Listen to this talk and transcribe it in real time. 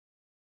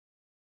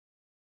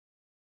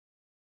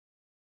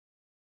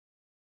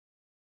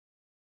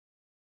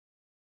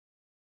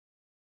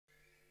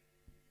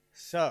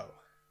So,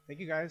 thank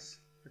you guys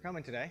for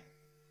coming today,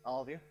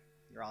 all of you.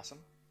 You're awesome.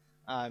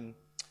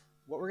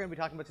 What we're going to be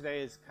talking about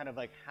today is kind of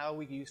like how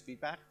we use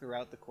feedback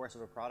throughout the course of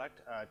a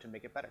product to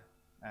make it better.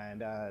 And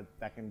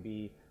that can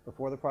be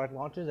before the product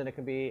launches, and it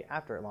can be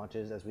after it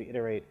launches as we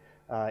iterate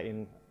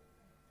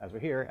as we're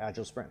here,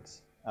 Agile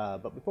sprints.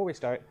 But before we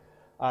start,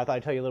 I thought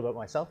I'd tell you a little bit about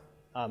myself.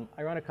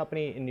 I run a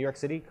company in New York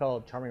City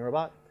called Charming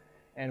Robot,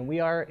 and we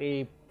are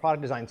a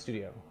product design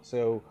studio.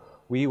 So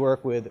we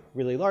work with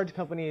really large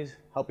companies,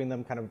 helping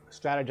them kind of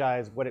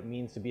strategize what it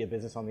means to be a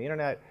business on the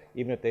internet,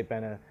 even if they've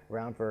been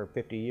around for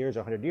 50 years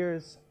or 100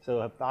 years.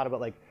 So I've thought about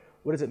like,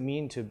 what does it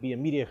mean to be a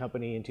media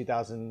company in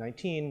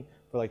 2019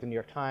 for like the New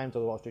York Times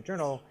or the Wall Street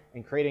Journal,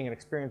 and creating an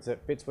experience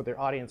that fits what their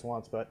audience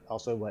wants, but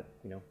also what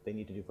they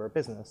need to do for a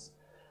business.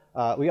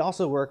 We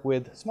also work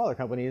with smaller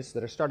companies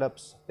that are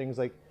startups, things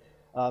like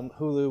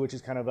Hulu, which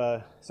is kind of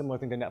a similar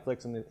thing to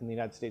Netflix in the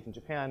United States and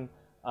Japan.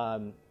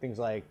 Things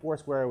like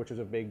Foursquare, which was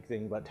a big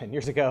thing about 10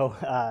 years ago,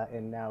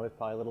 and now it's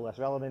probably a little less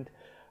relevant.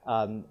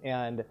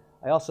 And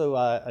I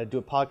also do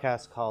a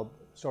podcast called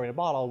Story in a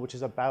Bottle, which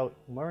is about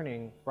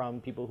learning from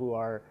people who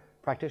are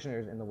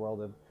practitioners in the world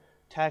of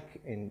tech,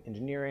 in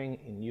engineering,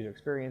 in user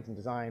experience, and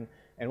design.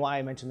 And why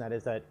I mention that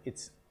is that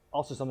it's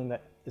also something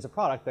that is a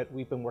product that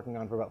we've been working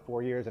on for about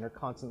 4 years and are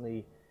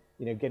constantly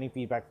getting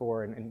feedback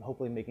for and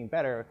hopefully making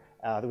better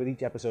with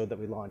each episode that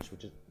we launch,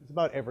 which is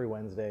about every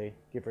Wednesday,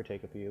 give or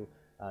take a few,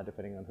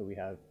 depending on who we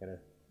have kind of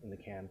in the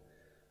can.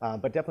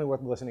 But definitely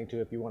worth listening to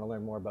if you want to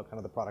learn more about kind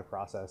of the product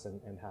process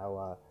and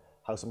how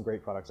some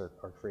great products are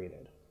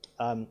created.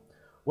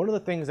 One of the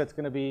things that's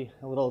going to be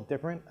a little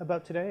different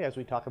about today as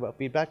we talk about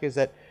feedback is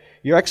that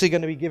you're actually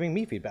going to be giving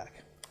me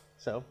feedback.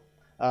 So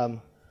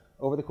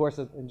over the course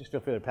of, and just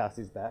feel free to pass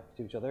these back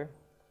to each other.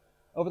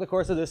 Over the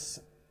course of this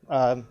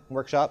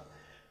workshop,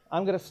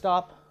 I'm going to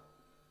stop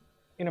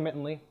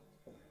intermittently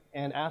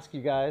and ask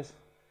you guys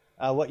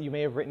what you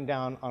may have written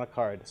down on a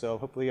card. So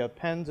hopefully you have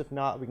pens. If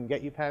not, we can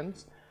get you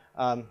pens.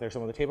 There's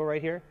some on the table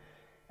right here.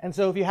 And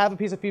so if you have a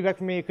piece of feedback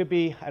from me, it could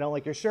be, I don't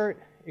like your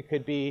shirt. It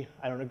could be,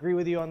 I don't agree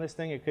with you on this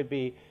thing. It could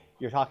be,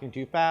 you're talking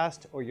too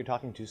fast, or you're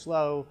talking too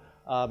slow,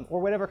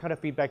 or whatever kind of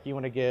feedback you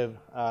want to give,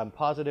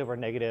 positive or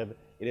negative,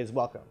 it is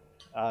welcome.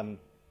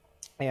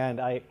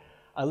 And I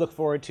look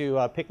forward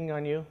to picking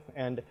on you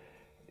and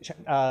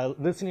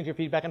listening to your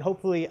feedback and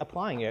hopefully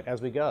applying it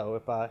as we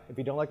go. If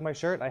you don't like my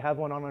shirt, I have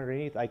one on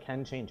underneath. I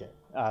can change it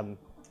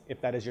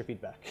if that is your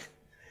feedback.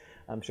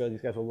 I'm sure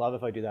these guys will love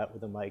if I do that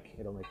with a mic.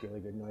 It'll make really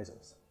good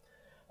noises.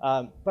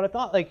 But I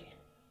thought, like,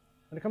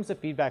 when it comes to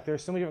feedback,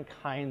 there's so many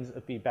different kinds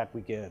of feedback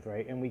we give,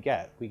 right? And we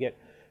get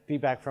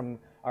feedback from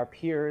our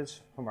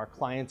peers, from our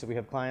clients if we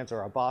have clients, or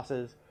our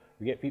bosses.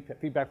 We get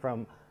feedback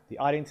from the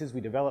audiences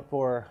we develop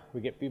for. We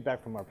get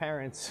feedback from our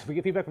parents. We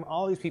get feedback from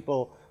all these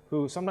people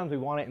who sometimes we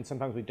want it and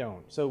sometimes we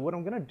don't. So what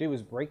I'm going to do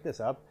is break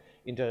this up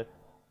into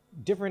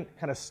different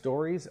kind of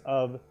stories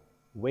of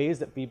ways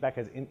that feedback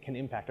can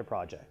impact a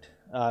project.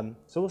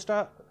 So we'll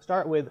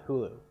start with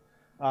Hulu.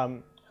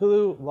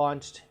 Hulu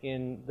launched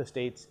in the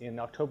States in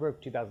October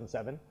of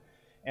 2007.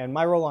 And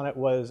my role on it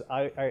was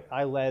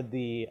I led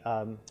the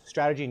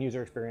strategy and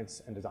user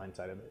experience and design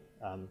side of it.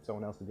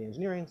 Someone else did the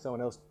engineering.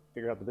 Someone else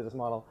figured out the business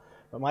model.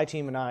 But my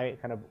team and I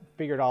kind of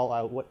figured all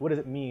out what does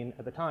it mean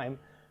at the time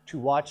to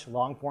watch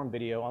long-form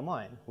video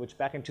online, which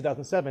back in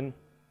 2007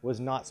 was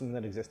not something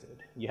that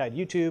existed. You had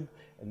YouTube,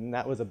 and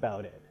that was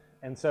about it.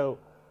 And so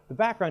the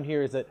background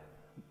here is that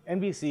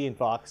NBC and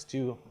Fox,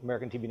 two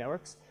American TV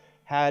networks,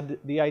 had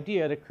the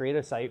idea to create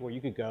a site where you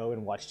could go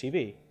and watch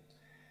TV.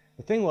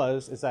 The thing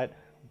is that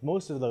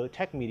most of the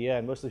tech media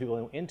and most of the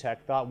people in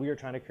tech thought we were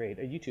trying to create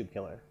a YouTube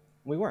killer.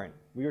 We weren't.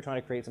 We were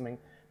trying to create something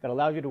that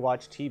allowed you to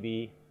watch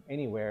TV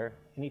anywhere,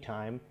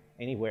 anytime,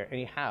 anywhere,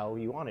 anyhow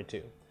you wanted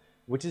to,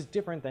 which is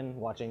different than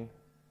watching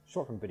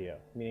short-form video,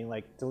 meaning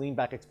like it's a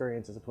lean-back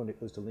experience as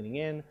opposed to leaning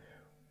in.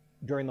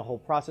 During the whole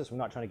process, we're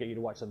not trying to get you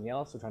to watch something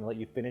else. We're trying to let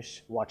you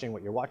finish watching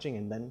what you're watching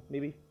and then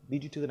maybe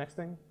lead you to the next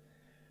thing.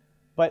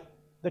 But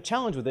the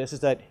challenge with this is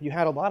that you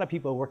had a lot of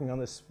people working on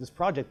this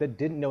project that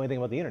didn't know anything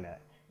about the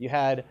internet. You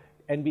had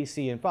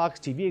NBC and Fox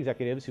TV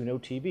executives who know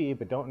TV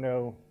but don't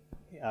know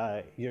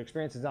user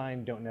experience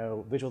design, don't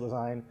know visual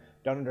design,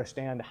 don't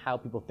understand how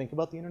people think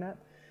about the internet.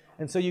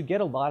 And so you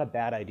get a lot of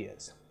bad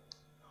ideas.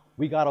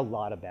 We got a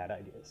lot of bad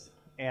ideas.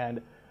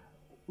 And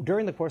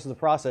during the course of the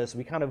process,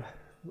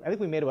 I think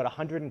we made about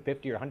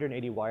 150 or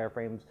 180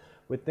 wireframes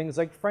with things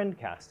like friend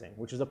casting,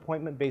 which is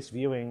appointment-based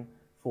viewing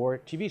for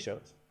TV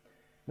shows.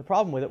 The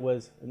problem with it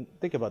was, and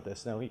think about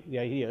this now, the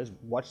idea is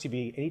watch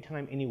TV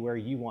anytime, anywhere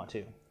you want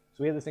to. So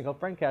we have this thing called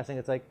friend casting.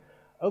 It's like,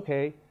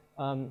 okay,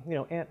 Aunt,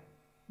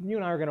 you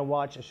and I are going to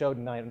watch a show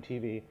tonight on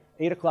TV,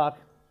 8 o'clock,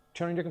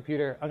 turn on your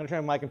computer, I'm going to turn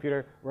on my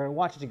computer, we're going to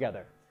watch it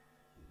together.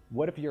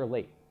 What if you're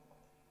late?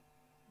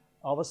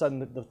 All of a sudden,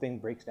 the thing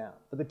breaks down.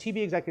 But the TV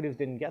executives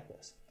didn't get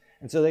this.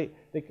 And so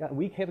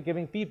we kept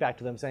giving feedback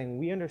to them saying,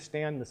 we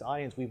understand this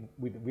audience,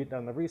 we've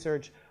done the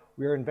research,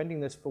 we're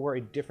inventing this for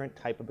a different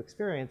type of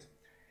experience.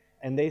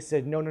 And they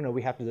said, no,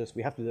 we have to do this,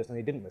 and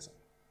they didn't listen.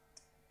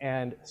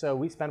 And so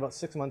we spent about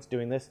 6 months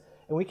doing this,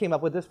 and we came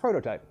up with this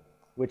prototype.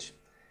 which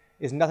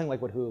is nothing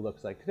like what Hulu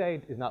looks like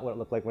today, is not what it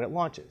looked like when it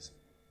launches.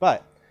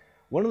 But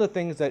one of the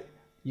things that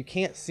you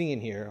can't see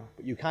in here,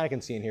 but you kind of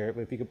can see in here,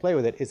 but if you could play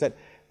with it, is that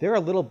there are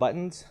little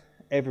buttons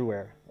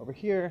everywhere, over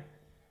here,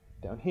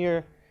 down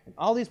here, and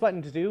all these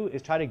buttons do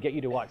is try to get you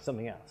to watch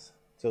something else.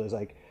 So there's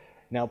like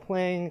now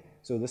playing,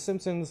 so The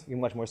Simpsons, you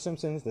can watch more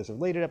Simpsons, there's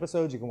related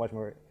episodes, you can watch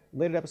more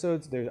related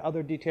episodes, there's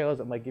other details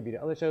that might give you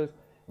to other shows.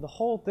 The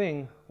whole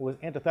thing was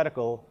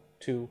antithetical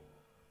to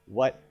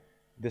what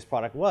this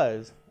product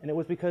was, and it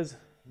was because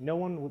no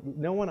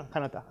one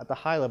kind of at the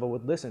high level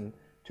would listen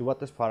to what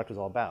this product was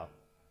all about.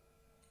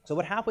 So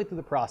what halfway through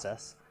the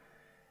process,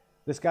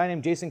 this guy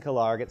named Jason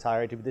Kilar gets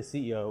hired to be the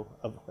CEO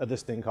of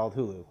this thing called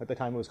Hulu. At the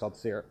time it was called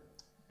Syrup.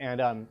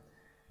 And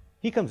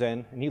he comes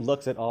in and he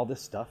looks at all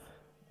this stuff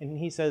and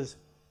he says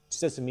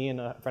to me and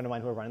a friend of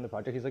mine who are running the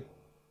project, he's like,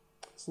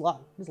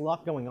 there's a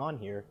lot going on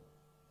here.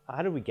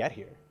 How did we get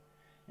here?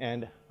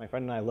 And my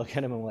friend and I look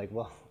at him and we're like,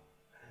 well,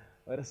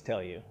 let us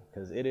tell you,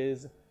 because it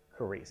is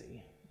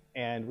crazy.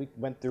 And we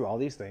went through all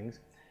these things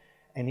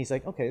and he's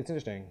like, okay, it's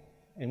interesting.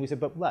 And we said,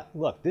 but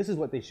look, this is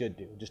what they should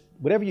do. Just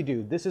whatever you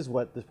do, this is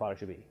what this product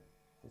should be.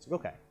 It's like,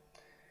 okay.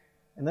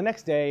 And the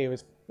next day, it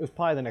was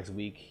probably the next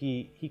week,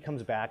 he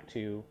comes back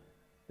to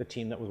the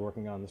team that was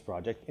working on this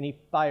project, and he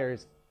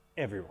fires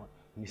everyone.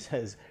 And he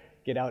says,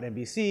 get out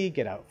NBC,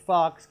 get out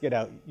Fox, get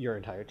out your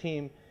entire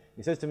team.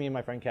 He says to me and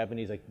my friend Kevin,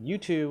 he's like, you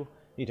two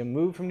need to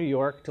move from New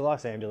York to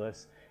Los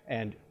Angeles,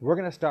 and we're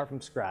going to start from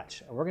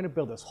scratch. And we're going to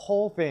build this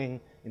whole thing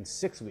in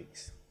 6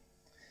 weeks.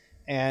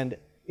 And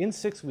in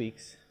 6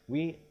 weeks,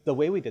 the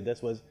way we did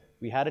this was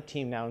we had a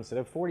team now, instead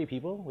of 40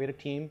 people, we had a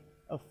team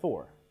of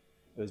 4.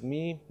 It was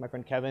me, my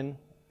friend Kevin,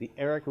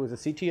 Eric, who was a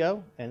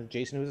CTO, and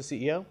Jason, who was a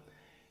CEO.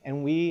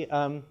 And we,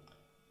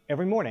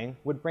 every morning,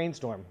 would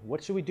brainstorm.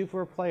 What should we do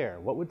for a player?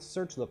 What would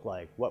search look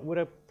like? What would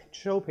a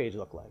show page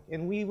look like?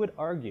 And we would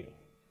argue.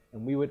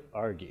 And we would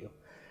argue.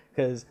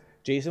 Because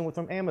Jason was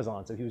from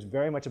Amazon, so he was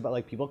very much about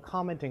like people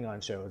commenting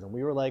on shows. And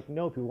we were like,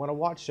 no, people want to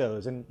watch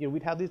shows. And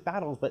we'd have these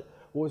battles. But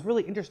what was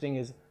really interesting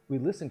is we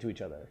listened to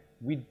each other.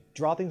 We'd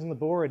draw things on the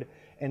board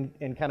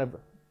and kind of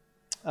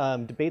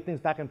debate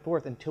things back and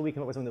forth until we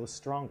came up with something that was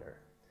stronger.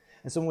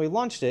 And so when we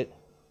launched it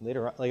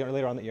later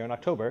on that year in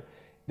October,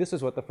 this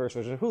is what the first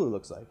version of Hulu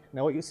looks like.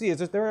 Now what you see is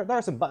that there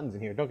are some buttons in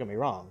here, don't get me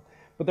wrong,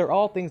 but they're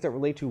all things that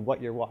relate to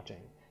what you're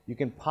watching. You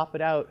can pop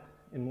it out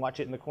and watch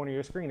it in the corner of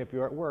your screen if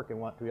you're at work and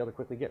want to be able to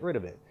quickly get rid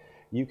of it.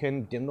 You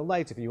can dim the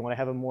lights if you want to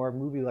have a more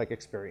movie-like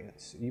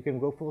experience. You can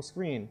go full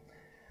screen.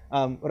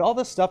 But all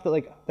this stuff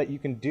that you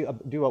can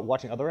do while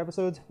watching other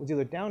episodes was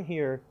either down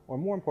here or,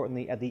 more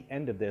importantly, at the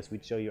end of this,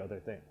 we'd show you other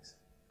things.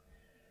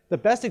 The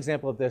best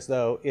example of this,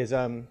 though, is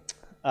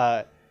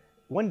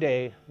one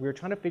day we were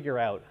trying to figure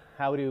out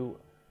how to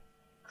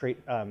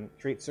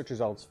create search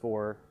results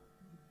for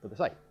the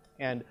site.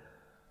 And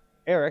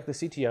Eric, the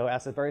CTO,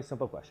 asked a very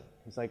simple question.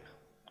 He's like,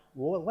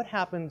 well, what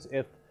happens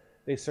if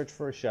they search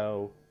for a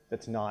show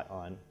that's not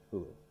on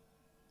Hulu?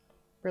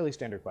 Fairly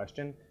standard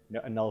question,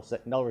 a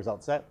null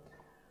result set.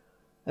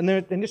 And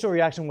their initial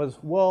reaction was,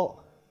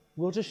 well,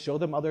 we'll just show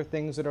them other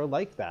things that are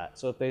like that.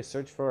 So if they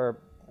search for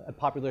a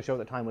popular show at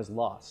the time was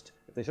Lost.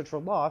 If they search for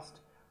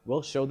Lost,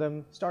 we'll show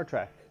them Star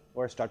Trek,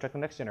 or Star Trek The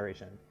Next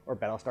Generation, or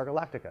Battlestar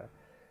Galactica.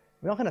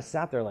 We all kind of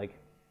sat there like,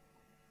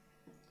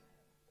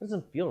 it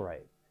doesn't feel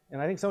right.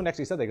 And I think someone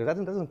actually said that, because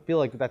that doesn't feel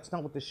like that's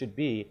not what this should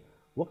be.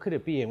 What could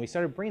it be? And we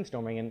started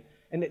brainstorming,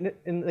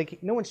 and like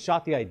no one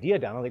shot the idea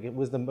down. Like it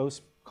was the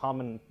most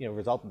common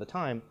result at the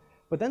time.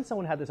 But then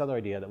someone had this other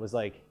idea that was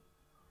like,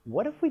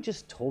 what if we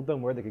just told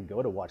them where they could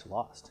go to watch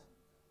Lost?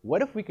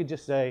 What if we could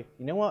just say,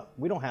 you know what,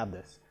 we don't have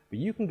this, but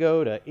you can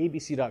go to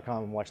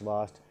abc.com and watch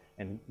Lost,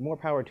 and more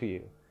power to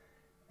you.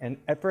 And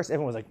at first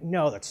everyone was like,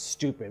 no, that's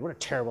stupid, what a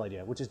terrible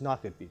idea, which is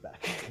not good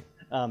feedback.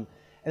 And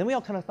then we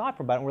all kind of thought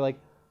for about it, and we're like,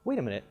 wait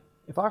a minute,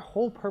 if our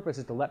whole purpose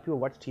is to let people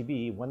watch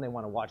TV when they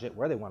want to watch it,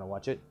 where they want to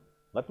watch it,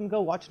 let them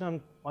go watch it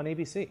on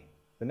ABC.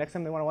 The next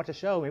time they want to watch a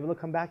show, maybe they'll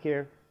come back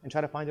here and try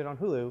to find it on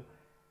Hulu,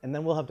 and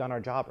then we'll have done our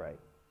job right.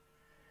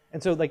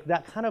 And so like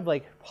that kind of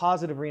like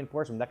positive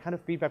reinforcement, that kind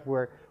of feedback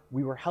where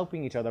we were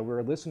helping each other, we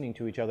were listening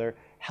to each other,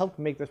 helped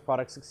make this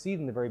product succeed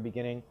in the very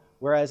beginning.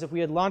 Whereas if we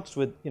had launched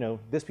with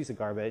this piece of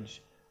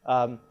garbage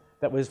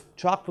that was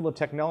chock full of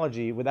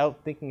technology without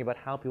thinking about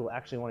how people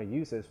actually want to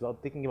use this,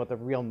 without thinking about the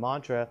real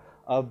mantra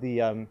of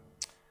the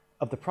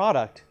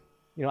product,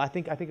 I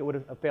think it would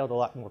have failed a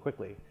lot more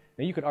quickly.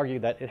 Now you could argue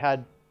that it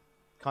had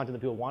content that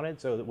people wanted,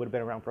 so it would have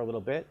been around for a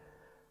little bit.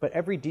 But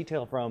every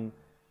detail from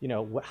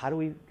how do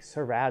we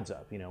serve ads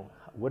up?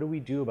 What do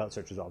we do about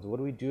search results? What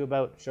do we do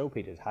about show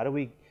pages? How do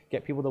we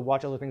get people to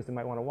watch other things they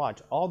might want to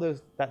watch? All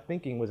that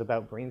thinking was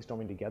about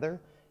brainstorming together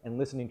and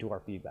listening to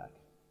our feedback.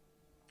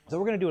 So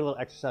we're going to do a little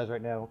exercise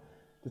right now.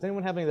 Does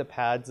anyone have any of the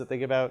pads that they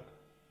give out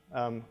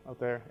out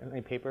there?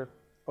 Any paper?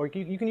 Or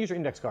you can use your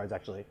index cards,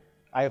 actually.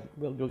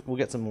 We'll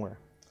get some more.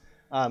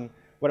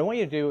 What I want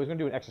you to do is we're going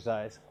to do an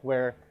exercise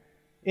where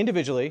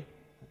individually,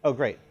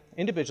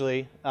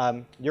 individually,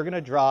 you're going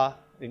to draw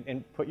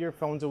and put your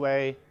phones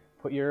away,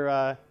 put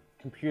your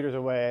computers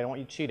away. I don't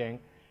want you cheating.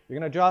 You're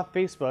going to draw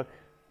Facebook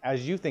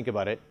as you think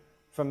about it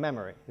from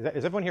memory.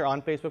 Is everyone here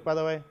on Facebook, by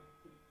the way?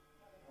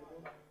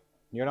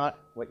 You're not?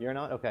 What, you're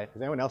not? Okay.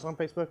 Is anyone else on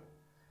Facebook?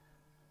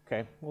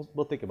 Okay,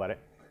 we'll think about it.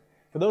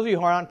 For those of you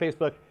who are on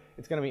Facebook,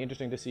 it's going to be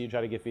interesting to see you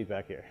try to give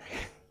feedback here.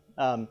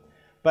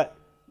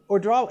 Or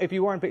draw, if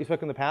you were on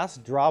Facebook in the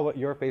past, draw what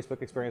your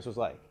Facebook experience was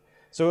like.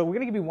 So we're going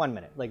to give you 1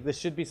 minute. Like, this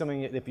should be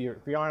something, if you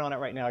aren't on it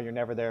right now, you're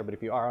never there, but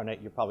if you are on it,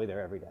 you're probably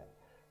there every day.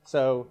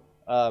 So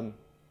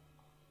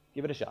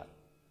give it a shot.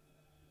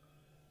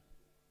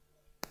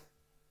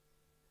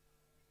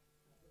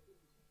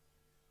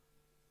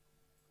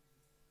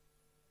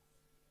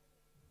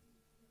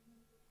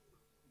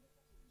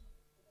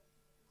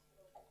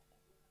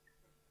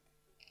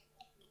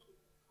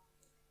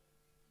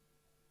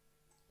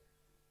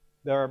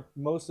 There are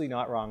mostly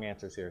not wrong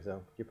answers here,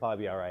 so you'll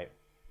probably be all right.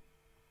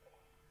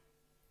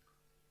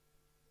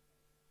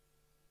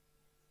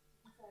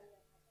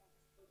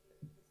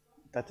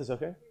 That is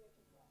okay?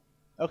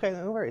 Okay,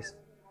 no worries.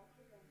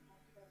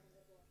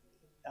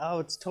 Oh,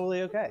 it's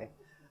totally okay.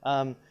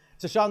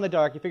 It's a shot in the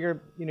dark. You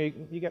figure,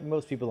 you get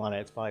most people on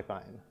it, it's probably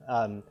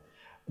fine.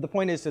 The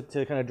point is to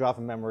kind of draw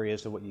from memory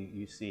as to what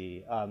you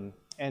see.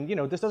 And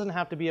this doesn't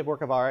have to be a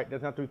work of art. It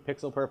doesn't have to be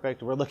pixel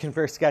perfect. We're looking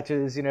for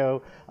sketches,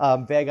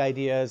 vague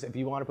ideas. If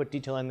you want to put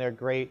detail in there,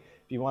 great.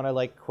 If you want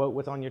to quote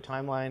what's on your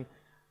timeline,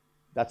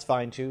 that's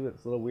fine too.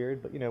 It's a little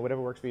weird, but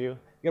whatever works for you.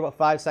 You got about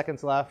 5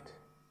 seconds left,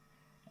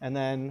 and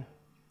then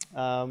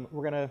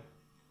we're gonna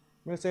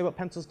say about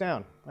pencils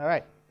down. All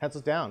right,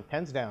 pencils down,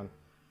 pens down.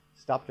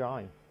 Stop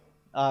drawing.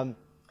 So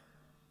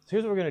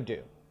here's what we're gonna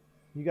do.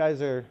 You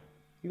guys are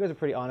a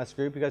pretty honest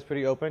group. You guys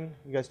pretty open.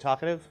 You guys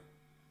talkative?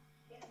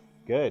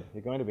 Good,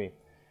 you're going to be.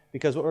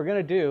 Because what we're going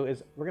to do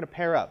is we're going to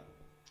pair up.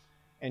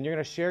 And you're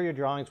going to share your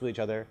drawings with each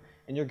other.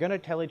 And you're going to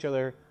tell each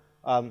other,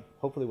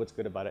 hopefully, what's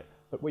good about it.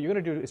 But what you're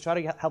going to do is try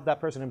to help that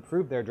person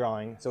improve their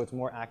drawing so it's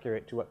more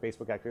accurate to what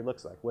Facebook actually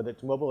looks like. Whether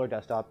it's mobile or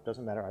desktop,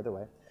 doesn't matter either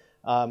way.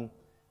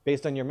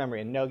 Based on your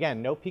memory. And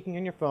again, no peeking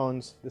in your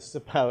phones. This is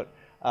about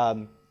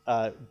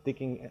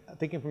thinking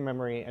from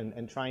memory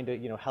and trying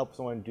to help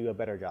someone do a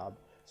better job.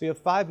 So you have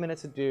 5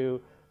 minutes to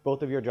do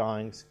both of your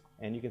drawings.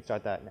 And you can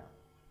start that now.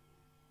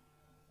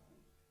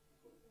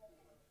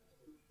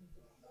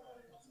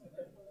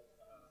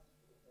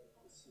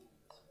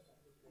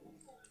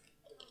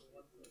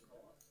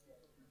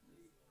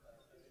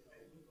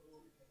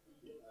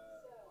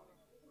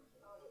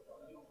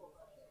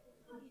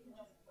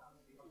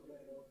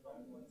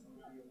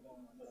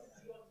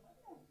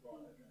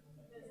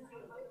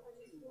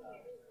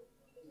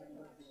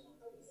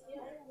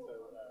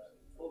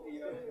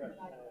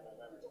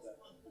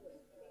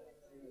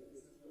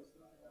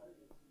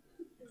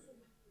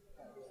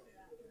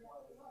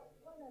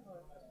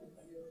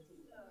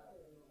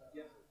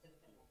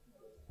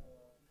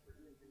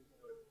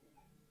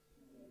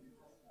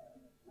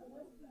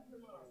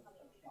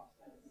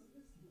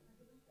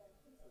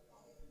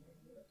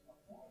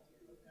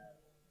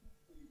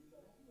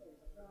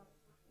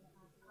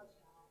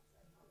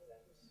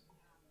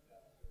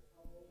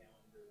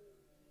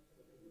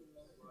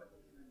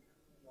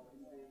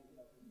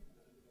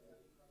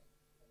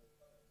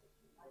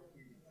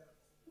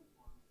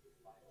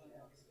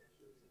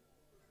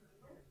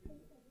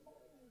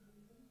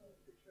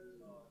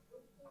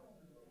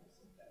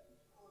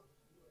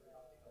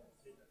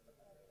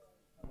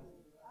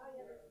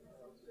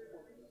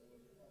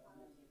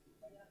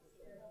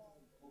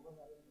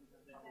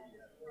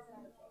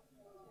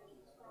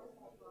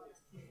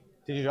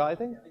 Did you draw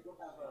anything?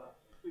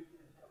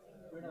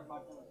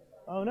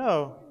 Oh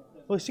no.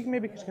 Well, she can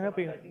help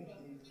you.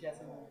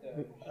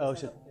 Oh,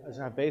 it's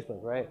not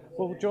Facebook, right?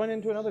 Well, join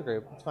into another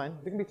group. It's fine.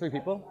 There can be 3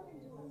 people.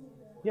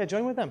 Yeah,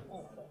 join with them.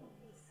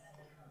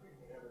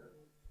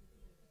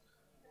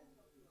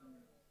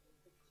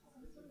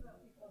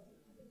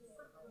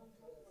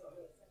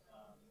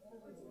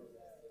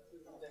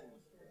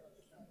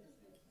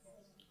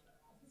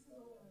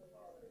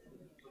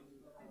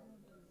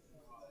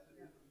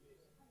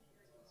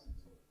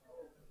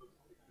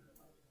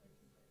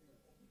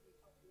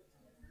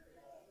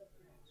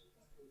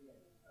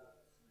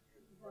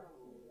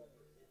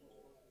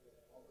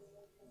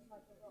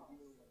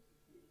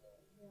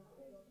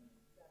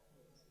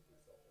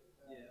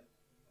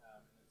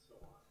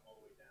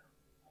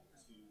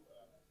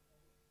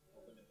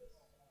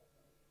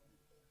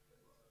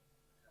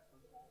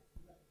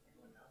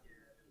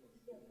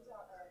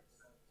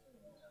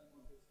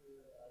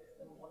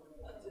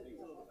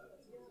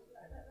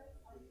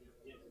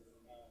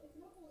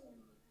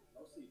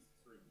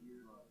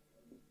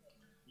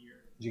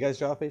 Did you guys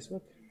draw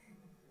Facebook?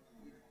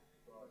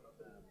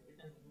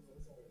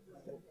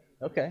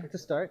 Okay, it's a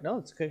start. No,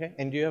 it's okay.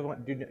 And do you have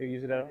one? Do you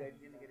use it at all?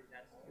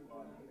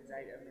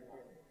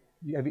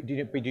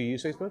 Do you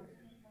use Facebook?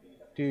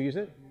 Do you use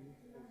it?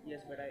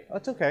 Yes, but I. Oh,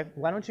 it's okay.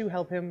 Why don't you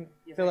help him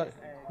fill out?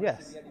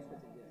 Yes.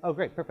 Oh,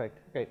 great, perfect,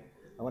 great.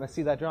 I want to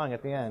see that drawing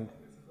at the end.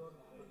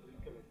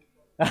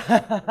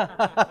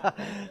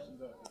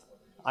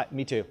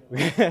 Me too.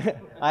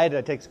 I had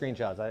to take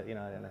screenshots. I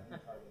don't know.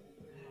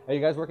 Are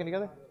you guys working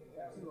together?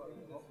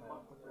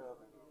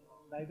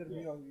 Neither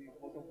me or we,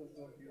 both of us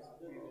don't use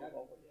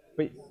mobile.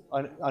 But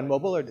on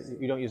mobile, or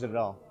you don't use it at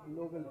all?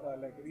 Local,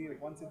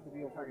 like once in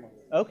 3 or 4 months.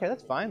 Okay,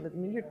 that's fine. I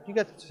mean, you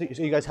guys, so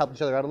you guys help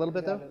each other out a little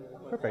bit, though?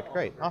 Perfect,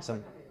 great,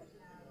 awesome.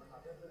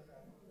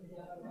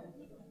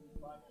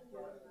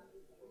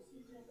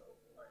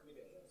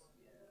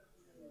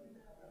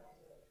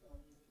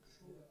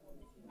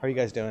 How are you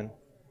guys doing?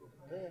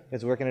 You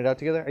guys working it out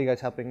together? Are you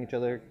guys helping each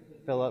other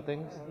fill out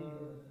things?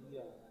 Yeah.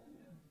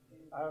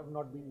 I have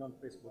not been on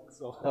Facebook,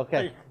 so.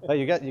 Okay, but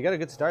you got a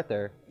good start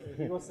there.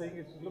 He was saying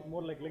it looked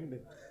more like LinkedIn.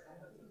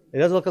 It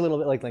does look a little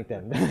bit like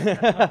LinkedIn.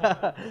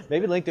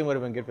 Maybe LinkedIn would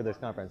have been good for this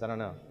conference. I don't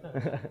know.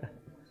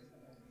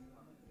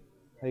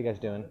 How you guys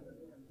doing?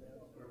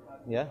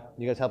 Yeah?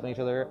 You guys helping each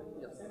other?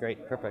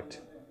 Great, perfect.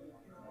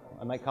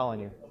 I might call on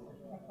you.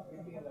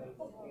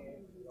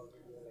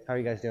 How are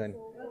you guys doing?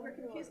 Well, we're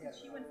confused because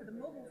she went for the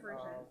mobile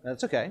version,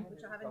 That's okay.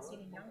 which I haven't seen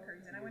in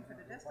Yonkers, and I went for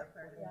the desktop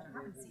version, which I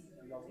haven't seen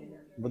in Yonkers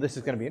either. Well, this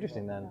is going to be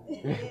interesting then.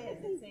 It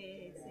is.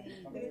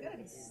 There's got to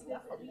be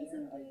stuff.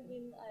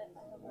 Recently, I have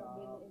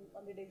been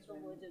on the desktop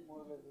version from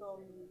almost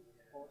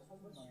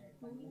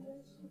 2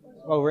 years.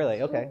 Oh,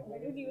 really? Okay. I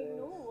don't even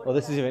know. Well,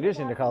 this is even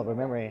interesting to call up a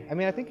memory. I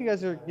mean, I think you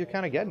guys you're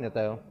kind of getting it,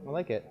 though. I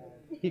like it.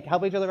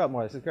 Help each other out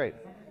more. This is great.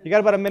 You got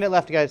about a minute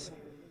left, guys.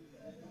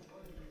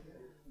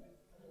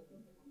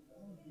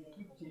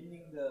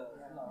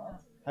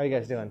 How are you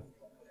guys doing?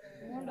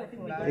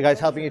 You guys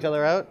helping each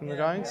other out in the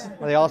drawings?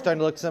 Are they all starting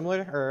to look similar,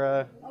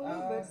 or? A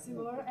little bit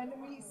similar, and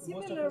we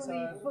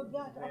similarly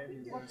forgot, I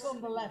think, what's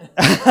on the left.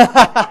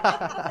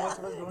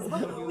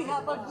 We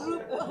have a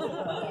group.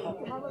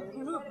 We have a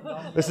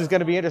group. This is going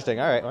to be interesting.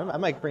 All right, I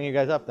might bring you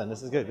guys up then.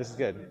 This is good. This is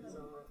good.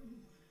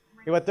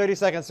 You got 30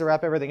 seconds to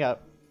wrap everything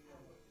up.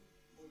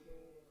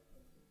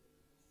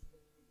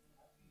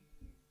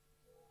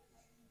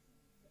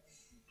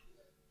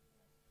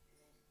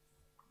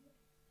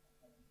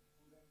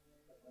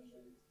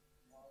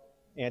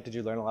 Ant, did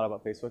you learn a lot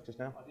about Facebook just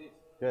now? I did.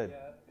 Good,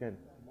 yeah, good.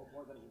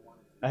 More than you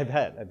wanted.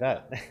 I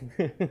bet.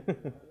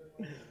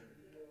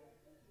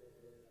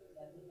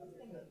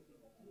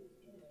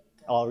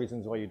 All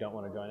reasons why you don't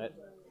want to join it?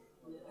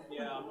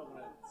 Yeah, I'm not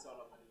going to sell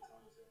up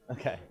any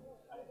time. Okay.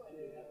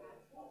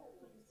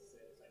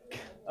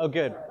 Oh,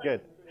 good,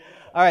 good.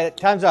 All right,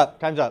 time's up,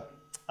 time's up.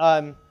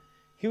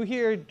 Who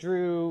here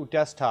drew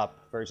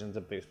desktop versions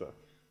of Facebook?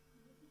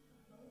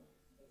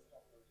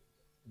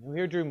 Who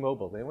here drew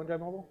mobile? Did anyone draw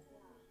mobile?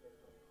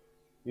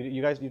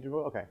 You guys, you do?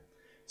 Okay.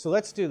 So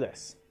let's do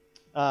this.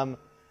 I'm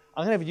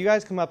going to have you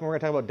guys come up and we're going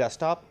to talk about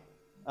desktop.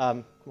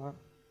 Come on.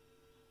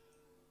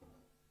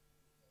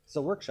 It's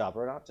a workshop,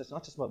 right? Not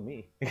just about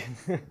me.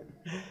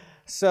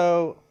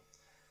 So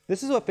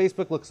this is what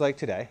Facebook looks like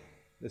today.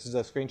 This is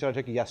a screenshot I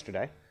took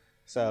yesterday.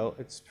 So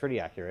it's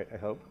pretty accurate, I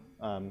hope.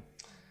 So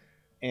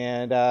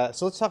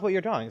let's talk about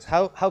your drawings.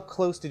 How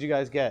close did you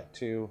guys get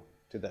to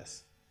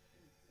this?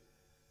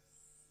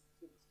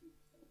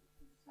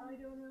 I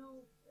don't know.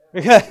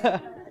 Okay,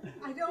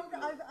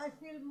 I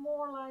feel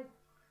more like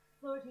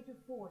 30 to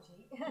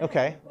 40.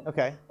 okay.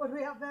 But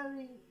we are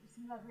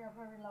seems like we are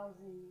very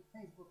lousy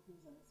Facebook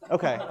users.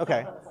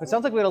 Okay. It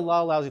sounds like we had a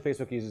lot of lousy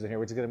Facebook users in here,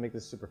 which is going to make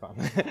this super fun.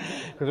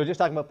 Because we're just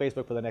talking about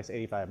Facebook for the next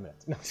 85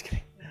 minutes. No, I'm just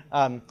kidding.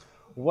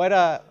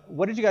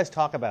 What did you guys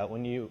talk about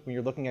when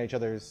you're looking at each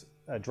other's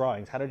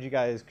drawings? How did you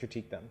guys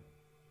critique them?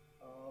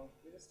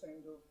 We're just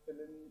trying to fill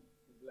in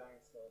the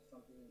blanks or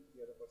something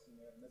the other person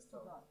may have missed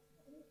out.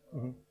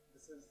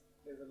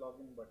 There's a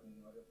login button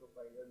or your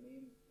profile, your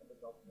name at the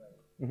top right.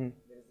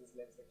 There is this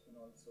left section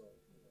also.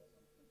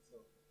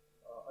 So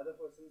other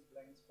person's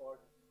blind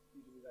spot,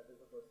 usually that is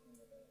the person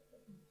that I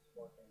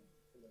spot and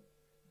fill in.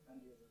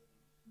 And the other.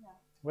 Yeah.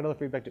 What other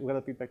feedback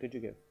did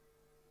you give?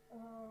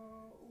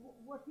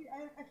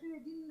 Actually,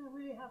 I didn't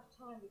really have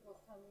time because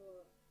time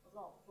was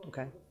off for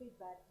Okay. the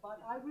feedback.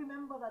 But I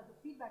remember that the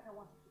feedback I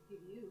wanted to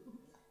give you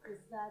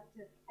is that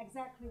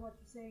exactly what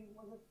you're saying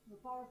was the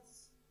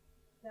parts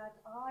that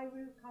I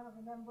really kind of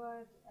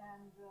remembered,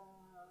 and there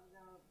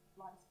are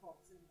blind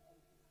spots in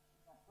that.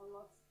 So it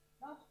was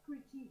not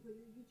critique, but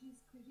which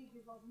is critique,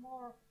 it was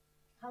more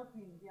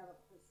helping the other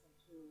person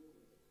to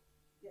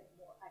get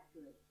more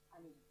accurate,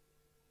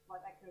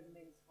 what accurate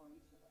names for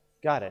each of us.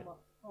 Got it.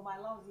 From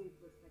my lousy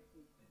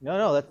perspective.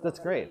 No, that's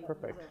great.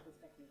 Perfect.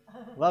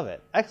 Love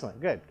it. Excellent.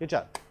 Good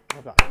job.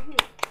 Well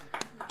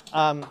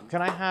done.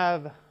 Can I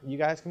have you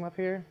guys come up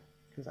here?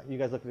 Because you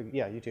guys look,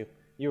 yeah, you two.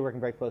 You were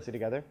working very closely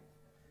together.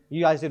 You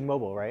guys did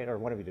mobile, right? Or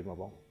one of you did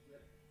mobile?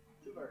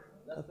 Sure.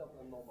 Desktop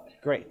and mobile.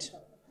 Great.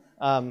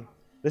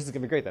 This is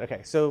going to be great then.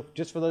 Okay, so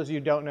just for those of you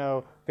who don't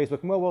know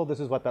Facebook mobile,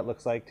 this is what that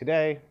looks like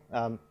today.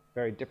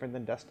 Very different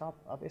than desktop,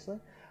 obviously.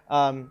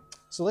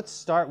 So let's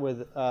start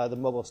with the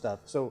mobile stuff.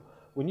 So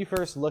when you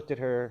first looked at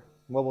her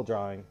mobile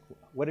drawing,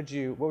 what was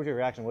your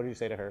reaction? What did you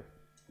say to her?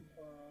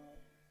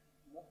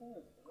 Nothing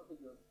is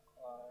because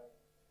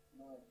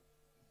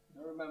I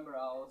don't remember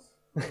ours.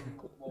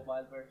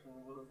 Mobile version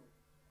was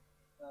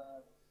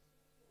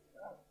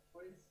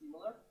pretty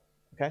similar.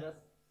 Okay.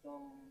 Just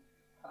some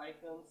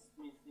icons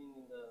missing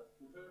in the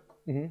footer,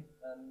 Mm-hmm.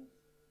 and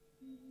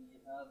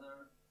the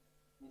other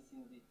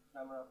missing the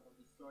camera for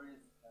the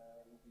stories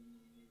and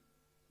the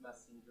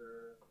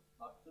messenger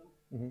option,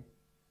 and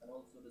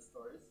also the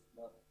stories.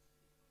 But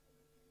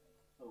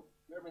so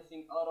we're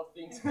missing a lot of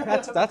things.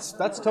 That's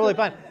totally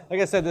fine.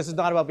 Like I said, this is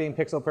not about being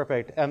pixel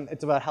perfect.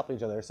 It's about helping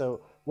each other. So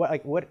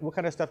what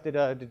kind of stuff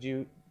did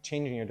you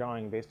change in your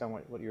drawing based on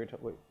what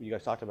you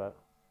guys talked about?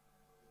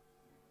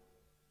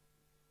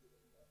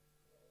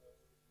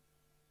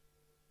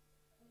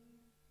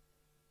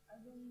 I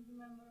don't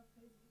remember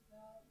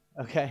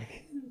Facebook.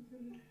 Okay.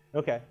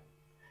 Okay.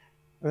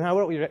 And how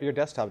about your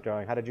desktop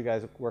drawing? How did you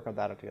guys work on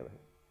that together?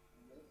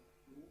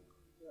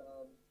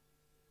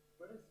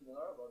 Pretty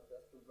similar about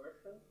just the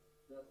version,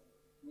 just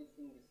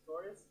missing the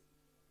stories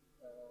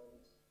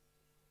and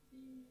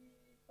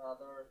the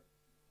other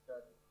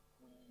that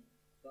we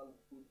don't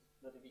put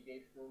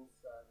notifications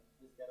and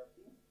this kind of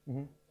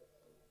thing.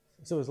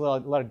 So it was a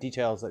lot of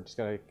details that just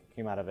kind of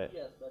came out of it.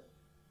 Yes, but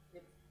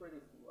it's pretty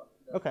similar.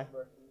 Okay.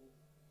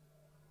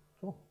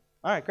 Cool.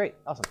 All right, great,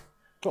 awesome,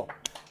 cool.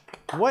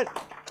 What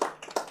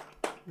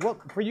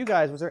for you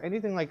guys, was there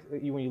anything like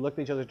when you looked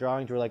at each other's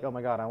drawings, you were like, oh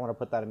my god, I want to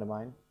put that into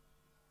mine?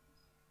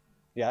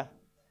 Yeah?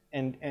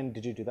 And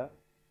did you do that?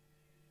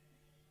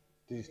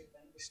 Did you?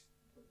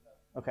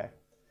 Okay.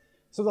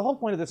 So the whole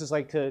point of this is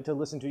like to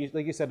listen to,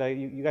 like you said,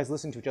 you guys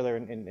listen to each other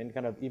and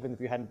kind of, even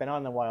if you hadn't been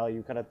on in a while,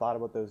 you kind of thought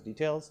about those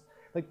details.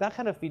 Like that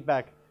kind of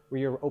feedback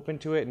where you're open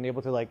to it and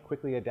able to like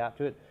quickly adapt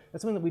to it,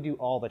 that's something that we do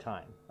all the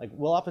time. Like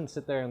we'll often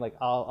sit there and like,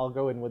 I'll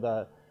go in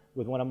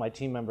with one of my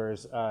team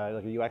members,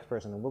 like a UX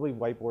person, and we'll be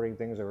whiteboarding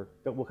things, or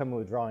we'll come in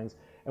with drawings,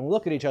 and we'll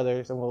look at each other,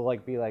 and we'll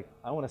like be like,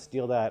 I want to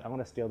steal that, I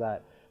want to steal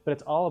that. But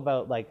it's all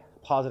about like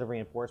positive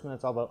reinforcement.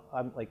 It's all about,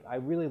 I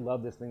really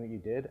love this thing that you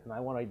did, and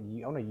I want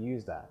to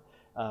use that.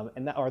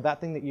 And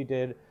that thing that you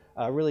did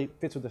really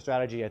fits with the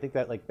strategy. I think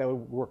that that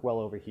would work well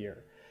over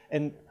here.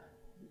 And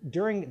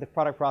during the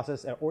product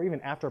process, or even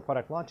after a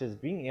product launches,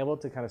 being able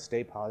to kind of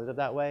stay positive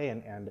that way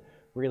and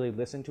really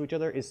listen to each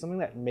other is something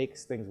that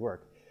makes things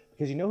work.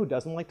 Because you know who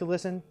doesn't like to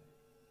listen?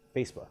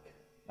 Facebook.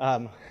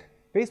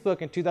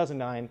 Facebook in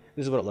 2009,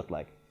 this is what it looked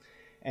like.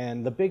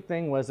 And the big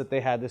thing was that they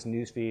had this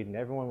news feed, and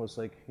everyone was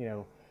like,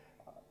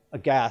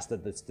 aghast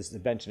that this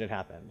invention had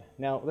happened.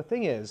 Now, the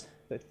thing is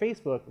that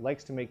Facebook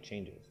likes to make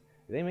changes.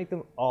 They make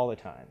them all the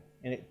time.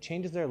 And it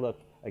changes their look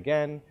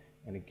again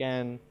and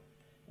again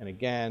and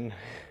again.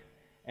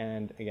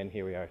 And again,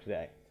 here we are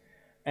today.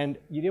 And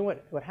you know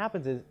what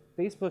happens is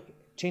Facebook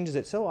changes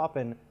it so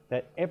often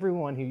that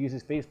everyone who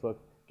uses Facebook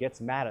gets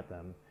mad at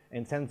them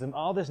and sends them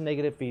all this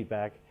negative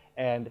feedback,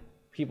 and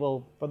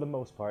people, for the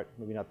most part,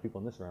 maybe not the people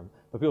in this room,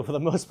 but people for the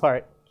most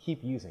part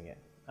keep using it.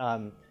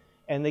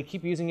 And they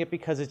keep using it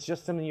because it's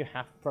just something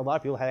for a lot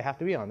of people, they have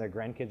to be on. Their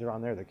grandkids are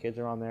on there, their kids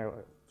are on there,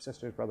 or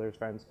sisters, brothers,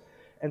 friends.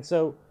 And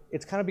so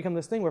it's kind of become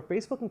this thing where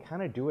Facebook can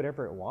kind of do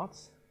whatever it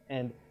wants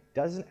and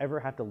doesn't ever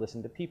have to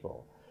listen to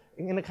people.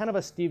 In a kind of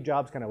a Steve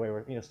Jobs kind of way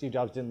where, Steve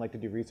Jobs didn't like to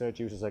do research.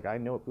 He was just like, I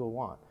know what people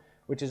want,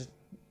 which is,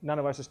 none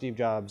of us are Steve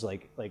Jobs.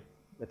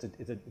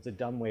 It's a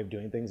dumb way of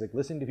doing things. Like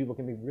listening to people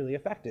can be really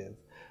effective.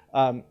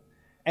 And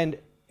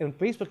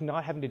Facebook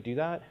not having to do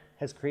that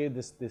has created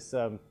this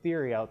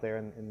theory out there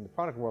in the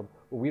product world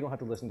where we don't have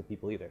to listen to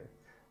people either.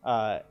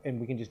 And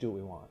we can just do what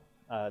we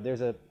want.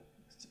 There's a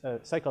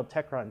site called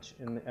TechCrunch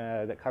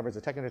that covers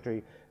the tech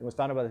industry. It was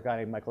founded by this guy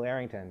named Michael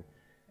Arrington.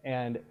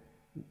 And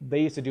they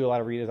used to do a lot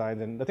of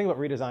redesigns. And the thing about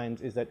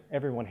redesigns is that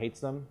everyone hates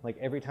them. Like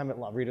every time a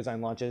redesign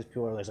launches,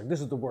 people are like,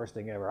 this is the worst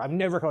thing ever. I'm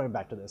never coming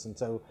back to this. And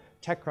so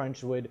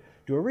TechCrunch would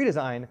do a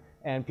redesign,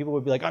 and people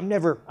would be like, I'm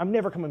never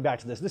coming back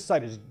to this. This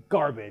site is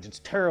garbage.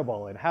 It's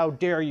terrible. And how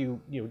dare you,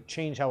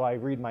 change how I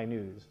read my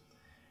news?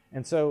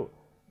 And so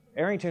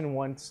Arrington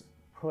once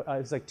put, it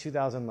was like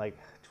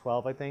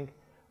 2012, I think,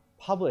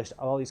 published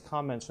all these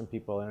comments from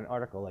people in an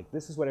article. Like,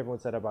 this is what everyone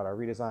said about our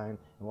redesign and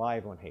why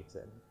everyone hates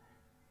it.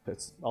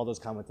 It's all those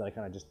comments that I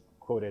kind of just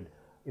quoted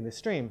in the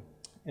stream.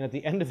 And at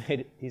the end of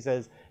it, he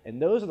says,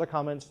 and those are the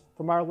comments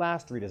from our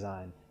last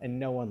redesign, and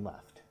no one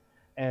left.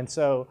 And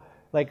so,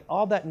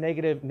 all that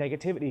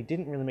negativity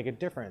didn't really make a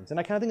difference. And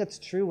I kind of think that's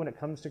true when it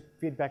comes to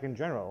feedback in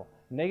general.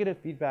 Negative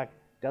feedback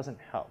doesn't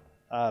help.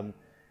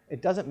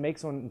 It doesn't make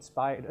someone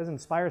it doesn't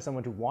inspire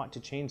someone to want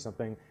to change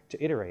something,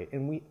 to iterate.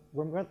 And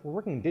we're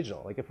working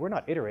digital. Like, if we're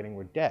not iterating,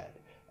 we're dead.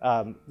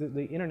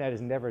 The internet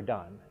is never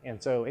done.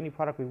 And so any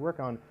product we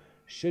work on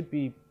should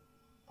be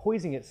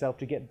poising itself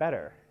to get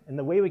better. And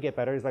the way we get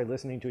better is by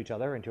listening to each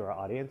other and to our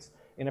audience.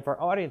 And if our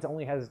audience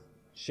only has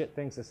shit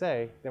things to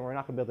say, then we're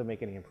not going to be able to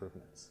make any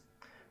improvements.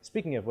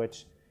 Speaking of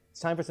which, it's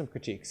time for some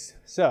critiques.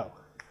 So,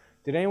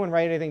 did anyone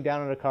write anything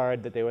down on a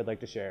card that they would like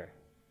to share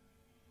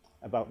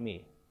about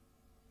me?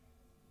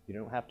 You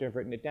don't have to have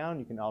written it down.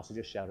 You can also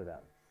just shout it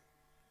out.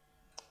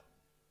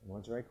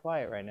 Everyone's very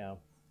quiet right now.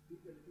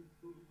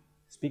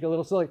 Speak a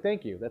little slowly.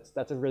 Thank you.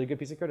 That's a really good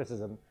piece of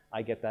criticism.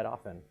 I get that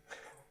often.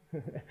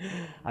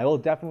 I will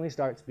definitely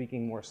start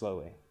speaking more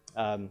slowly.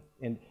 And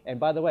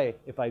by the way,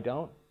 if I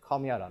don't, call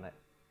me out on it.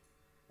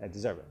 I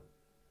deserve it.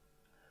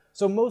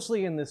 So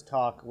mostly in this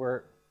talk,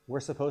 we're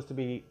supposed to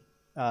be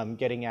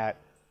getting at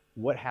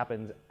what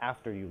happens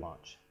after you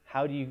launch.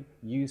 how do you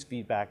use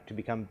feedback to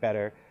become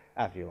better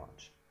after you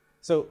launch?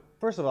 So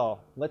first of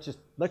all, let's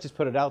just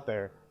put it out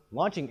there.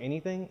 Launching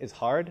anything is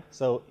hard.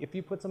 So if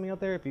you put something out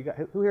there,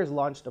 who here has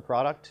launched a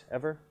product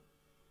ever?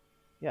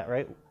 Yeah,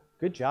 right.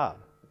 Good job.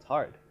 It's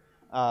hard.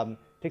 It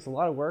takes a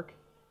lot of work.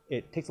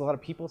 It takes a lot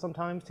of people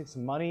sometimes. It takes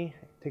some money.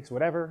 It takes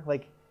whatever.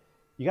 Like,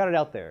 you got it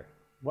out there.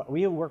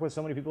 We work with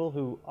so many people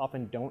who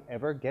often don't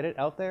ever get it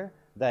out there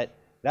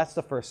that's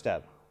the first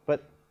step.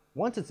 But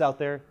once it's out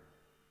there,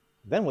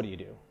 then what do you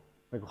do?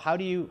 Like, how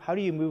do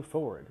you move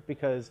forward?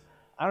 Because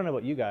I don't know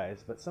about you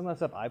guys, but some of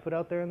the stuff I put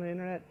out there on the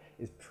internet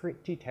is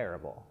pretty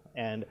terrible.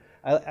 And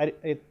I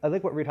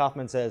like what Reid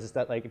Hoffman says, is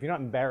that, like, if you're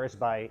not embarrassed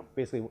by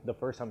basically the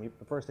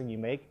first thing you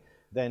make,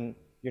 then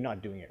you're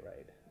not doing it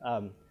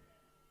right.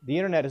 The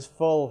internet is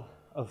full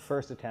of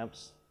first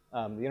attempts.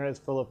 The internet is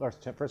full of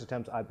first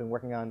attempts I've been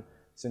working on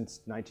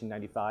since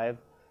 1995,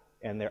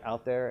 and they're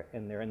out there,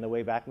 and they're in the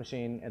Wayback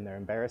Machine, and they're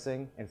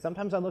embarrassing. And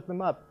sometimes I look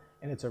them up,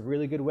 and it's a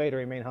really good way to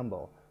remain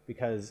humble,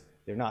 because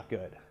they're not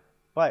good.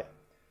 But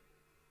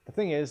the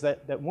thing is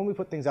that when we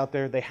put things out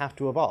there, they have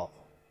to evolve.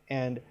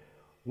 And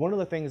one of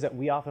the things that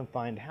we often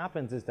find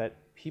happens is that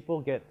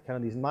people get kind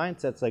of these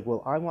mindsets like,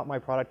 well, I want my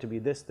product to be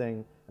this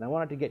thing, and I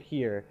want it to get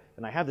here,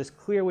 and I have this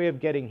clear way of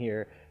getting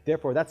here,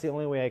 therefore that's the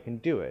only way I can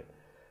do it.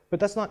 But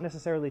that's not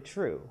necessarily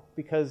true,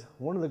 because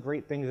one of the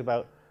great things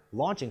about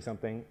launching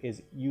something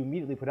is you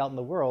immediately put out in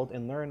the world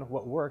and learn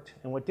what worked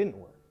and what didn't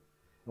work.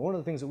 And one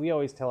of the things that we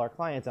always tell our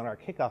clients on our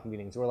kickoff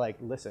meetings, we're like,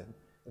 listen,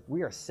 if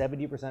we are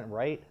 70%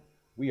 right,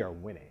 we are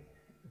winning,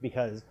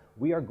 because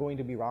we are going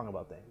to be wrong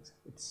about things.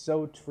 It's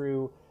so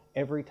true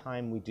every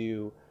time we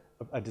do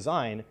a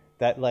design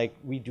that, like,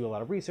 we do a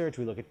lot of research,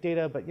 we look at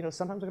data, but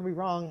sometimes we're gonna be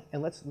wrong,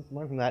 and let's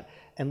learn from that,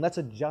 and let's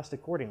adjust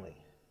accordingly.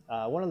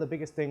 One of the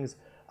biggest things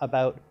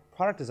about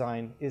product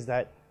design is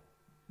that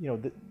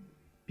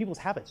people's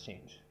habits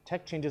change.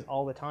 Tech changes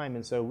all the time,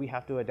 and so we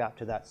have to adapt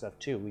to that stuff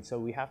too. So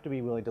we have to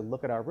be willing to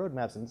look at our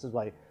roadmaps, and this is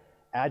why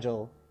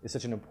Agile is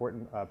such an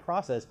important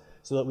process,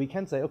 so that we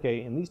can say,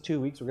 okay, in these 2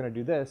 weeks we're going to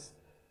do this.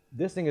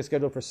 This thing is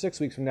scheduled for 6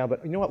 weeks from now,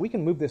 but you know what? We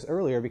can move this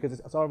earlier because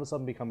it's all of a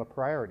sudden become a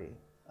priority.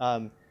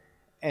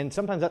 And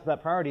sometimes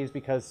that priority is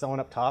because someone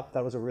up top,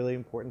 that was a really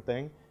important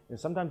thing. And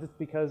sometimes it's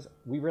because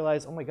we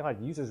realize, oh my God,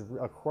 users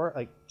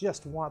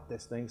just want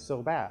this thing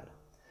so bad.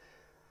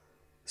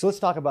 So let's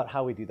talk about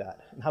how we do that,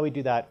 and how we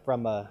do that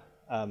from a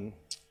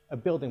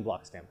building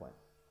block standpoint.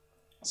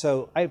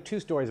 So I have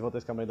 2 stories about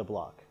this company, The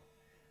Block.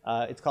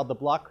 It's called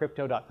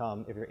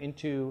theblockcrypto.com. If you're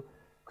into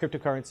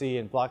cryptocurrency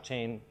and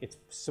blockchain, it's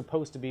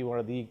supposed to be one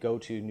of the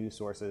go-to news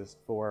sources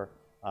for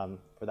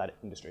that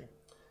industry.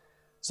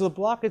 So The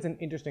Block is an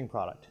interesting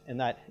product in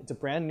that it's a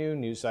brand new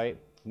news site,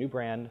 new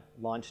brand,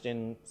 launched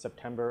in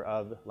September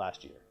of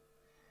last year.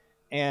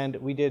 And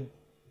we did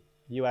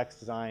UX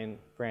design,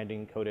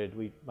 branding, coded.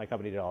 My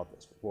company did all of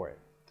this for it.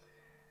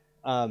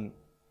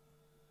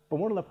 But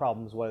one of the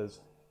problems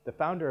was the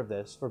founder of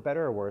this, for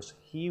better or worse,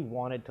 he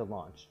wanted to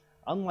launch.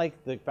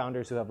 Unlike the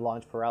founders who have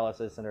launch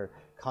paralysis and are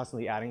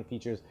constantly adding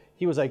features,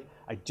 he was like,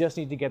 I just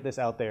need to get this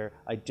out there.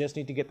 I just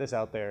need to get this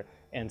out there.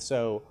 And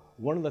so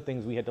one of the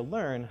things we had to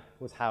learn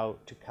was how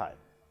to cut.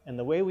 And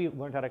the way we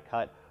learned how to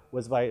cut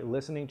was by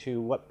listening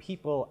to what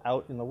people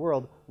out in the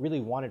world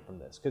really wanted from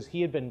this. Because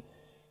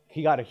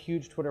he got a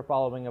huge Twitter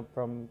following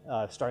from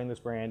starting this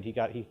brand. He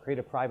created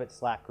a private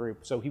Slack group.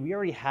 So we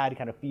already had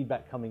kind of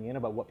feedback coming in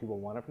about what people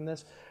wanted from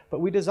this.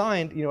 But we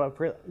designed,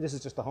 this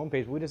is just the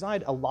homepage, we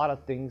designed a lot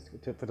of things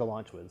to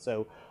launch with.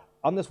 So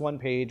on this one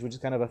page, which is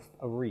kind of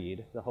a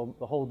read, the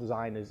whole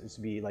design is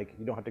to be like,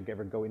 you don't have to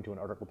ever go into an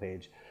article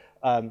page,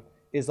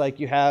 is like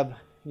you have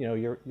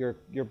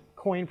your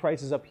coin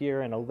prices up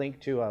here and a link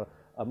to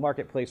a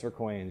marketplace for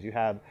coins. You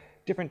have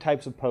different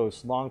types of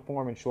posts, long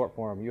form and short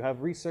form. You have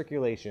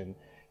recirculation.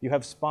 You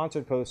have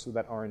sponsored posts with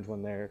that orange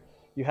one there.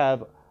 You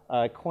have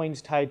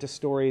coins tied to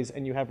stories,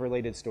 and you have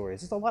related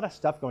stories. There's a lot of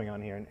stuff going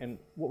on here. And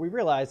what we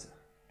realized,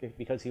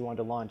 because he wanted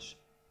to launch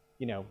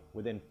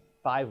within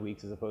 5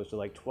 weeks as opposed to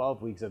like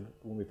 12 weeks of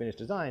when we finished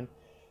design,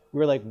 we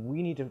were like,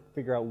 we need to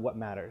figure out what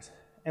matters.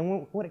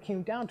 And when it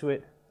came down to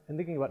it, and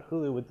thinking about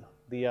Hulu with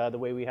the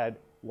way we had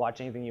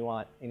watch anything you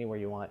want, anywhere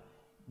you want,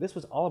 this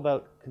was all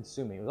about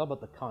consuming. It was all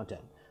about the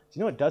content.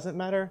 So what doesn't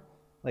matter?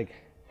 Like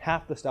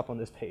half the stuff on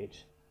this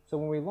page. So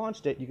when we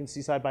launched it, you can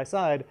see side by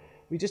side,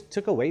 we just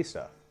took away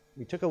stuff.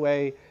 We took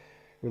away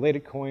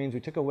related coins. We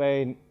took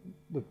away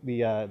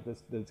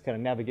this kind of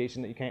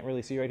navigation that you can't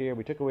really see right here.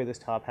 We took away this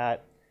top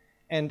hat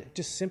and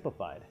just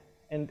simplified.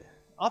 And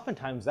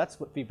oftentimes, that's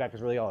what feedback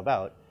is really all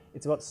about.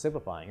 It's about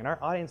simplifying. And our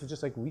audience was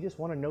just like, we just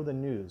want to know the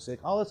news. Like,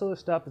 all this other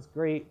stuff is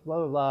great, blah,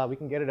 blah, blah. We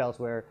can get it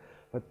elsewhere.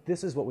 But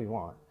this is what we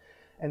want.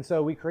 And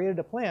so we created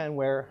a plan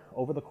where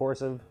over the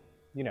course of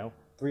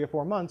 3 or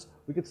 4 months,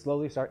 we could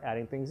slowly start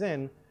adding things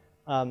in.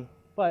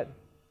 But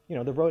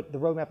the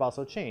roadmap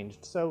also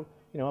changed. So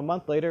a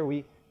month later,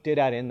 we did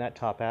add in that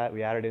top hat.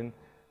 We added in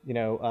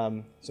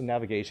some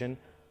navigation.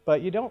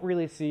 But you don't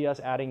really see us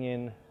adding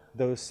in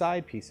those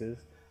side pieces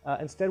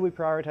Instead, we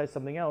prioritized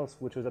something else,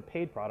 which was a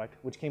paid product,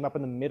 which came up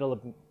in the middle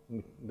of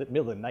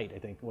the night, I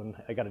think, when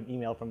I got an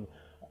email from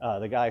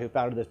the guy who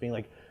founded this being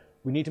like,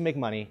 we need to make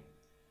money.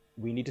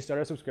 We need to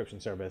start a subscription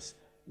service.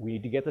 We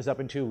need to get this up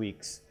in 2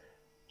 weeks.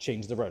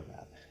 Change the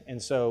roadmap.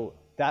 And so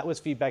that was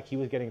feedback he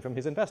was getting from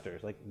his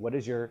investors. Like, what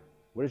is your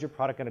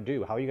product going to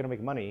do? How are you going to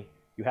make money?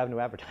 You have no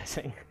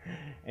advertising,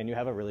 and you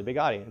have a really big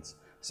audience.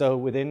 So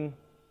within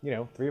 3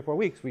 or 4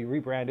 weeks, we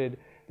rebranded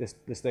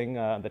this thing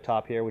at the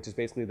top here, which is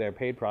basically their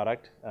paid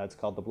product. It's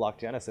called the Block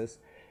Genesis,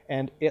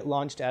 and it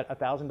launched at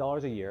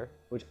 $1,000 a year,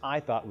 which I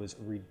thought was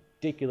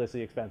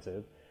ridiculously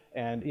expensive.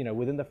 And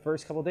within the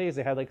first couple of days,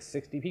 they had like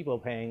 60 people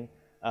paying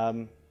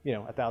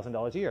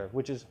 $1,000 a year,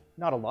 which is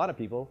not a lot of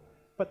people,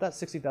 but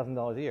that's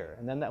 $60,000 a year.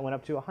 And then that went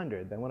up to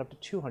 100, then went up to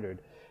 200.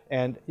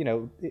 And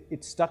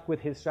it stuck with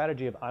his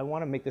strategy of, I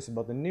want to make this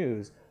about the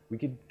news. We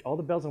could, all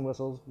the bells and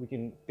whistles we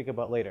can think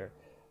about later.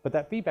 But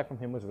that feedback from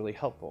him was really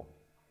helpful.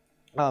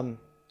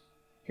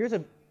 Here's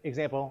an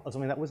example of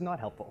something that was not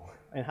helpful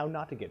and how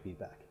not to get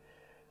feedback.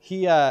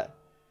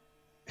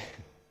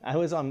 I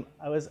was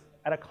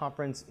at a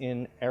conference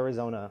in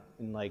Arizona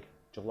in like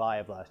July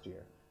of last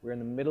year. We were in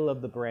the middle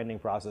of the branding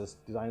process,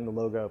 designing the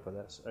logo for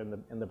this,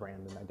 and the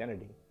brand and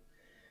identity.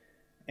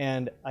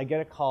 And I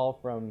get a call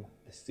from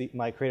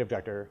my creative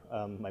director,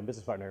 my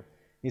business partner.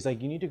 He's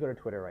like, you need to go to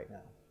Twitter right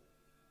now.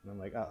 And I'm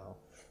like, uh-oh.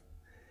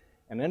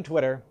 And then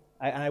Twitter,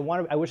 I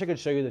wish I could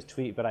show you this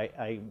tweet, but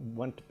I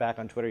went back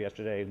on Twitter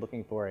yesterday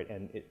looking for it,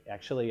 and it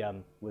actually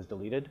was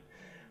deleted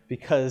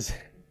because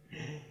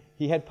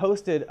he had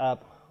posted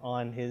up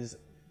on his,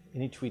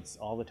 and he tweets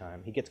all the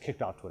time. He gets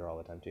kicked off Twitter all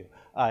the time too.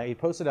 He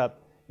posted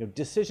up,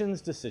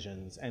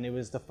 decisions, and it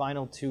was the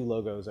final 2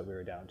 logos that we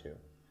were down to.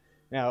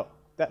 Now,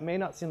 that may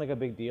not seem like a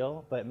big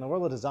deal, but in the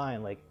world of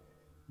design, like,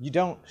 you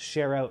don't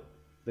share out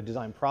the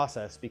design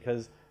process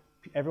because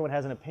everyone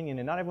has an opinion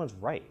and not everyone's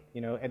right.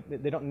 And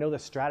they don't know the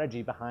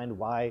strategy behind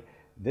why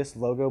this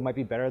logo might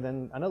be better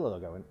than another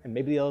logo, and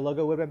maybe the other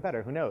logo would have been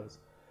better, who knows?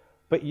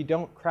 But you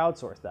don't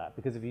crowdsource that,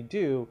 because if you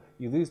do,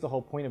 you lose the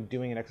whole point of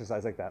doing an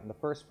exercise like that in the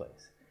first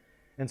place.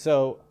 And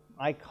so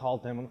I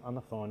called him on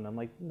the phone and I'm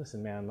like,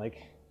 listen, man,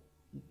 like,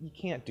 you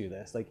can't do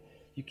this. Like,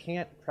 you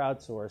can't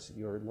crowdsource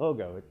your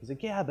logo. He's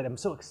like, yeah, but I'm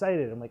so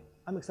excited. I'm like,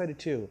 I'm excited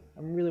too.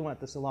 I really want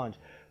this to launch.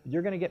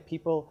 You're gonna get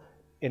people,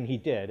 and he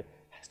did,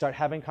 start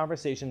having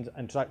conversations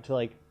and start to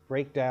like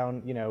break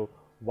down,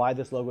 why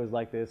this logo is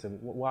like this, and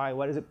why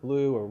is it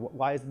blue, or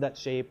why is it that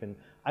shape, and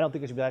I don't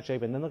think it should be that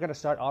shape. And then they're gonna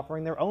start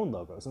offering their own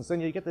logos. And so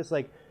then you get this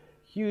like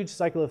huge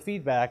cycle of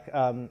feedback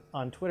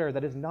on Twitter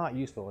that is not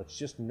useful. It's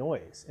just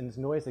noise, and it's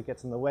noise that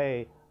gets in the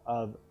way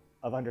of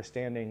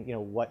understanding,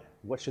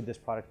 what should this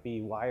product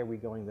be? Why are we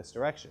going this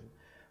direction?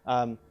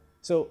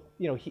 So,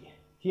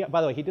 he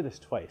by the way, he did this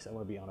twice. I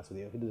want to be honest with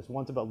you. He did this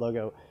once about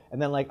logo,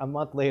 and then like a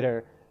month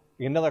later,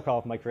 another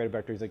call from my creative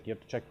director. He's like, you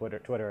have to check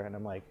Twitter, and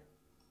I'm like,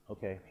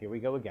 okay, here we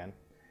go again.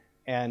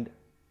 And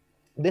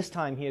this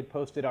time he had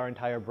posted our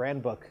entire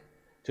brand book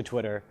to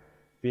Twitter,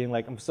 being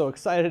like, I'm so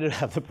excited to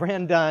have the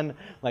brand done.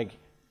 Like,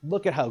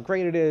 look at how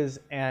great it is.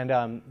 And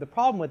the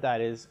problem with that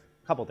is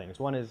a couple things.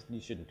 One is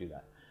you shouldn't do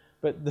that.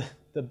 But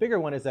the bigger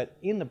one is that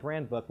in the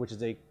brand book, which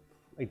is a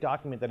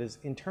document that is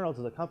internal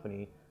to the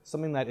company,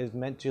 something that is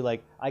meant to,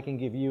 like, I can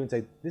give you and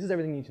say, this is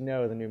everything you need to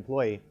know as a new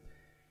employee.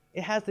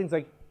 It has things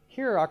like,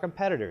 here are our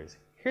competitors.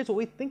 Here's what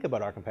we think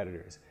about our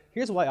competitors.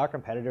 Here's why our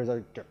competitors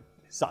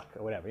suck,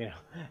 or whatever,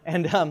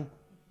 And,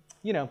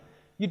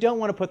 you don't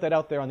want to put that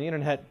out there on the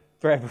internet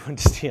for everyone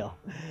to steal.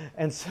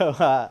 And so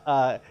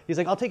he's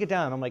like, I'll take it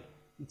down. I'm like,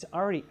 it's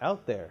already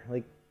out there.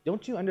 Like,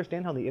 don't you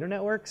understand how the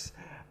internet works?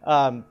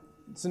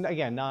 So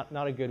again,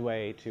 not a good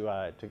way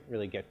to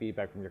really get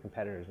feedback from your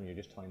competitors when you're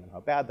just telling them how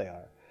bad they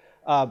are.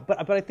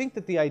 But I think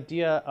that the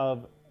idea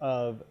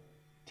of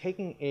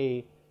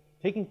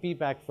taking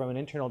feedback from an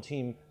internal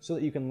team so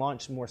that you can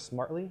launch more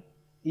smartly,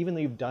 even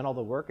though you've done all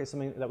the work, is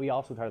something that we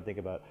also try to think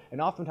about.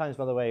 And oftentimes,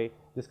 by the way,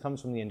 this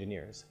comes from the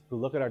engineers who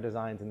look at our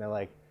designs and they're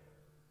like,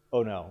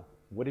 oh no,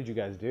 what did you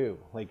guys do?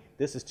 Like,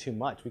 this is too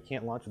much. We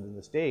can't launch within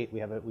this date. We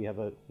have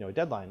a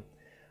deadline.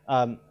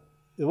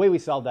 The way we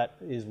solve that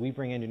is we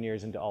bring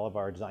engineers into all of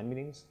our design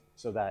meetings,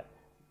 so that,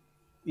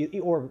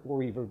 or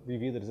we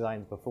review the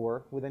designs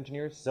before with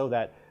engineers, so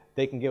that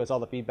they can give us all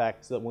the feedback,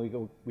 so that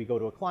when we go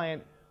to a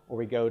client or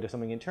we go to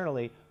something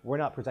internally, we're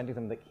not presenting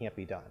something that can't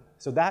be done.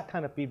 So that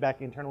kind of feedback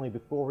internally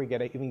before we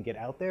even get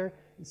out there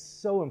is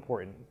so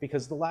important,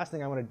 because the last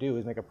thing I want to do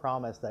is make a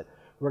promise that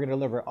we're going to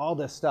deliver all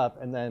this stuff,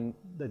 and then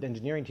the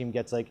engineering team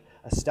gets like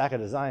a stack of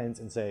designs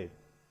and say,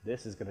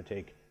 this is going to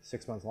take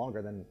 6 months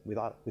longer than we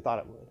thought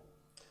it would.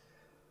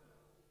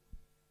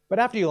 But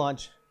after you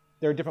launch,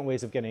 there are different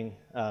ways of getting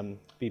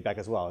feedback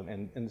as well.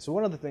 And so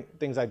one of the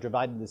things I've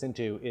divided this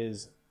into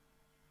is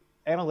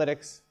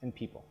analytics and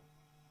people.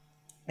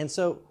 And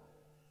so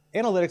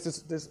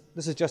analytics,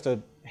 this is just a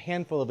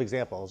handful of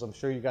examples. I'm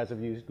sure you guys have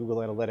used Google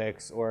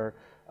Analytics or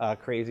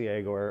Crazy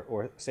Egg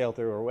or Sailthrough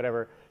or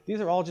whatever. These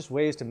are all just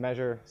ways to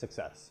measure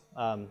success.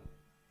 And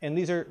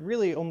these are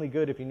really only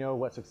good if you know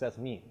what success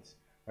means,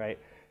 right?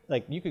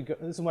 like you could go,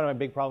 this is one of my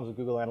big problems with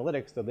Google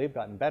Analytics, though they've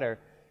gotten better,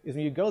 is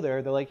when you go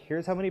there, they're like,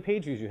 here's how many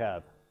page views you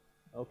have.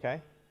 Okay,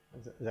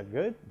 is that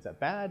good? Is that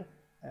bad?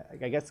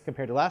 I guess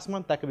compared to last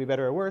month, that could be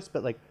better or worse,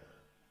 but like,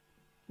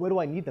 what do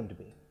I need them to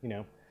be, you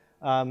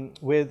know?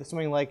 With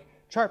something like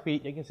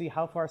Chartbeat, you can see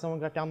how far someone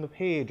got down the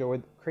page, or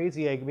with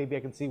Crazy Egg, maybe I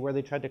can see where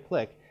they tried to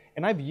click.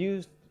 And I've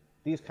used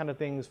these kind of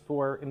things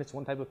for, and it's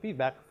one type of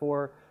feedback,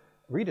 for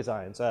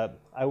redesigns.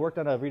 I worked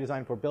on a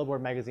redesign for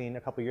Billboard magazine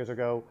a couple years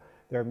ago.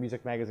 They're a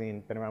music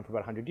magazine, been around for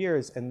about 100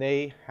 years, and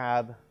they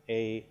have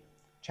a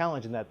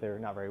challenge in that they're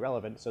not very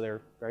relevant, so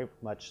they're very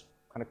much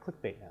kind of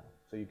clickbait now.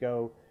 So you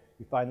go,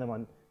 you find them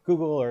on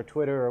Google or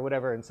Twitter or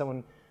whatever, and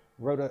someone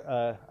wrote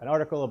an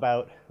article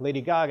about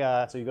Lady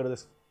Gaga, so you go to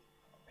this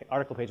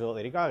article page about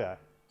Lady Gaga.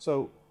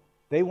 So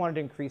they wanted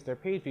to increase their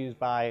page views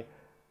by,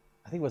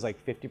 I think it was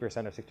like 50%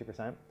 or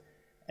 60%,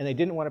 and they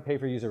didn't want to pay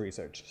for user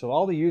research. So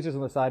all the users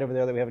on the side over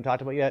there that we haven't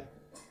talked about yet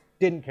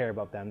didn't care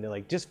about them. They're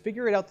like, just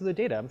figure it out through the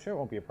data. I'm sure it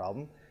won't be a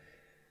problem.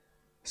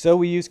 So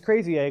we use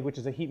Crazy Egg, which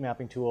is a heat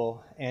mapping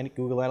tool, and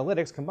Google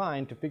Analytics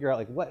combined to figure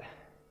out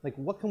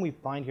what can we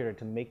find here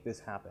to make this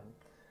happen.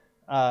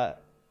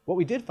 What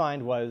we did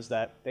find was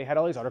that they had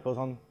all these articles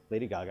on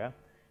Lady Gaga,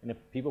 and if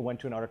people went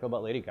to an article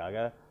about Lady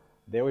Gaga,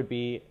 there would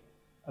be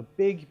a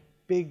big,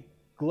 big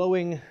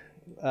glowing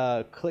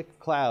click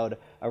cloud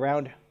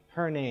around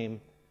her name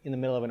in the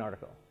middle of an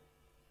article.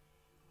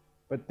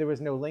 But there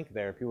was no link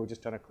there. People were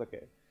just trying to click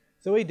it.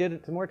 So we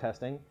did some more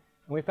testing,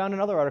 and we found in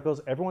other articles,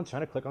 everyone's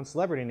trying to click on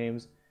celebrity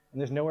names, and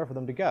there's nowhere for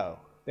them to go.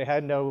 They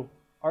had no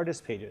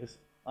artist pages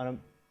on a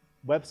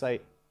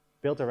website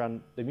built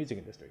around the music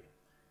industry.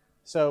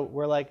 So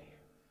we're like,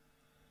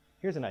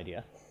 here's an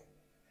idea.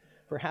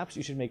 Perhaps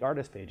you should make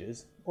artist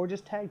pages, or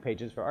just tag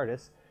pages for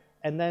artists,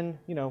 and then,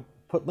 you know,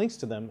 put links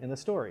to them in the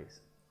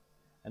stories.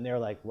 And they're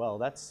like, well,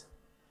 that's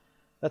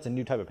a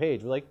new type of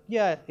page. We're like,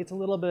 yeah, it's a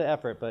little bit of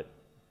effort, but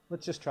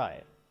let's just try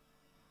it.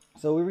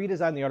 So we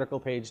redesigned the article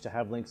page to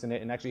have links in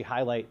it and actually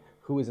highlight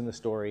who is in the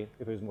story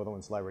if there's more than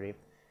one celebrity.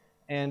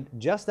 And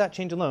just that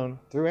change alone,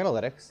 through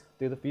analytics,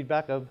 through the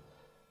feedback of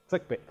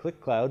click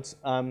clouds,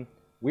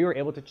 we were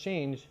able to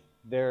change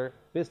their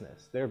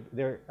business.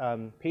 Their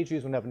page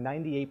views went up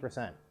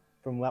 98%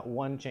 from that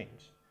one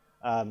change,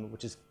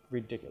 which is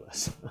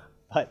ridiculous.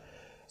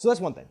 So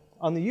that's one thing.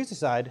 On the user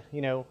side,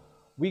 you know,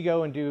 we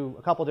go and do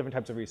a couple different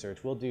types of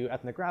research. We'll do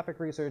ethnographic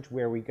research,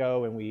 where we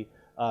go and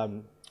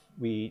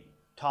we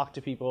talk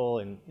to people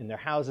in their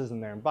houses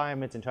and their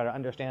environments and try to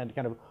understand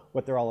kind of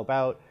what they're all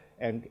about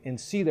and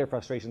see their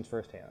frustrations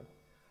firsthand.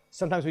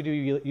 Sometimes we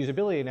do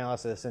usability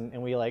analysis,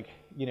 and we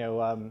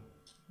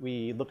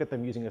we look at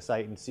them using a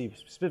site and see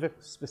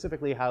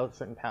specifically how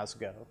certain paths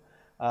go.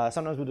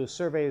 Sometimes we'll do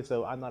surveys,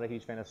 though I'm not a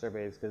huge fan of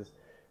surveys because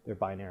they're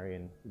binary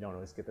and you don't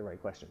always get the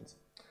right questions.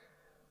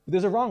 But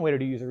there's a wrong way to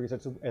do user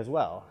research as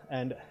well,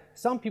 and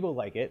some people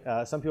like it.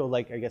 Some people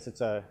like, I guess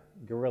it's a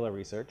guerrilla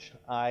research.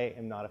 I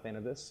am not a fan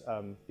of this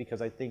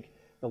because I think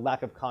the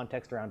lack of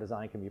context around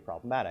design can be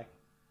problematic.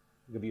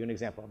 I'll give you an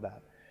example of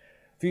that.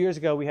 A few years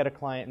ago, we had a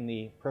client in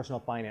the personal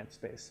finance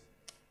space.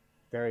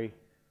 Very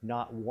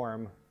not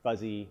warm,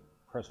 fuzzy,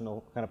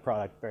 personal kind of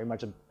product, very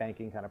much a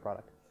banking kind of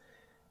product.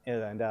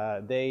 And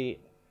they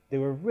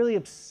were really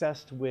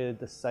obsessed with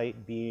the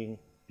site being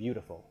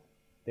beautiful.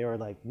 They were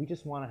like, we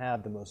just want to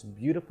have the most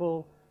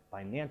beautiful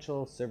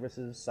financial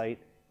services site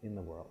in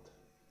the world.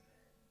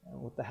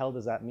 And what the hell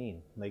does that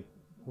mean? Like,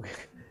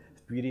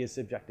 beauty is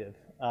subjective.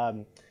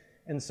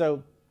 And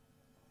so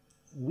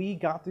we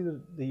got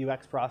through the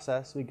UX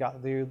process, we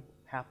got through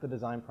half the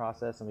design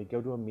process, and we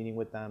go to a meeting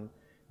with them, and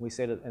we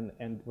say to,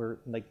 and we're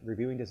like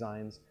reviewing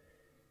designs,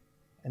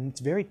 and it's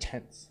very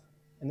tense.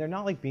 And they're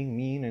not like being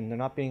mean, and they're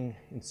not being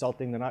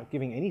insulting, they're not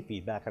giving any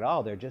feedback at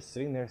all. They're just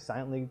sitting there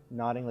silently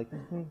nodding like,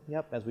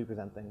 yep, as we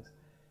present things.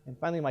 And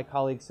finally my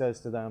colleague says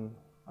to them,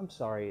 I'm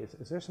sorry,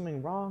 is there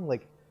something wrong?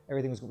 Like,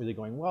 everything was really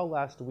going well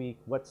last week,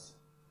 what's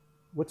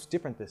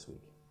different this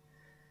week?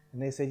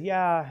 And they said,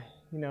 yeah,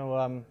 you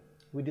know,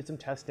 we did some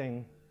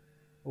testing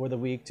over the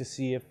week to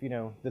see if, you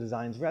know, the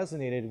designs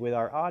resonated with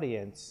our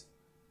audience,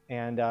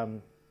 and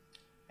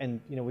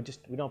you know,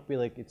 we don't feel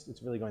like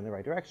it's really going in the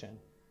right direction.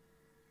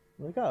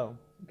 I'm like, oh,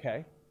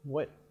 okay.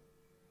 What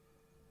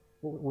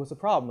was the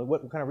problem?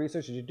 What kind of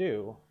research did you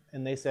do?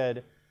 And they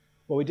said,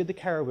 well, we did the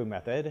caribou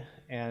method,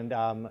 and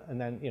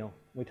then, you know,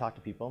 we talked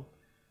to people.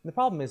 And the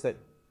problem is that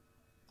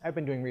I've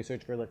been doing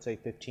research for, let's say,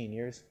 15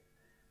 years.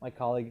 My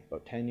colleague,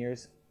 about 10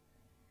 years.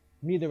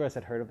 Neither of us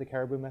had heard of the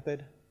caribou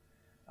method.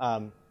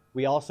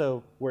 We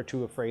also were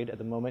too afraid at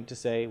the moment to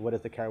say, what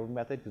is the caribou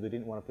method? Because we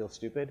didn't want to feel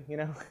stupid, you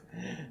know?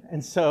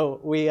 And so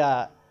we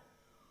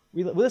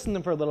listened to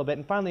them for a little bit,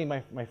 and finally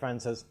my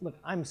friend says, look,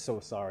 I'm so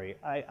sorry.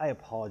 I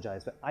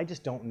apologize, but I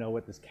just don't know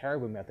what this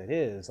caribou method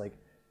is. Like,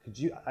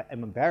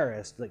 I'm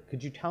embarrassed. Like,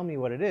 could you tell me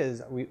what it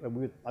is?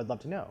 I'd love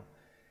to know.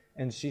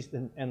 And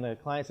the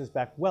client says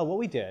back, well, what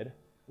we did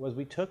was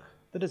we took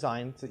the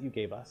designs that you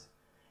gave us,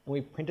 and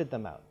we printed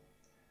them out.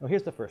 Now,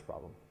 here's the first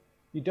problem.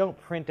 You don't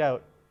print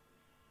out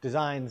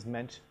designs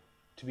meant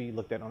to be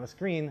looked at on a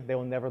screen. They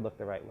will never look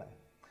the right way.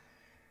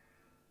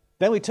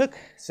 Then we took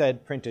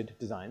said printed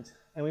designs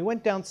and we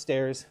went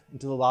downstairs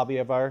into the lobby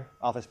of our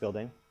office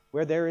building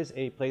where there is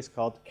a place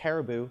called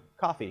Caribou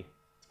Coffee.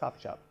 It's a coffee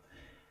shop.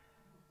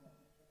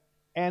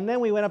 And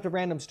then we went up to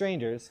random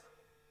strangers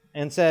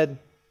and said,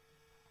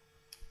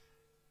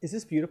 "Is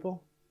this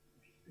beautiful?"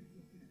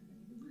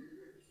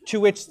 To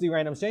which the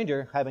random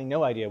stranger, having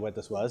no idea what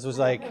this was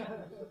like,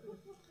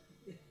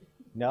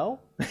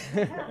 "No."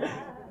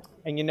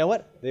 And you know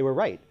what? They were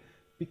right,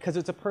 because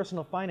it's a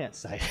personal finance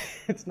site.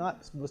 It's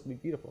not supposed to be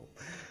beautiful.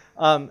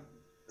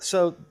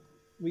 So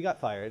we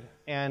got fired,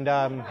 and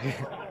that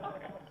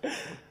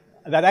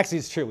actually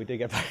is true. We did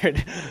get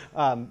fired.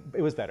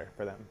 It was better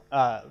for them.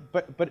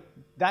 But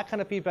that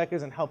kind of feedback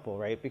isn't helpful,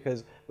 right?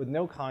 Because with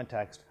no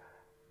context,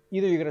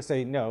 either you're going to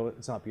say, "No,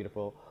 it's not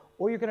beautiful,"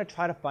 or you're going to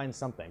try to find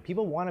something.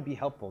 People want to be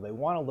helpful. They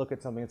want to look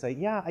at something and say,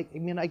 "Yeah, I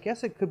mean, I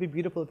guess it could be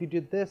beautiful if you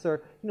did this,"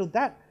 or, "You know,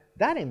 that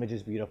image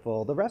is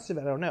beautiful. The rest of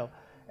it, I don't know."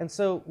 And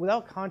so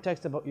without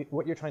context about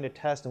what you're trying to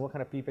test and what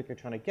kind of feedback you're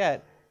trying to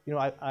get, you know,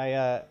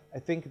 I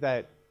think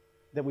that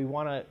we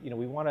want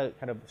to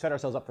kind of set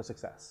ourselves up for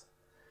success.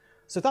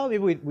 So I thought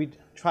maybe we'd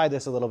try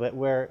this a little bit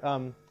where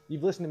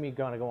you've listened to me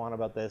go on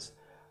about this.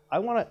 I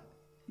want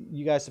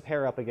you guys to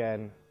pair up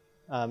again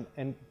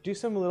and do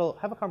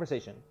have a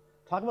conversation.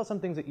 Talk about some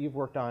things that you've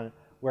worked on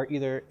where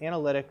either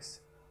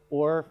analytics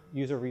or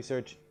user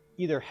research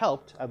either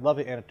helped, I'd love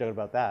an anecdote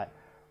about that,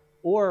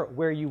 or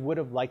where you would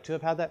have liked to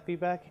have had that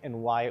feedback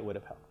and why it would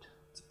have helped.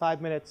 It's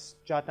 5 minutes,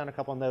 jot down a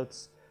couple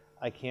notes.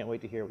 I can't wait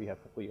to hear what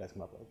you guys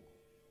come up with.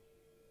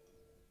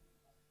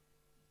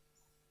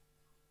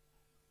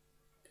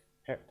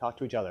 Here, talk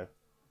to each other.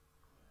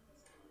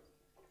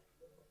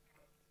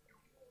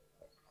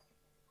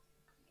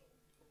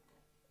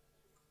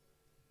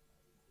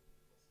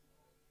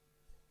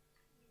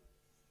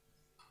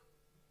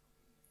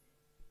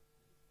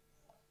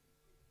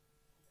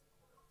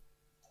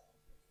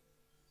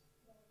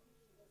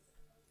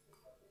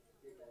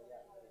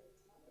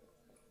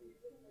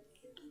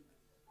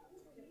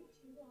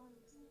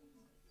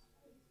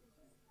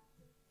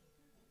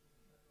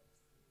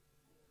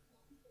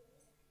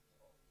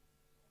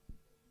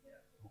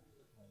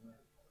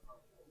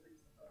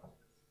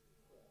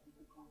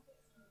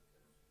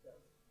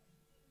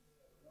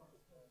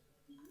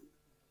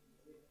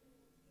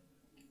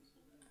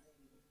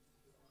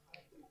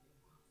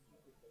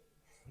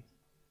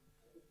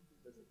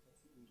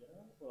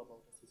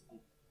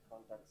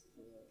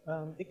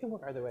 It can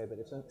work either way, but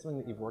if it's something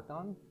that you've worked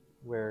on,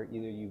 where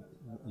either you've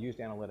used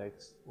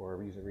analytics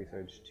or user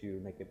research to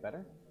make it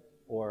better,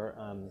 or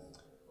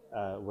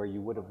where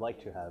you would have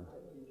liked to have.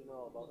 In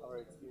general, about our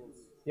experience.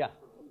 Yeah.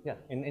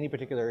 In any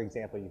particular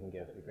example you can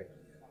give would be great.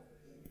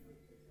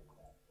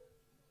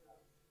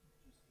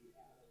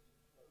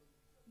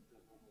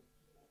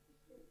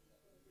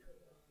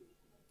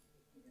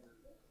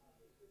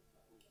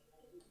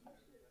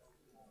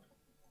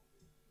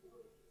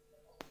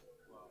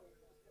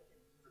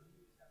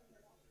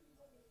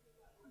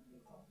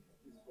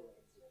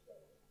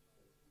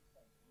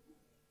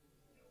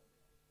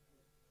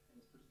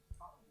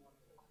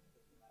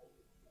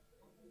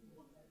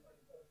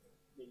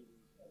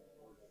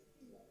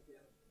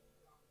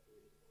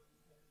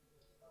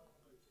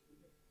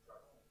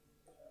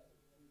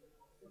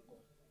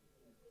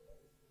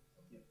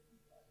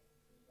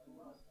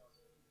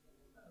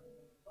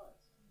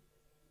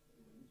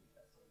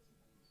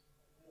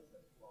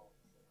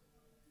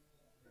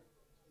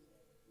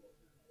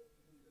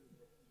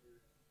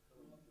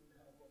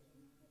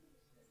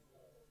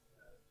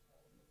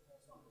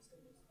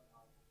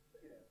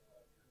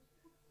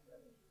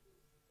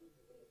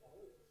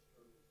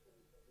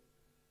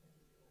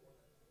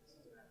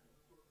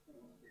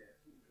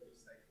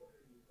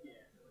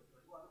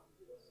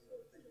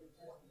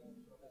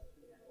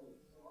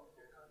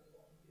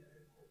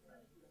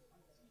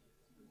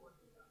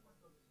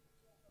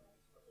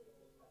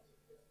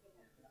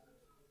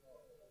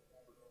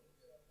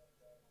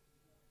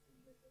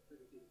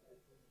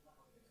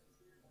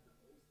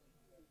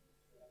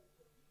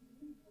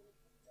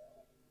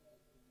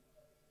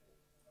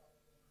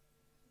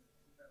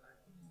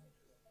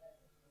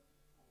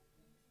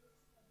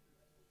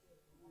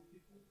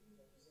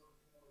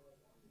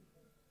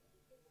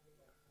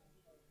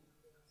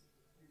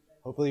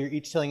 Hopefully you're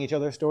each telling each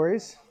other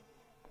stories.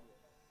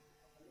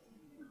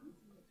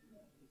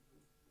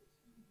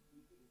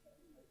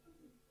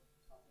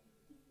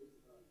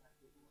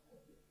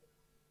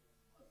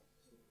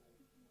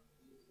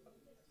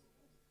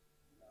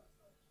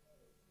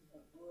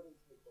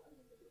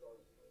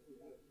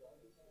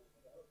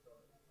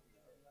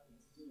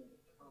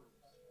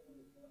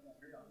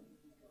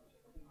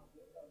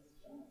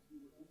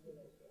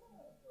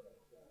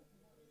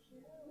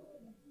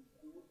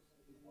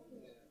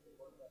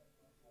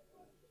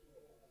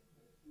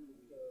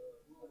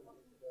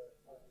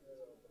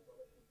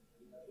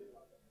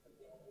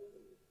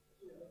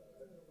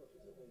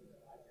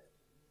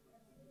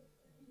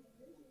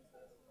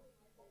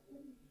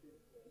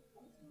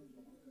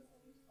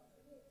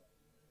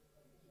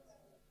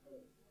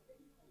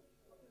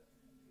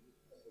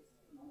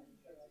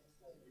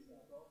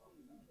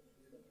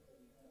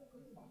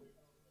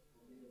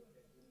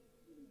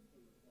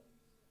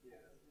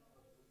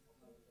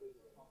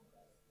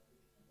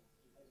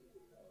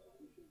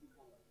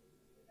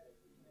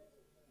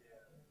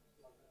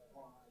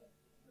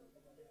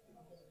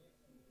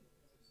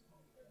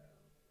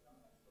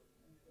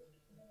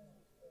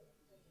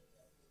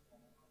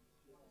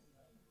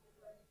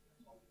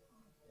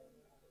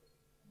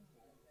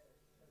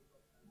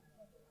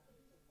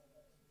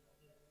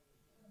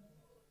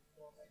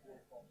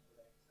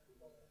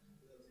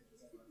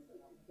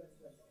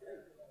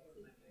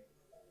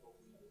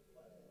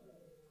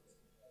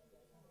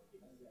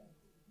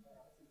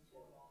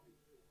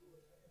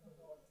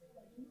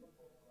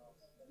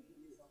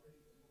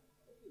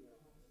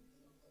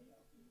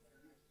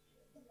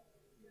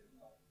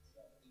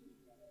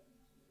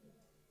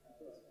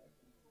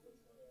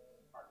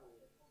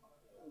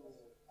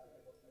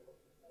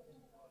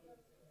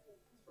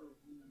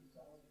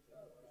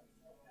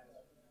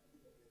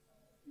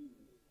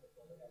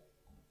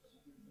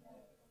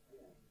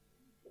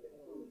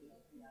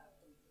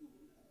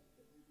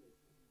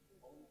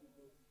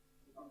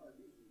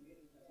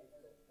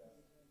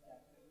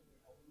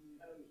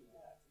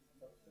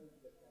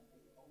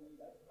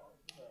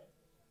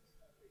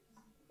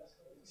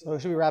 So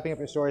should we be wrapping up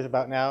your stories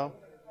about now?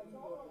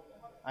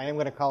 I am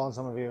going to call on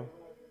some of you.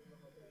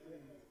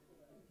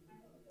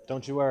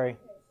 Don't you worry.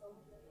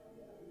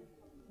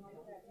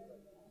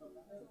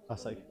 I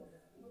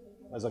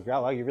was like,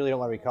 wow, you really don't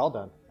want to be called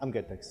on. I'm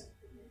good, thanks.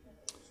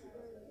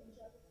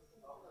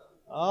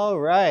 All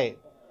right.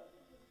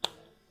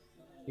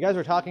 You guys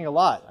were talking a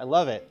lot. I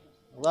love it.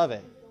 I love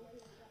it.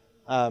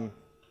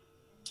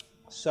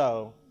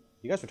 So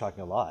you guys were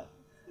talking a lot.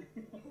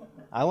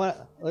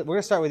 We're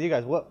gonna start with you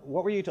guys. What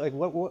were you like?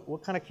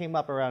 What kind of came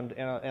up around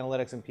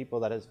analytics and people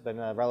that has been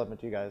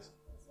relevant to you guys?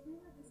 So we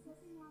were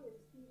discussing our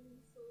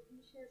experience, so we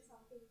shared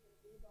something that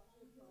they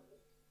launched a product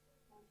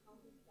and how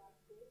did that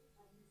go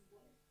and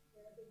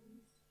where they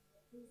used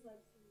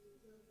insights from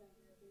users and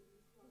where they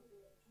used from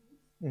their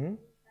tools.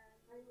 Mm-hmm. And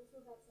I also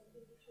have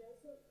something to share.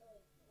 So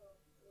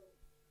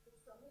to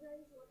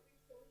summarize what we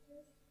felt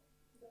is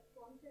that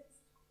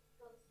context comes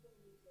from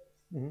users.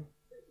 Mm-hmm.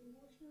 The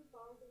emotional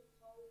part of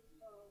how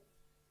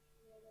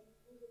when you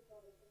use a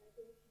product, and I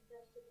think you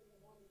touched it in the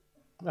morning.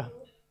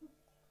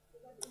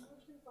 So that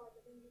emotional part,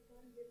 I think you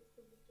can't give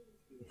complete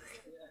experience.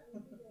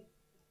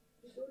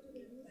 We go to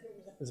the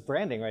users. It's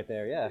branding right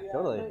there. Yeah,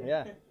 totally.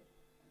 Yeah.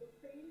 The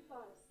pain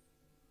parts,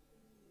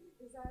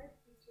 desired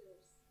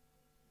features,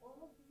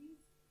 all of these,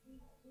 we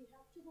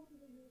have to go to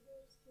the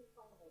users to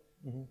find out.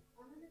 Mm-hmm.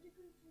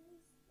 Analytical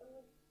tools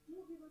do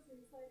give us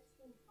insights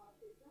from hard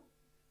data,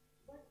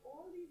 but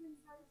all these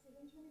insights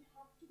eventually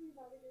have to be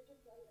validated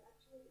by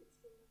actual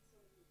experience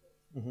on users.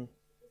 Mm-hmm.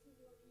 So this is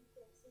what we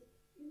said. So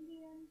in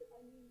the end, I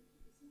mean,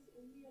 this is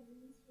only a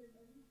means to an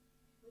end,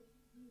 but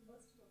we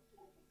must talk to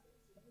the users.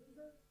 So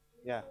user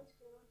Yeah.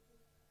 research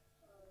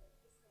for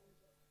this kind of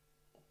work.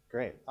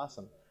 Great.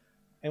 Awesome.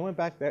 And went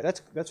back there.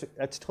 That's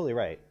totally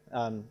right.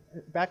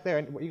 Back there,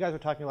 and you guys were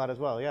talking a lot as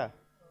well. Yeah.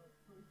 So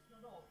it's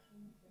not an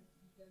option when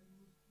we can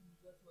use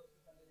users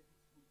versus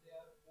analytics tools. They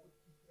are both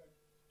different.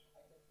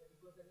 I can say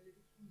because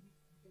analytics tools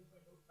we can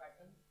find out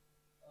patterns,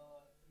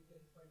 we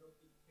can find out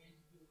the page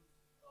views,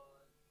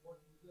 what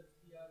users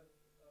we are,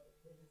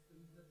 what is the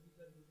users which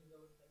are using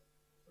our site.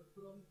 But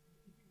from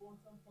if you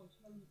want some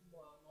functional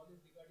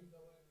knowledge regarding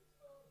our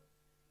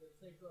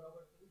website or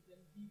our tool,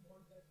 then we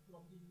want that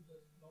from the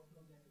users, not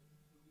from the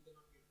analytics. So we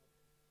cannot get that.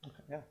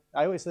 Okay. Yeah.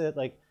 I always say that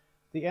like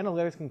the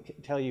analytics can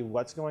tell you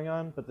what's going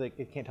on, but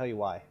it can't tell you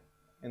why.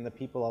 And the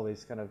people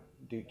always kind of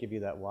do give you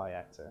that why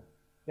answer.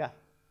 Yeah.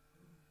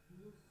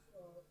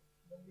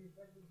 When we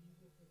interact with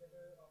users, we get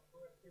a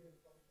proactive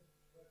information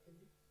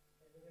proactively,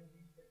 and then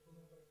we get to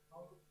know like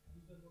how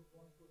users would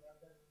want to have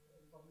that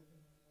information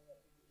in their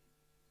application.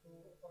 So,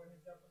 for an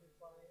example, if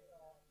I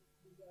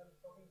am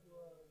talking to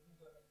a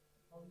user,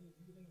 how he is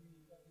using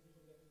the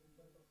application that is in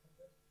front of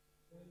him,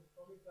 they will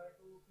probably try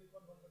to click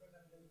on one button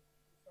and then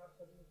start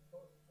searching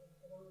for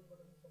another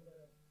button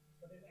somewhere else.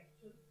 But in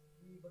actual,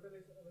 the button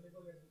is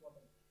available at the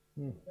bottom.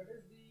 Hmm. That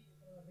is the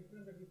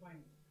difference that we find.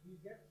 We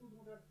get to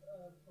know that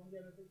from the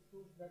analytics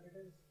tools that it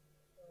is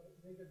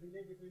there is a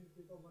delay between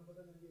click of one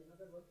button and the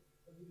another one,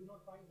 but we do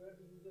not find where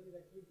the user is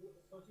actually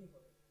searching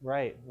for it.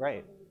 Right.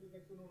 Right. Something that we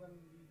get to know when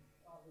we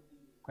are with the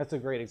user. That's a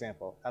great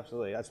example.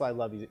 Absolutely. That's why I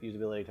love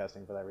usability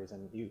testing for that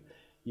reason.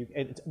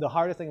 The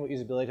hardest thing with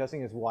usability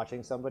testing is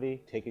watching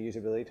somebody take a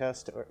usability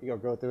test or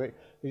go through it.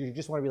 You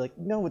just want to be like,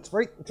 no, it's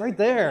right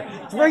there.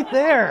 It's right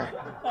there.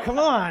 Come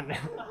on.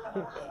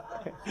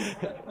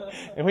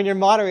 And when you're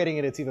moderating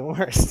it, it's even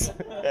worse.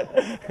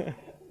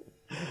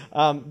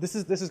 This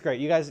is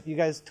great. You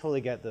guys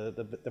totally get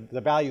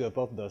the value of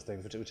both of those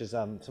things, which is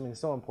something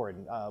so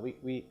important.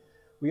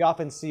 We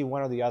often see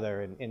one or the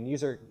other, and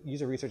user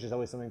research is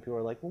always something people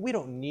are like, well, we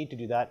don't need to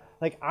do that.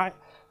 Like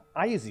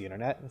I use the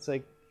internet. It's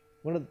like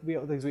one of the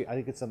things I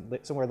think it's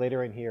somewhere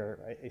later in here.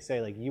 I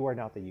say like you are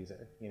not the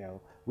user. You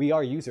know, we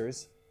are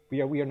users.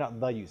 We are not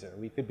the user.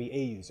 We could be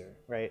a user,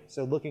 right?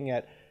 So looking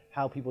at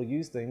how people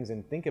use things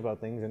and think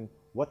about things and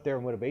what their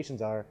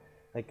motivations are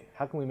Like,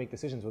 how can we make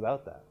decisions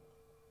without that?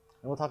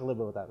 And we'll talk a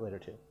little bit about that later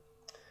too.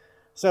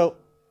 So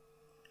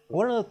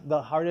one of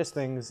the hardest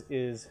things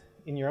is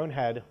in your own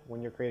head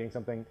when you're creating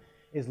something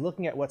is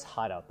looking at what's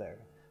hot out there.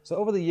 So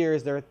over the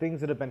years, there are things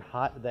that have been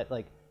hot that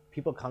like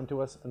people come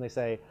to us and they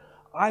say,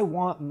 I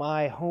want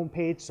my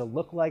homepage to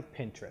look like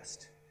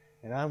Pinterest.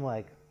 And I'm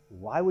like,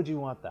 why would you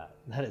want that?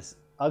 That is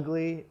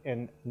ugly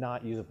and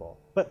not usable,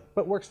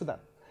 but works for them.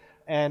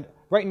 And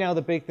right now,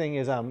 the big thing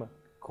is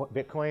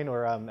Bitcoin,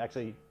 or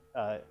actually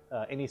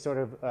any sort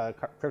of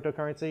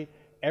cryptocurrency.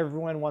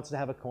 Everyone wants to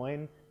have a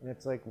coin, and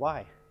it's like,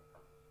 why?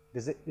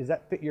 Does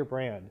that fit your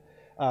brand?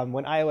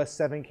 When iOS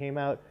 7 came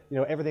out,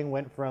 everything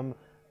went from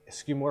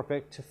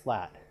skeuomorphic to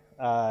flat.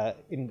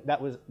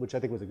 Which I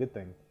think was a good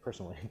thing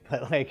personally,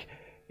 but like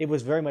it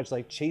was very much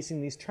like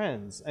chasing these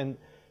trends. And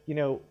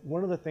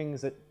one of the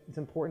things that it's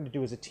important to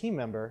do as a team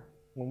member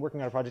when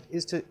working on a project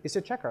is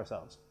to check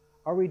ourselves.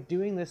 Are we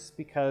doing this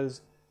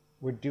because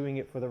we're doing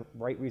it for the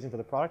right reason for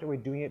the product, or are we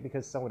doing it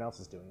because someone else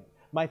is doing it?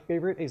 My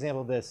favorite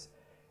example of this,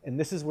 and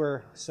this is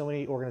where so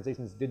many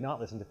organizations did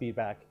not listen to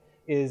feedback,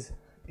 is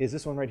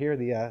this one right here,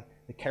 the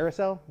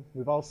carousel.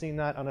 We've all seen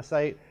that on a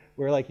site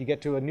where like you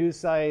get to a news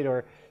site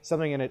or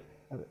something and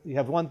you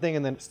have one thing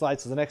and then it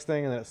slides to the next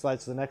thing and then it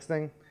slides to the next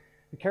thing.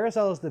 The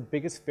carousel is the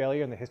biggest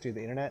failure in the history of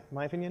the internet, in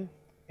my opinion,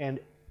 and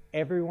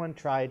everyone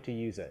tried to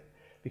use it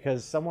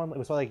because someone, it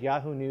was like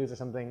Yahoo News or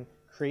something,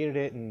 created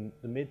it in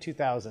the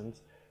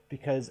mid-2000s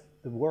because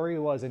the worry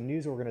was in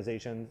news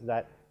organizations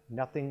that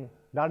not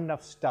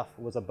enough stuff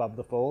was above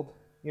the fold,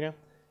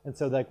 And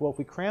so like, well, if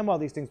we cram all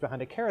these things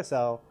behind a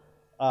carousel,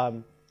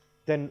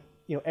 then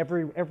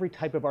every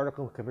type of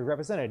article could be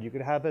represented. You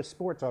could have a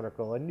sports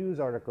article, a news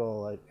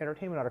article, an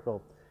entertainment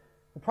article.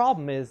 The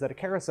problem is that a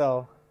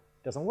carousel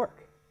doesn't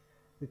work.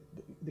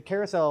 The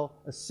carousel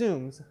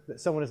assumes that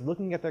someone is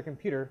looking at their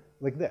computer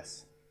like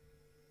this.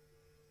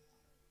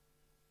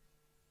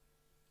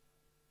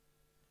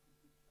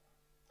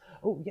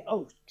 Oh, yeah,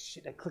 oh,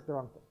 shit, I clicked the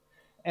wrong thing.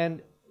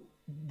 And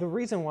the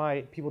reason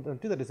why people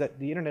don't do that is that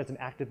the internet is an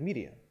active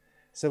medium.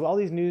 So all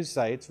these news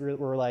sites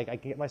were like, I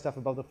can get my stuff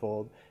above the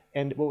fold.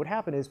 And what would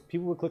happen is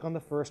people would click on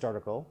the first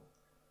article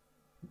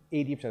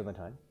 80% of the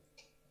time.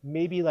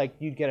 Maybe like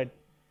you'd get a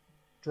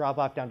drop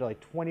off down to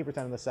like 20%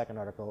 of the second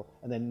article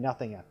and then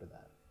nothing after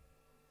that.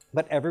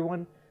 But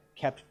everyone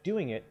kept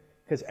doing it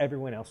because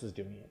everyone else was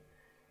doing it.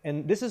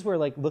 And this is where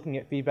like looking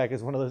at feedback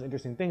is one of those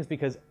interesting things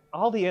because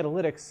all the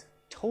analytics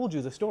told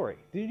you the story.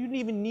 You didn't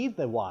even need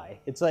the why.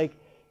 It's like,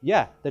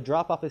 yeah, the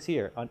drop off is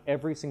here on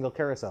every single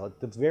carousel.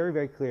 It's very,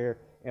 very clear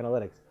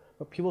analytics.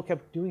 But people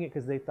kept doing it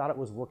because they thought it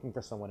was working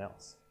for someone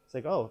else. It's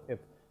like, oh, if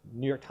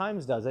New York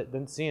Times does it,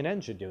 then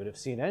CNN should do it. If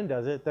CNN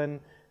does it, then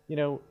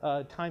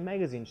Time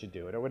Magazine should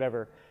do it, or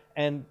whatever.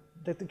 And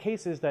the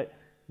case is that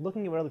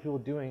looking at what other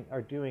people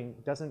are doing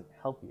doesn't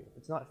help you.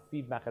 It's not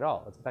feedback at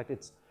all. In fact,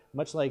 it's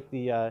much like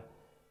the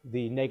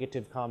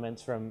negative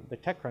comments from the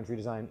TechCrunch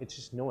redesign. It's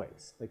just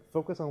noise. Like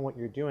focus on what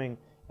you're doing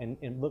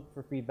and look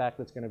for feedback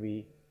that's going to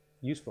be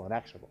useful and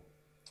actionable.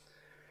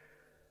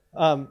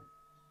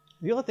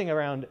 The other thing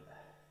around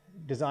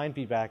design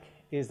feedback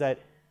is that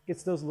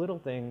it's those little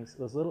things,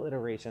 those little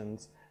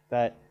iterations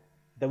that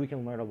we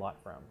can learn a lot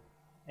from.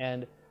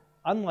 And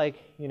unlike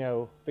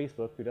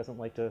Facebook, who doesn't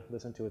like to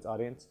listen to its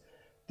audience,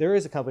 there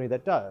is a company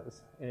that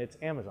does, and it's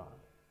Amazon.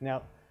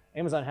 Now,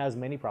 Amazon has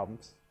many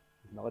problems,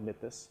 I'll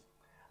admit this,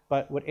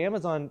 but what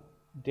Amazon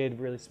did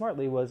really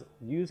smartly was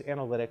use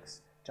analytics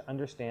and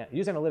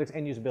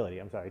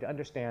usability, to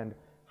understand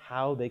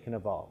how they can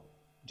evolve.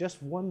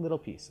 Just one little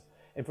piece.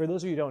 And for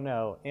those of you who don't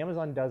know,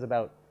 Amazon does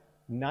about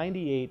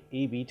 98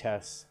 A/B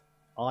tests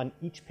on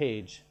each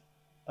page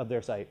of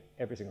their site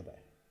every single day.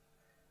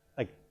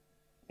 Like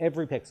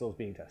every pixel is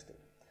being tested.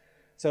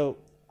 So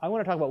I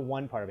want to talk about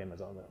one part of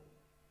Amazon though.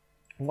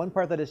 One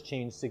part that has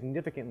changed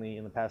significantly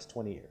in the past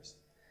 20 years,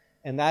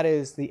 and that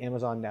is the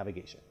Amazon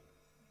navigation.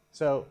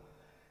 So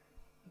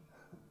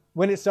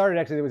when it started,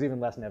 actually, there was even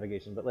less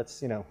navigation, but let's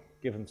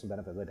give them some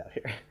benefit of the doubt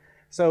here.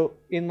 So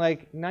in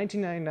like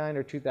 1999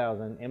 or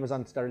 2000,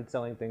 Amazon started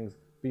selling things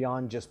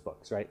beyond just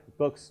books, right?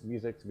 Books,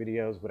 music,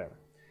 videos, whatever.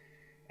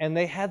 And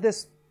they had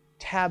this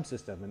tab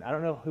system, and I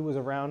don't know who was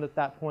around at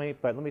that point,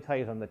 but let me tell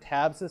you something. The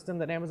tab system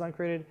that Amazon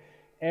created,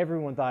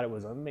 everyone thought it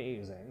was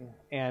amazing,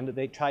 and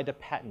they tried to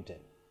patent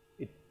it.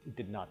 It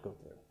did not go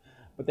through,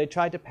 but they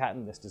tried to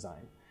patent this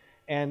design.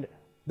 And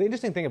the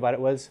interesting thing about it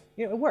was,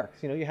 it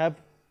works. You have,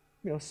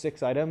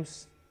 6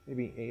 items,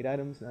 maybe 8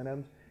 items, 9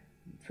 items.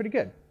 It's pretty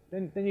good.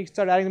 Then you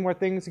start adding more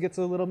things, it gets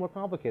a little more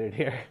complicated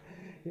here.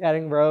 You're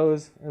adding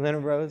rows and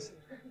then rows.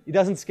 It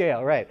doesn't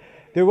scale, right?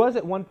 There was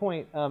at one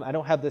point, I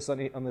don't have this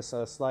on this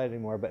slide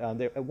anymore, but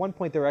at one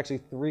point there were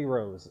actually 3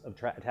 rows of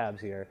tabs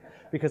here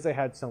because they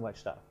had so much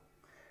stuff.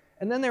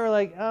 And then they were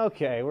like,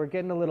 okay, we're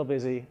getting a little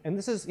busy. And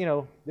this is,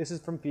 this is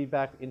from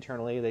feedback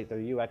internally.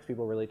 The UX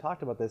people really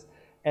talked about this.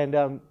 And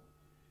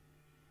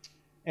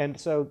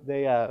so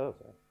they,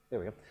 there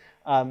we go.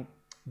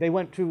 They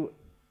went to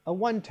a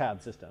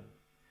 1-tab system.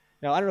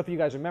 Now, I don't know if you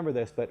guys remember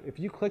this, but if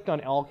you clicked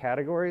on all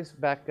categories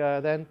back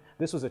then,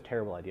 this was a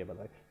terrible idea, by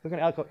the way. Click on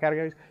all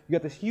categories, you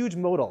got this huge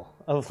modal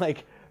of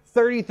like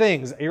 30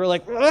 things. And you were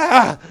like,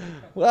 ah,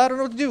 well, I don't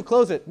know what to do.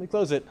 Close it. Let me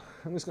close it.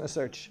 I'm just going to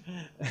search.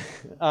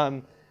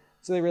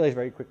 So they realized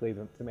very quickly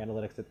from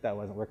analytics that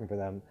wasn't working for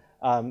them.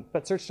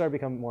 But search started to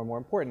become more and more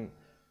important.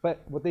 But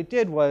what they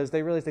did was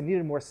they realized they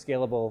needed more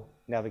scalable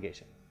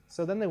navigation.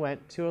 So then they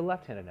went to a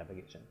left-handed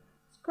navigation.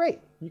 It's great.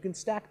 You can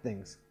stack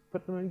things,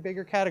 put them in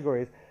bigger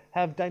categories,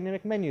 have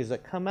dynamic menus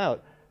that come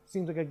out.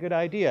 Seems like a good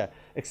idea,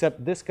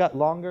 except this got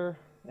longer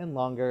and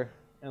longer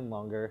and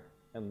longer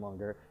and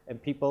longer.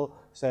 And people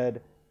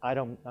said,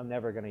 I'm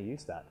never going to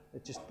use that.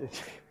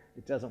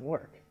 It doesn't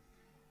work.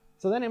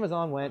 So then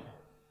Amazon went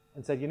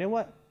and said, you know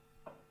what?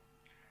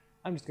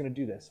 I'm just going to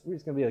do this. We're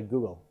just going to be like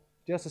Google,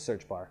 just a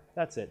search bar.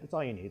 That's it. That's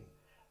all you need.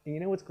 And you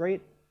know what's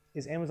great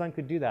is Amazon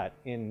could do that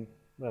in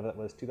whatever that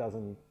was,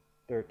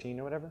 2013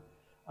 or whatever,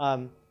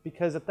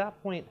 because at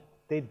that point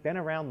they'd been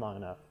around long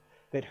enough.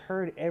 They'd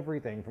heard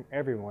everything from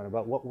everyone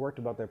about what worked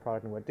about their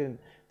product and what didn't,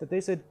 that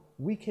they said,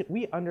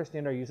 we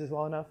understand our users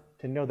well enough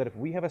to know that if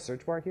we have a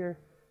search bar here,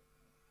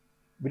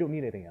 we don't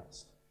need anything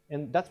else.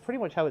 And that's pretty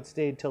much how it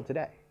stayed till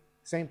today.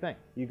 Same thing.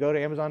 You go to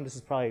Amazon, this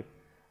is probably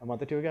a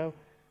month or two ago,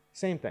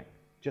 same thing,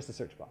 just a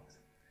search box.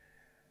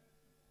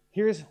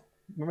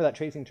 Remember that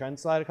tracing trend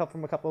slide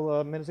from a couple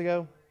of minutes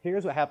ago?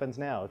 Here's what happens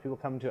now. If people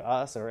come to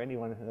us or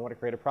anyone and they want to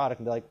create a product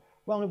and they're like,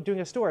 well, I'm doing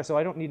a store, so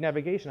I don't need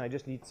navigation, I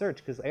just need search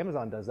because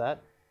Amazon does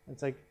that. And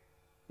it's like,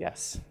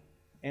 yes,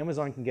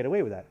 Amazon can get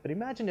away with that. But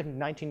imagine if in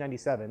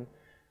 1997,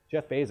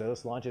 Jeff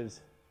Bezos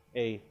launches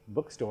a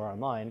bookstore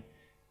online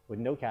with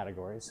no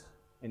categories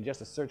and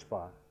just a search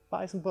bar.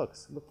 Buy some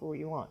books, look for what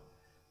you want.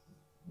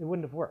 It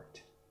wouldn't have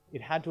worked.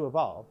 It had to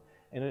evolve.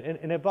 And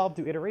it evolved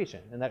through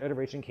iteration. And that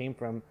iteration came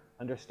from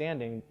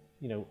understanding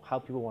how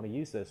people want to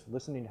use this,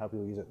 listening to how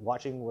people use it,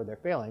 watching where they're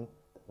failing,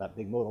 that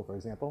big modal, for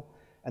example,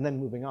 and then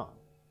moving on.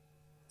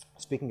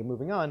 Speaking of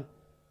moving on,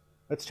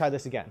 let's try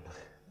this again.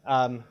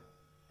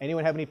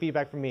 Anyone have any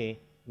feedback from me?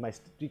 Am I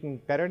speaking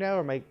better now, or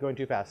am I going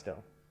too fast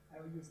still?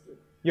 I'm used to it.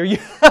 You're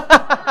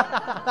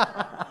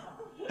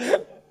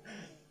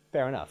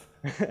Fair enough.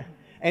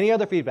 Any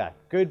other feedback?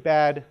 Good,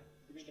 bad?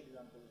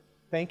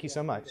 Thank you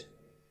so much.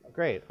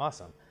 Great,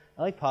 awesome.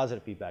 I like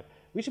positive feedback.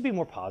 We should be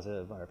more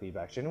positive on our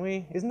feedback, shouldn't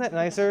we? Isn't that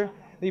nicer?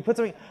 You put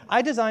something.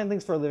 I design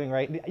things for a living,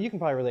 right? You can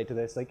probably relate to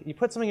this. Like, you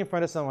put something in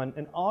front of someone,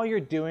 and all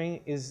you're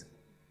doing is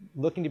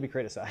looking to be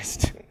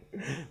criticized.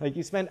 Like,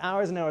 you spend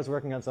hours and hours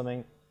working on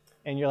something,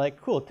 and you're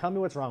like, cool, tell me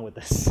what's wrong with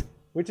this,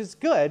 which is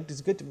good.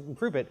 It's good to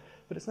improve it,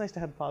 but it's nice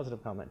to have a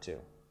positive comment too.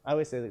 I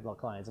always say to my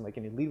clients, I'm like,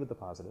 can you lead with the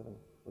positive, and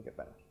we'll get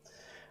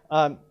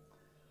better.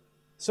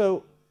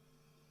 So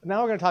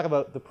now we're going to talk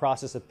about the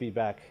process of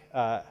feedback.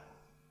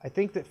 I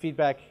think that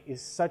feedback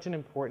is such an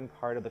important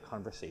part of the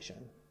conversation,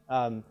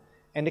 and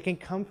it can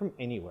come from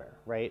anywhere,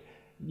 right?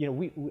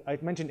 I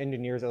mentioned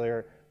engineers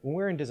earlier. When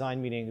we're in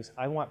design meetings,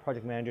 I want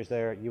project managers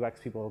there,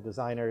 UX people,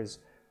 designers,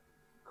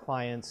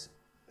 clients,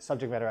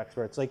 subject matter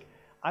experts. Like,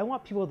 I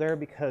want people there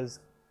because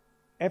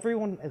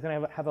everyone is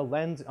going to have a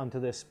lens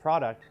onto this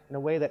product in a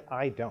way that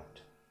I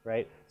don't,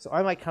 right? So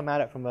I might come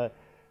at it from a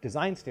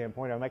design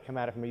standpoint, or I might come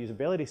at it from a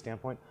usability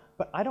standpoint,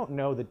 but I don't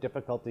know the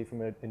difficulty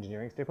from an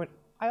engineering standpoint.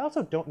 I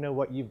also don't know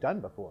what you've done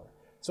before.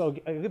 So I'll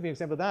give you an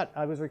example of that.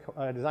 I was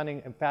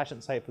designing a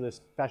fashion site for this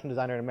fashion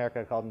designer in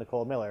America called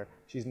Nicole Miller.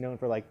 She's known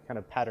for like kind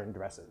of patterned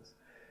dresses.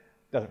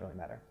 Doesn't really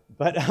matter.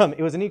 But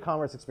it was an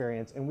e-commerce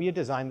experience, and we had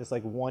designed this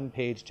like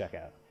one-page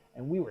checkout.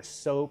 And we were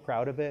so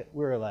proud of it.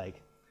 We were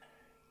like,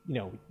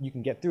 you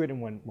can get through it in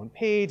one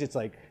page. It's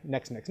like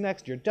next, next,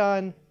 next, you're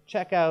done,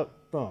 checkout,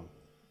 boom.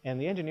 And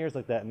the engineers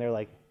looked at that and they're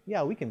like,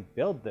 yeah, we can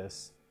build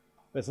this,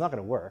 but it's not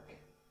gonna work.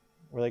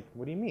 We're like,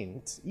 what do you mean?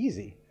 It's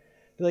easy.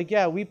 They're like,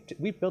 yeah,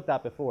 we've built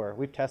that before.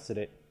 We've tested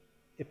it.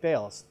 It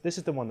fails. This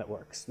is the one that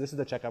works. This is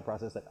the checkout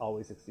process that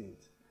always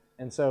succeeds.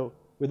 And so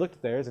we looked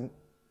at theirs, and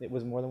it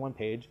was more than one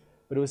page,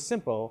 but it was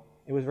simple.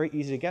 It was very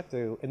easy to get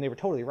through, and they were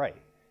totally right.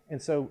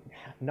 And so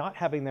not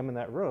having them in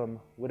that room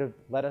would have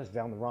led us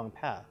down the wrong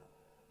path.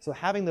 So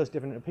having those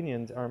different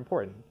opinions are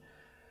important.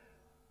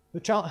 The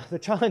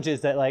challenge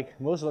is that,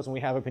 like, most of us, when we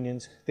have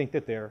opinions, think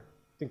that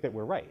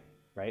we're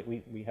right?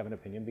 We have an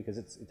opinion because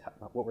it's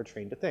what we're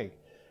trained to think.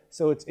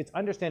 So it's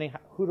understanding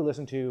who to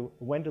listen to,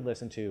 when to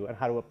listen to, and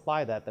how to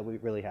apply that we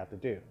really have to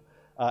do.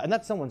 And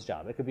that's someone's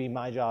job. It could be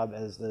my job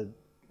as the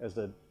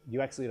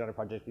UX lead on a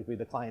project. It could be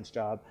the client's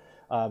job.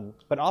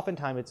 But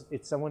oftentimes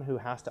it's someone who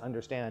has to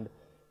understand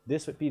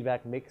this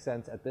feedback makes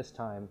sense at this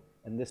time,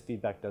 and this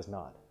feedback does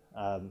not,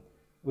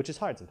 which is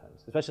hard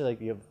sometimes, especially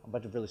like you have a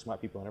bunch of really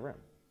smart people in a room.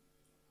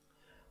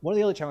 One of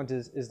the other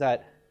challenges is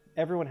that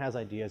everyone has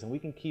ideas, and we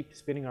can keep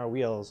spinning our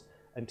wheels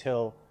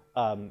until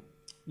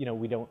we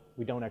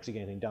don't actually get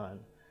anything done.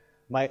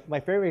 My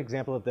favorite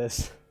example of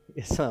this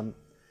is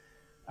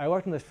I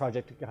worked on this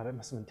project. God, it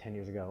must have been 10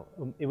 years ago.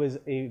 It was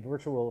a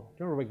virtual. Do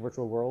you remember like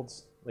virtual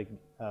worlds? Like,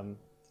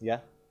 yeah,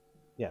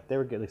 they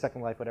were good. Like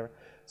Second Life, whatever.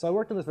 So I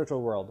worked in this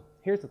virtual world.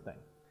 Here's the thing.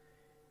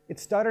 It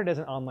started as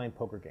an online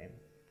poker game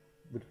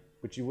with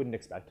which you wouldn't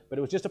expect. But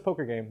it was just a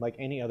poker game, like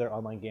any other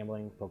online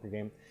gambling poker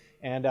game.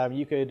 And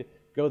you could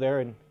go there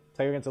and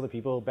play against other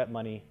people, bet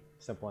money,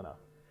 simple enough.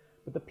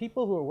 But the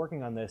people who were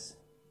working on this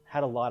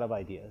had a lot of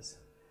ideas.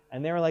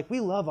 And they were like, we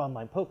love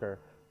online poker,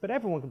 but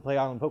everyone can play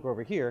online poker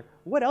over here.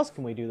 What else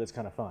can we do that's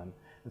kind of fun?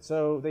 And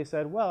so they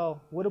said,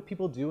 well, what do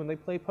people do when they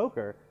play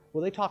poker?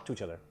 Well, they talk to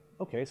each other.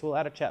 Okay, so we'll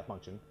add a chat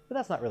function, but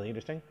that's not really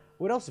interesting.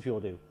 What else do people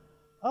do?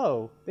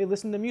 Oh, they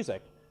listen to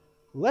music.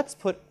 Let's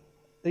put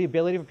the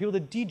ability for people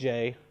to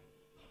DJ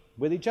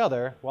with each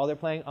other while they're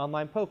playing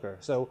online poker.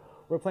 So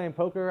we're playing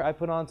poker, I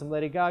put on some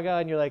Lady Gaga,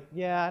 and you're like,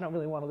 yeah, I don't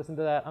really want to listen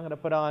to that. I'm going to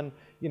put on,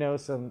 you know,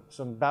 some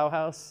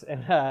Bauhaus,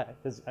 and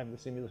because I'm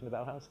assuming you listen to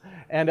Bauhaus.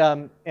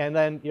 And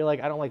then you're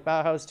like, I don't like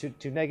Bauhaus,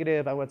 too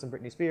negative. I want some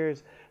Britney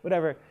Spears,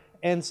 whatever.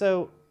 And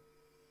so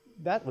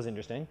that was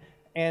interesting.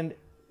 And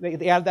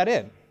they added that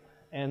in.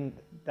 And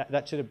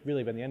that should have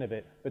really been the end of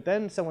it. But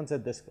then someone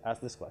said this,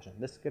 asked this question.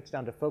 This gets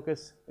down to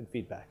focus and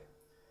feedback.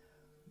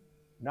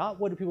 Not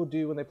what do people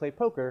do when they play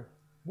poker.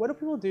 What do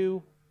people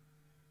do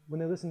when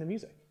they listen to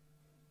music?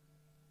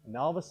 And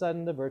all of a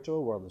sudden, the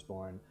virtual world is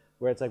born,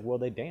 where it's like, well,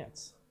 they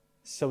dance.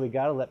 So we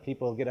got to let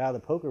people get out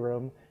of the poker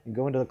room and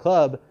go into the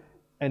club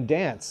and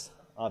dance,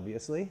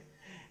 obviously.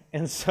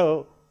 And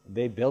so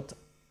they built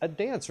a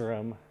dance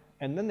room.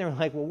 And then they were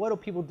like, well, what do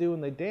people do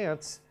when they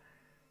dance?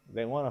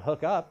 They want to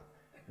hook up.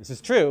 This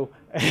is true.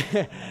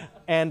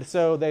 And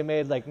so they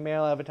made like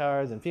male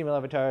avatars and female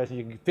avatars. And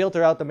you can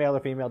filter out the male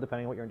or female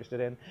depending on what you're interested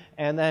in.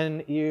 And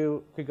then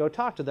you could go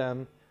talk to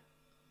them.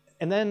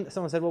 And then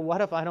someone said, well,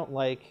 what if I don't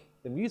like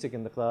the music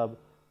in the club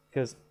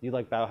because you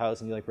like Bauhaus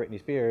and you like Britney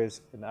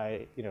Spears and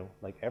I, you know,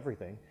 like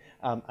everything.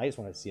 I just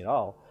want to see it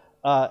all.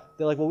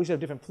 They're like, well, we should have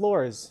different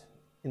floors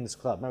in this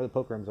club. Remember the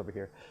poker rooms over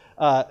here.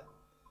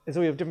 And so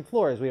we have different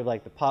floors. We have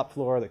like the pop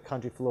floor, the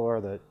country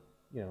floor, the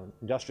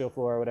industrial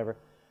floor, or whatever.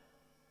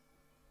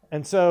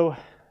 And so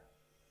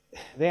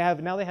they have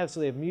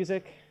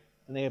music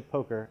and they have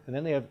poker, and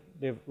then they have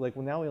like,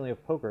 well, now we only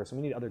have poker, so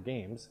we need other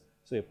games.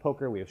 So we have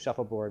poker, we have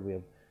shuffleboard, we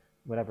have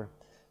whatever.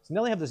 So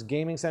now they have this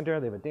gaming center,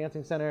 they have a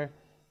dancing center,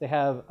 they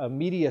have a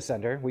media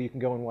center where you can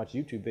go and watch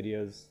YouTube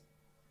videos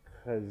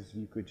because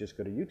you could just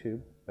go to YouTube,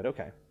 but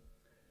okay.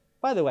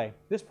 By the way,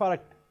 this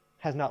product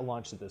has not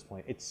launched at this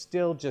point. It's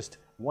still just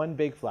one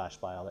big Flash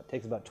file that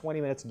takes about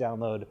 20 minutes to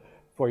download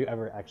before you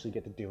ever actually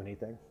get to do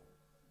anything.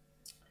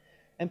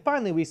 And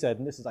finally we said,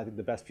 and this is I think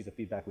the best piece of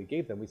feedback we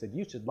gave them, we said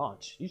you should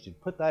launch, you should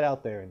put that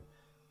out there and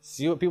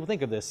see what people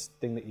think of this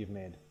thing that you've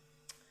made.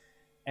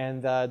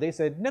 And they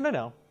said,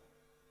 no,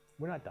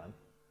 we're not done.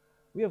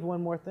 We have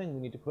one more thing we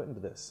need to put into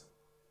this.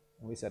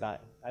 And we said, I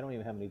don't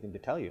even have anything to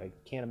tell you. I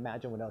can't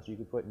imagine what else you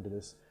could put into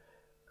this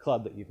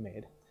club that you've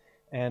made.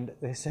 And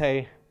they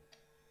say,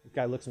 the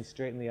guy looks me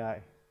straight in the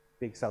eye,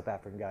 big South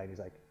African guy, and he's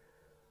like,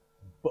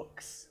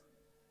 books.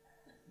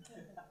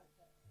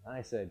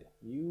 I said,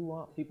 you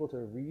want people to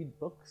read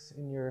books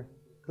in your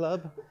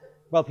club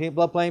while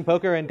people playing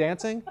poker and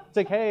dancing? It's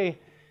like, hey,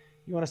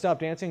 you want to stop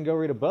dancing and go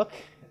read a book?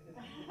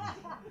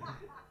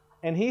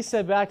 And he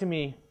said back to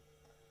me,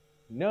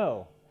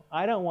 no,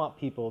 I don't want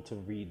people to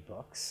read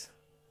books.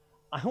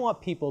 I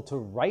want people to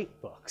write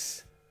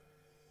books.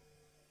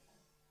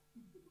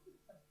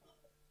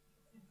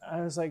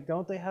 I was like,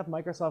 don't they have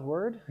Microsoft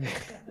Word?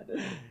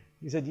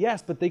 He said,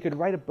 yes, but they could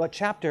write a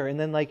chapter, and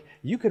then like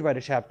you could write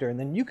a chapter, and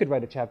then you could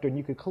write a chapter, and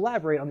you could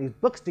collaborate on these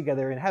books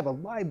together and have a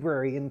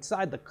library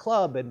inside the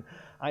club. And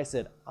I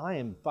said, I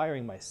am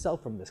firing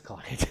myself from this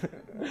client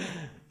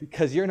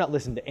because you're not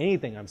listening to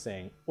anything I'm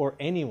saying or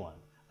anyone.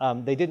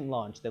 They didn't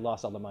launch, they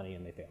lost all the money,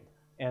 and they failed.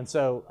 And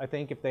so I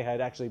think if they had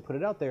actually put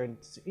it out there and,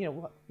 you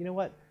know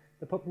what,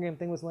 the poker game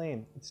thing was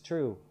lame. It's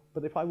true,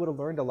 but they probably would have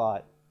learned a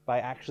lot by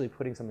actually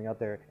putting something out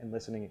there and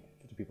listening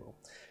to people.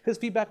 Because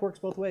feedback works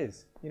both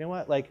ways. You know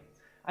what, like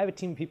I have a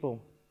team of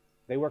people,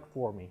 they work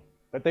for me,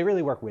 but they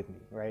really work with me,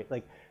 right?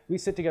 Like we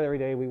sit together every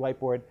day, we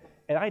whiteboard,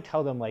 and I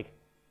tell them like,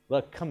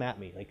 look, come at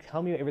me. Like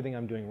tell me everything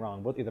I'm doing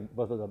wrong, both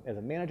as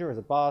a manager, as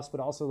a boss, but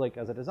also like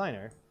as a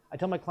designer. I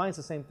tell my clients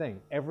the same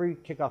thing. Every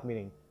kickoff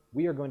meeting,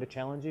 we are going to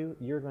challenge you,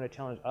 you're going to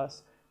challenge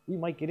us. We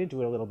might get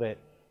into it a little bit,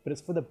 but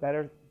it's for the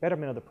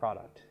betterment of the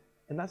product.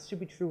 And that should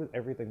be true with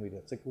everything we do.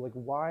 It's like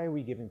why are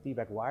we giving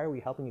feedback? Why are we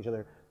helping each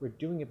other? We're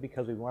doing it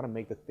because we want to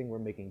make the thing we're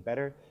making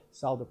better,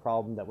 solve the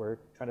problem that we're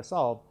trying to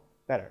solve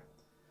better.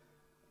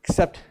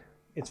 Except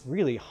it's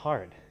really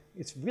hard.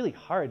 It's really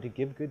hard to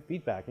give good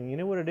feedback. And you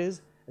know what it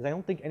is I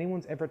don't think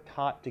anyone's ever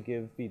taught to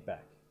give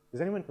feedback.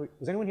 Was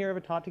anyone here ever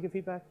taught to give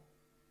feedback?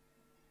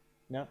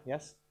 No?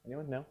 Yes?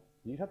 Anyone? No?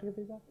 Did you have to give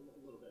feedback?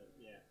 A little bit,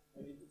 yeah.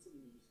 I mean, it's something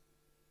you just,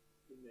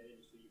 in the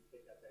industry, you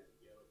pick up as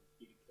you go,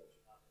 giving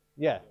coaching on.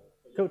 Yeah.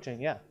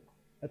 Coaching, yeah.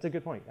 That's a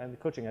good point. And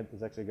coaching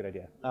is actually a good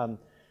idea.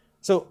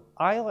 So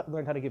I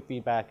learned how to give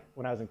feedback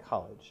when I was in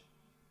college.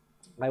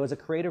 I was a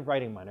creative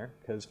writing minor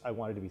because I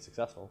wanted to be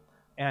successful.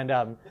 And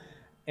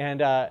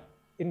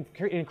in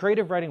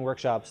creative writing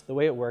workshops, the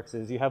way it works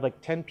is you have like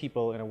 10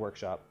 people in a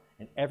workshop,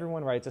 and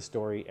everyone writes a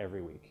story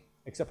every week,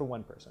 except for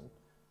one person.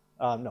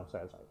 No,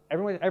 sorry.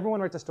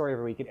 Everyone writes a story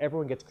every week, and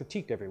everyone gets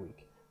critiqued every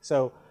week.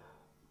 So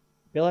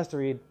Bill has to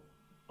read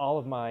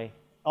all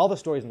the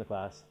stories in the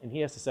class, and he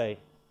has to say,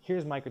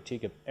 here's my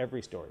critique of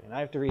every story. And I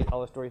have to read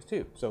all the stories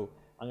too. So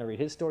I'm going to read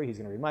his story, he's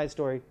going to read my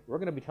story. We're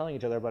going to be telling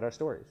each other about our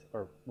stories,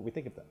 or what we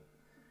think of them.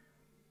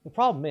 The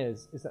problem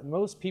is that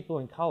most people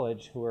in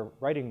college who are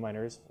writing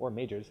minors or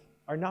majors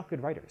are not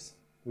good writers.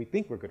 We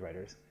think we're good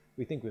writers.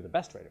 We think we're the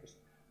best writers,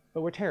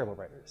 but we're terrible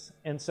writers.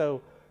 And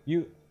so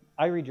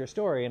I read your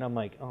story and I'm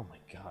like, oh my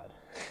God,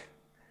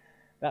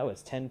 that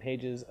was 10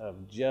 pages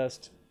of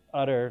just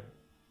utter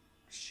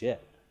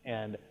shit.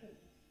 And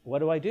what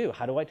do I do?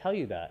 How do I tell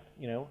you that?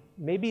 You know,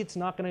 maybe it's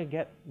not going to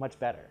get much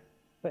better,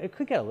 but it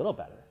could get a little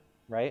better,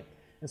 right?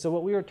 And so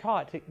what we were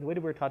taught, the way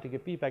that we were taught to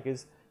give feedback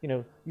is, you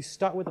know, you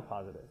start with a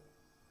positive.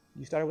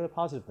 You started with a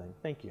positive thing.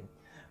 Thank you.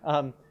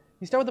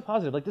 You start with a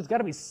positive. Like, there's got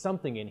to be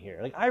something in here.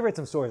 Like, I read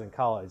some stories in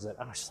college that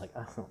I was just like,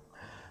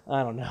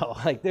 I don't know.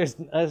 Like,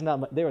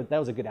 that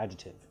was a good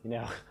adjective, you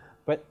know.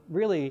 But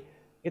really,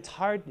 it's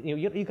hard. You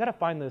know, you got to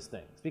find those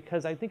things,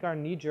 because I think our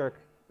knee-jerk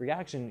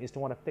reaction is to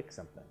want to fix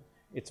something.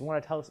 It's to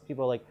want to tell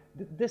people, like,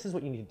 this is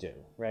what you need to do,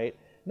 right?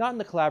 Not in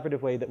the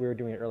collaborative way that we were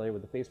doing it earlier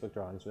with the Facebook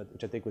drawings,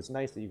 which I think was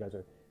nice that you guys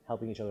are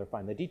helping each other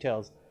find the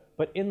details,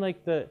 but in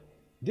like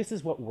this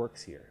is what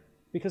works here.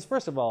 Because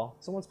first of all,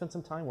 someone spent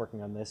some time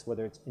working on this,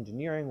 whether it's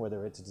engineering,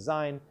 whether it's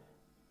design,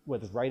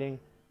 whether it's writing,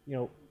 you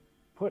know,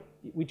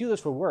 we do this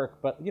for work,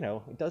 but you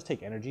know, it does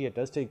take energy, it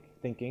does take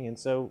thinking, and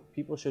so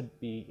people should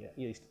be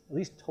at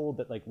least told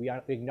that, like, we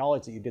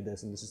acknowledge that you did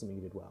this and this is something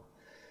you did well.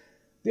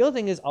 The other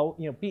thing is,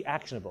 you know, be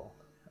actionable.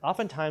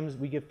 Oftentimes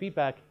we give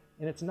feedback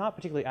and it's not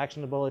particularly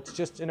actionable, it's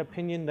just an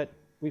opinion that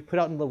we've put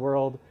out in the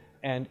world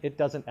and it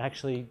doesn't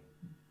actually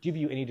give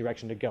you any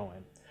direction to go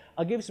in.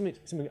 I'll give you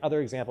some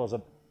other examples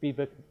of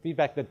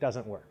feedback that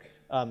doesn't work.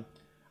 I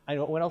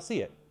know when I'll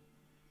see it.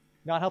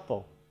 Not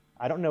helpful.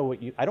 I don't know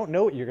what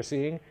you're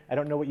seeing. I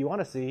don't know what you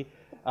want to see.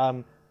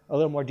 A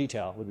little more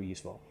detail would be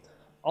useful.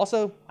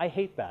 Also, I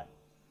hate that.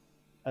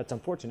 That's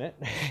unfortunate,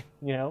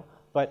 you know,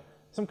 but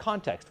some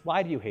context.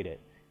 Why do you hate it?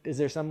 Is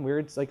there some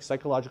weird, like,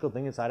 psychological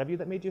thing inside of you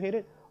that made you hate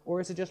it? Or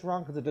is it just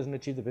wrong because it doesn't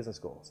achieve the business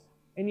goals?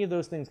 Any of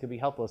those things could be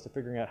helpful as to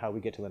figuring out how we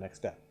get to the next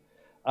step.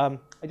 I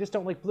just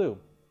don't like blue.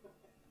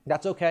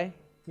 That's okay.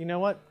 You know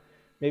what?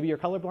 Maybe you're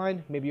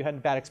colorblind. Maybe you had a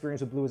bad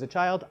experience with blue as a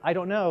child. I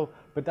don't know,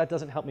 but that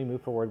doesn't help me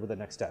move forward with the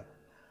next step.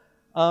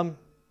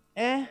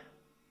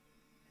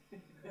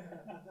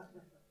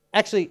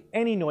 Actually,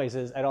 any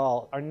noises at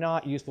all are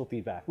not useful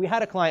feedback. We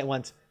had a client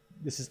once.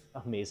 This is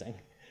amazing.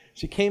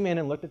 She came in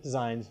and looked at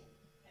designs.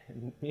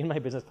 And me and my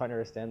business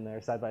partner are standing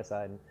there side by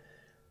side, and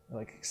we're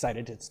like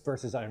excited. It's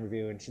first design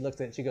review, and she looks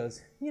at it and she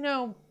goes, you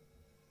know,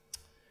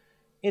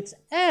 it's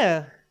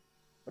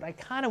but I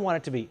kind of want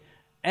it to be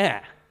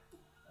And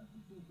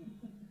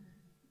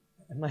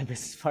my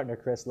business partner,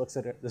 Chris, looks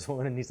at this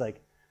woman and he's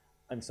like,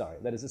 I'm sorry,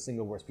 that is the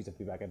single worst piece of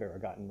feedback I've ever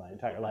gotten in my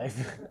entire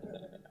life.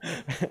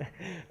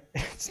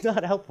 It's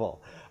not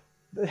helpful.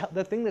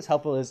 The thing that's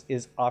helpful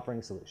is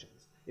offering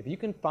solutions. If you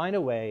can find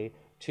a way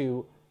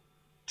to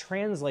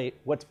translate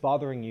what's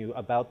bothering you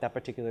about that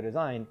particular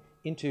design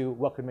into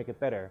what could make it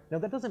better. Now,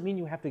 that doesn't mean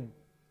you have to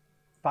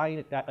find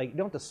it, like, you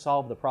don't have to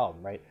solve the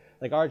problem, right?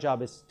 Like, our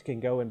job is to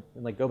go and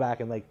like go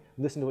back and like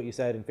listen to what you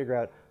said and figure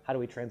out how do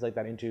we translate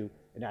that into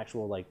an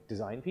actual like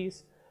design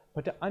piece.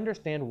 But to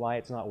understand why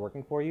it's not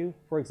working for you,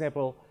 for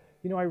example,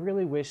 you know, I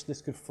really wish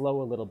this could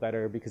flow a little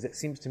better because it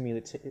seems to me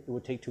that it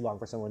would take too long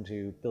for someone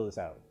to fill this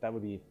out. That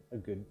would be a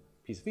good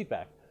piece of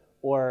feedback.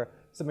 Or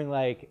something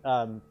like,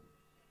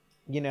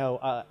 you know,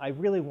 I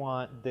really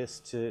want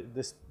this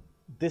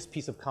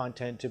piece of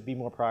content to be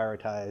more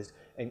prioritized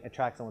and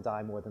attract someone's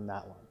eye more than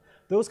that one.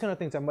 Those kind of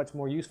things are much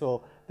more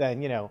useful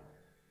than, you know,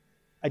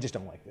 I just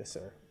don't like this,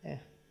 or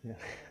no.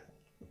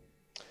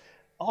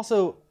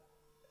 Also,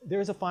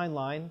 there is a fine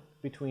line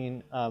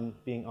between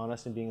being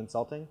honest and being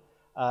insulting.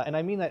 And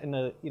I mean that in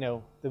the, you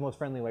know, the most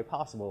friendly way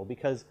possible,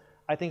 because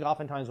I think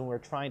oftentimes when we're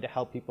trying to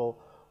help people,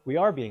 we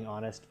are being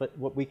honest, but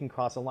we can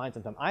cross a line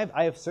sometimes.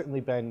 I have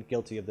certainly been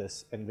guilty of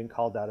this and been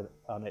called out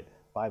on it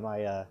by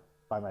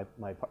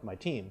my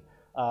team.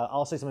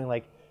 I'll say something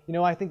like, you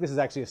know, I think this is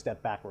actually a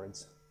step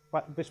backwards,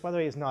 which, by the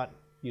way, is not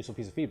a useful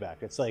piece of feedback.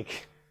 It's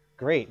like,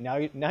 great, now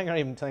you're not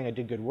even saying I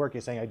did good work,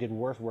 you're saying I did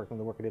worse work than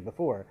the work I did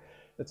before.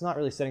 That's not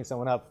really setting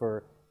someone up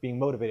for being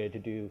motivated to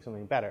do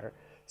something better.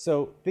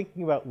 So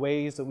thinking about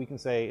ways that we can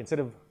say, instead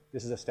of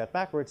this is a step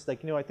backwards,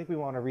 like, you know, I think we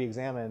want to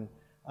re-examine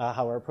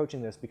how we're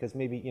approaching this, because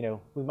maybe, you know,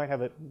 we might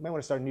want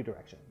to start a new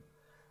direction.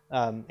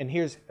 And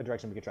here's a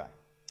direction we could try.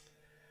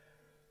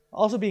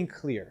 Also being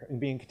clear and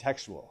being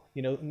contextual.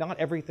 You know, not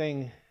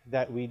everything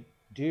that we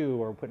do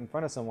or put in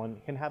front of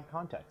someone can have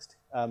context.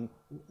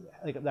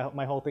 Like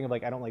my whole thing of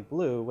like, I don't like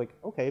blue, like,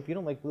 okay, if you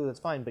don't like blue, that's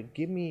fine, but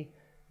give me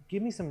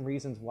some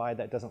reasons why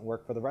that doesn't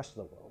work for the rest of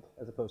the world,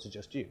 as opposed to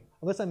just you.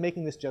 Unless I'm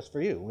making this just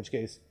for you, in which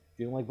case, if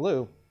you don't like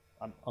blue,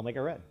 I'll make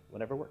it red,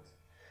 whatever works.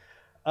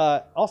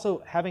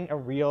 Also, having a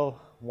real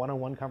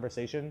one-on-one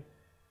conversation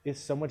is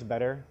so much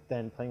better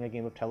than playing a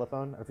game of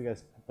telephone. I don't know if you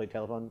guys play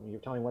telephone. When you're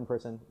telling one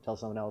person, tell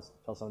someone else,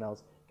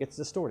 it gets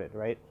distorted,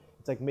 right?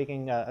 It's like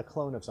making a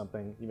clone of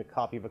something. You make a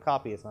copy of a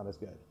copy, it's not as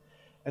good.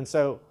 And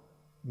so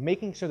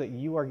making sure that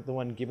you are the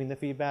one giving the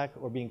feedback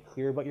or being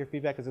clear about your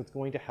feedback is what's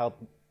going to help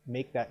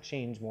make that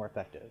change more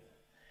effective.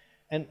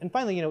 And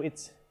finally,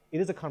 it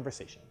is a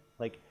conversation.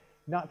 Like,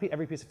 not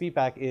every piece of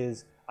feedback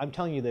is, I'm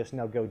telling you this,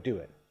 now go do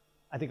it.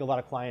 I think a lot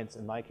of clients,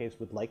 in my case,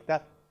 would like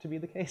that to be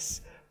the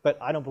case, but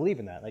I don't believe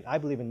in that. Like, I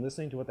believe in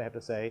listening to what they have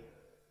to say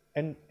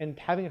and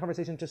having a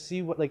conversation to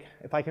see what, like,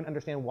 if I can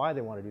understand why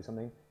they want to do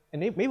something, and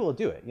maybe we'll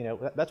do it.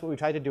 That's what we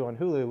tried to do on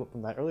Hulu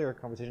from that earlier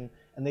conversation,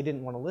 and they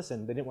didn't want to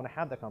listen. They didn't want to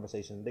have that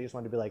conversation. They just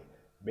wanted to be like,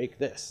 make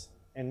this.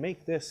 And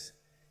make this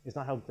is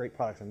not how great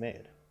products are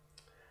made.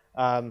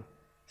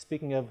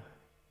 Speaking of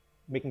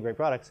making great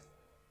products,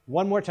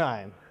 one more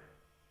time,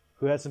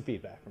 who has some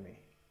feedback for me?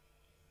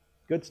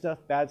 Good stuff,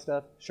 bad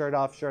stuff, shirt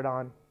off, shirt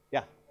on?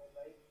 Yeah.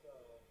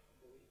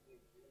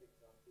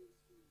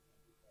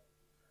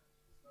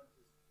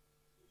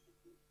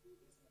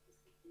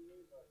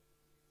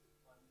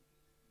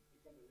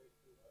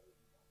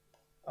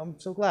 I'm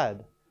so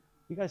glad.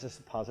 You guys are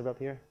so positive up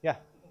here. Yeah.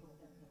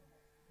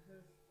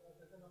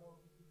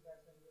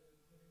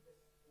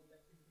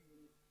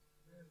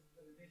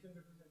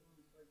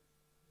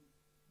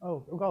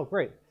 Oh,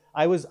 great.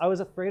 I was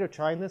afraid of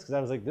trying this because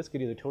I was like, this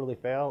could either totally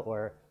fail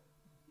or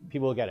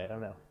people will get it. I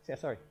don't know. Yeah,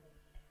 sorry.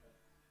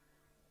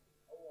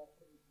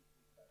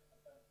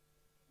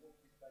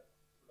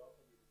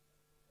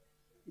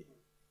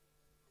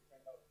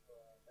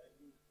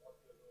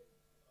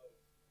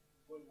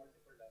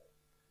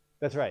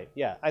 That's right.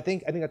 Yeah, I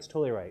think that's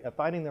totally right.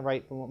 Finding the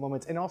right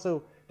moments, and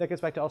also that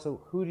gets back to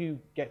also who do you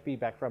get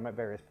feedback from at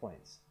various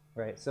points,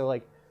 right? So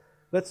like,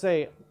 let's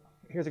say,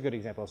 here's a good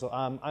example. So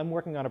I'm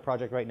working on a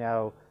project right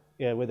now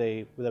with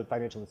a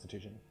financial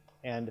institution,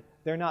 and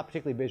they're not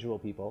particularly visual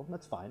people.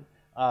 That's fine,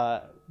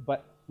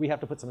 but we have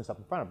to put some stuff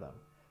in front of them.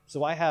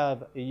 So I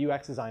have a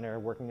UX designer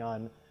working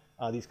on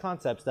these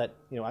concepts that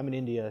I'm in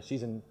India,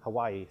 she's in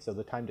Hawaii, so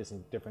the time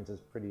difference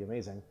is pretty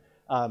amazing.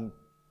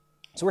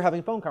 So we're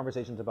having phone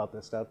conversations about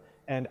this stuff,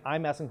 and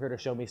I'm asking her to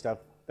show me stuff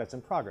that's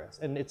in progress.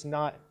 And it's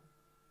not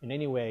in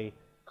any way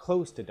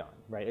close to done,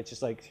 right? It's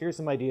just like, here's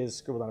some ideas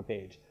scribbled on a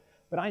page.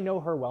 But I know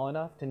her well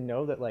enough to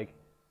know that like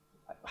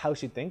how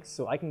she thinks,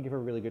 so I can give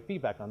her really good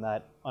feedback on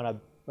that on a,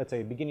 let's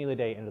say, beginning of the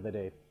day, end of the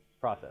day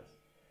process.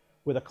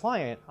 With a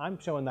client, I'm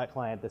showing that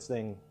client this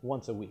thing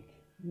once a week.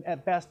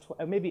 At best,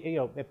 maybe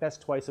at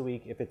best twice a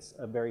week if it's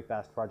a very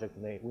fast project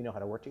and we know how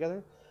to work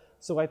together.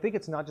 So I think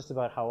it's not just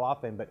about how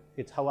often, but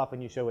it's how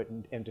often you show it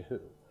and to who.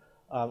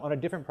 On a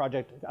different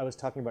project, I was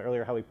talking about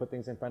earlier how we put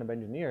things in front of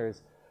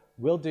engineers.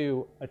 We'll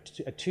do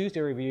a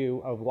Tuesday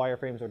review of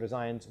wireframes or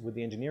designs with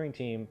the engineering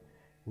team,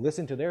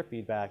 listen to their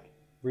feedback,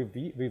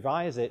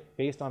 revise it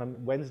based on a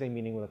Wednesday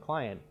meeting with a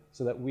client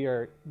so that we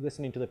are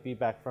listening to the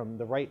feedback from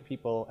the right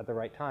people at the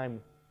right time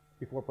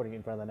before putting it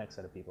in front of the next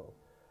set of people.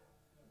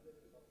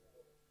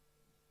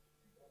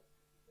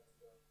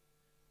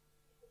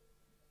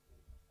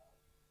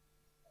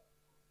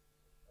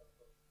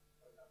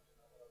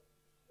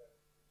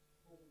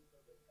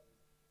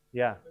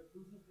 Yeah.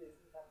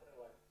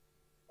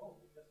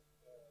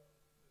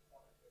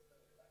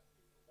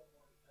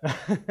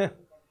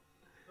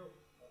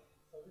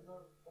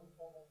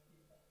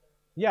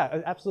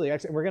 Yeah, absolutely.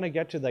 Actually, we're going to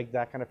get to like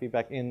that kind of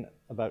feedback in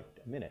about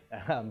a minute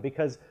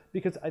because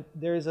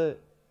there's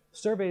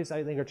surveys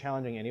I think are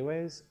challenging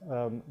anyways,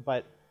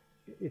 but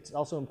it's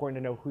also important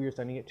to know who you're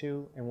sending it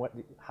to and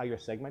how you're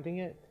segmenting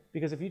it.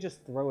 Because if you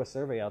just throw a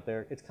survey out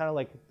there, it's kind of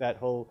like that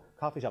whole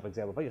coffee shop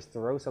example. If I just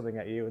throw something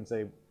at you and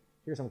say,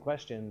 here's some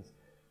questions,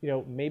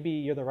 maybe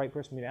you're the right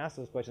person for me to ask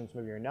those questions,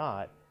 maybe you're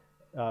not.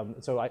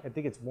 So I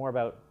think it's more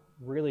about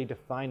really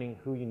defining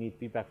who you need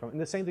feedback from. And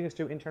the same thing is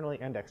true internally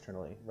and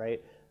externally,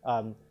 right?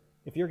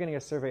 If you're getting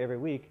a survey every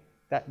week,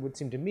 that would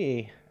seem to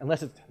me,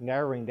 unless it's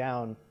narrowing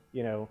down,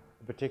 a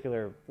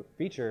particular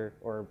feature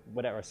or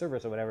whatever, a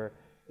service or whatever,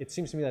 it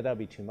seems to me that would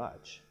be too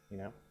much,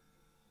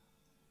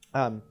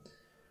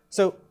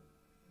 So,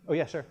 oh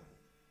yeah, sure.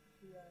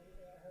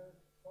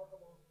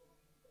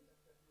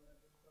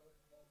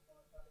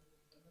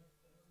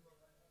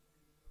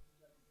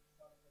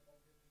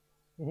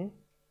 Mm-hmm.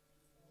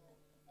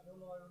 I don't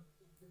know, I don't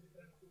think it's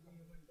different to be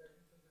human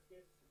intelligence in this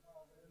case. I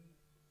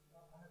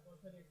have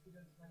personally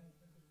experienced many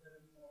instances where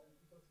when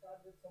people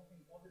start with something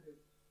positive,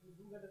 you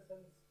do get a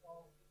sense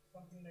of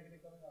something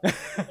negative coming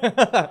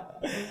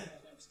up.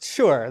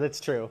 Sure, that's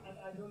true. And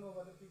I don't know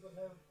whether people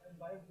have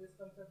imbibed this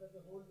concept as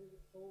a whole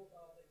so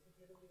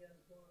executively and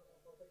so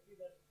perfectly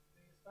that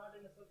they start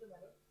in a such a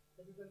manner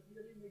that you can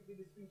clearly make the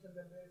distinction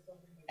that there is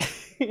something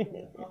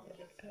negative after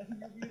this. And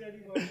you be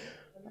ready for it.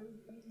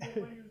 And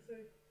you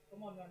say,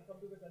 come on, man, come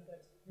to the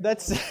context.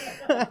 That's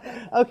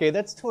okay.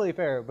 That's totally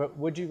fair. But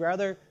would you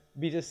rather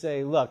be just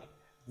say, look,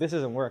 this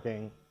isn't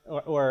working,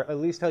 or at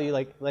least tell you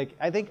like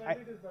I think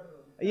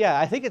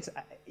I think it's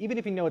even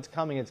if you know it's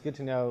coming, it's good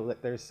to know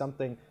that there's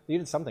something you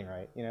did something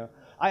right.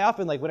 I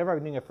often whenever I'm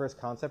doing a first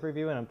concept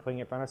review and I'm putting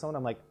it in front of someone,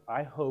 I'm like,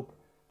 I hope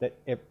that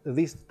at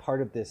least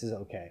part of this is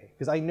okay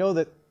because I know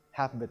that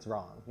half of it's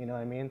wrong. You know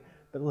what I mean?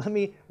 But let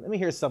me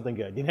hear something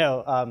good.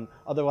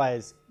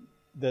 Otherwise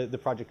the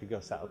project could go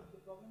south. The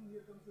problem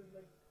here comes is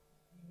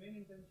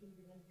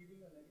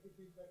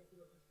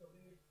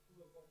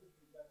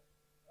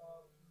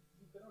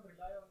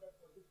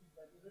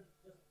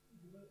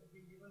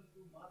being given to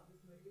mass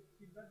this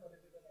feedback, or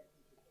is it an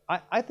active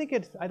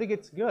feedback? I think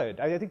it's good.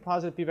 I think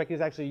positive feedback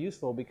is actually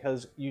useful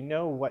because you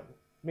know what,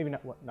 maybe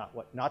not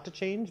what not to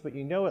change, but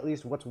you know at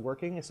least what's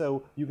working,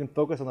 so you can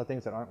focus on the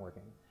things that aren't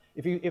working.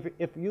 If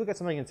you look at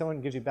something and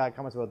someone gives you bad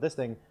comments about this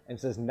thing and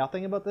says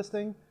nothing about this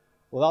thing,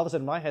 well, all of a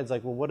sudden my head's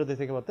like, well, what do they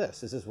think about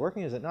this? Is this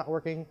working? Is it not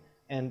working?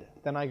 And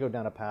then I go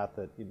down a path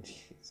that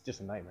it's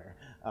just a nightmare,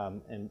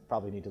 and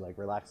probably need to like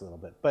relax a little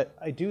bit. But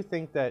I do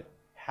think that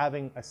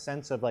having a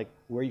sense of like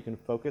where you can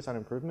focus on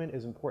improvement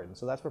is important.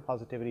 So that's where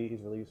positivity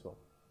is really useful.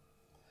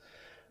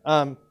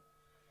 So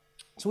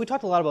we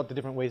talked a lot about the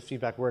different ways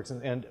feedback works,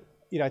 and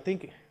I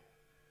think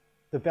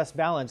the best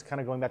balance, kind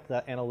of going back to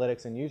that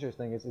analytics and users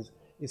thing,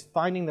 is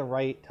finding the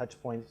right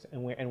touch points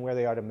and where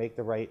they are to make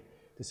the right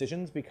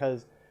decisions,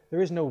 because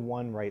there is no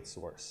one right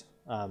source.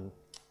 And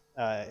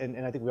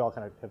I think we all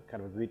have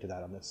kind of agreed to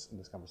that in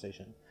this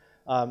conversation.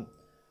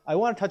 I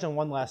want to touch on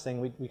one last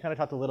thing. We kind of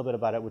talked a little bit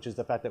about it, which is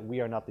the fact that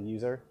we are not the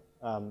user.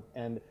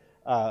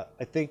 I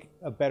think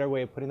a better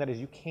way of putting that is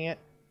you can't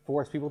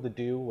force people to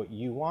do what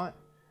you want.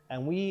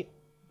 And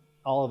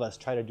all of us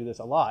try to do this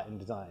a lot in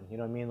design. You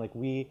know what I mean? Like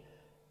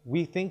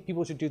we think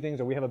people should do things,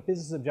 or we have a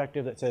business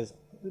objective that says,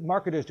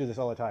 marketers do this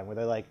all the time, where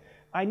they're like,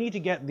 I need to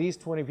get these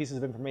 20 pieces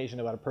of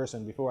information about a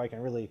person before I can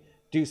really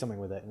do something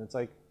with it. And it's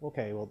like,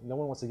 okay, well, no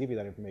one wants to give you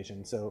that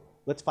information, so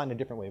let's find a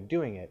different way of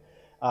doing it.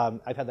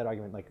 I've had that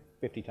argument like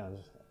 50 times,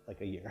 like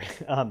a year.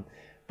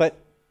 But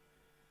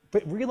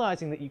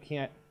realizing that you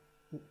can't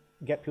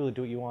get people to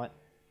do what you want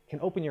can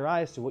open your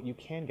eyes to what you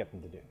can get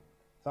them to do.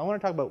 So I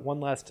want to talk about one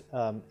last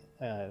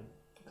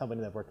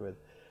company that I've worked with.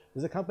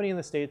 There's a company in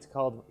the States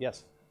called,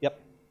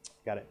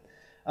 got it.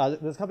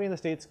 There's a company in the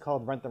States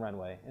called Rent the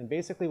Runway. And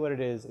basically what it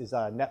is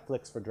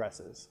Netflix for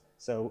dresses.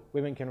 So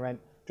women can rent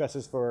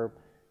dresses for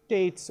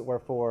dates or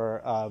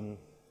for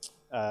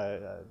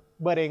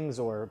weddings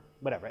or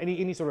whatever.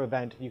 Any sort of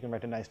event you can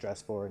rent a nice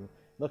dress for and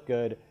look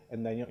good,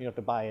 and then you don't have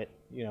to buy it.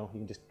 You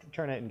can just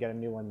return it and get a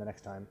new one the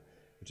next time,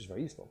 which is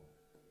very useful.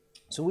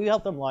 So we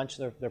helped them launch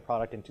their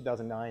product in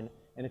 2009,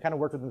 and it kind of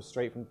worked with them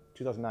straight from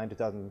 2009 to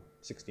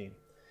 2016.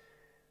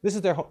 This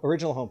is their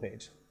original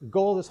homepage. The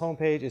goal of this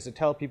homepage is to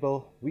tell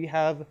people, we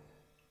have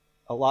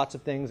lots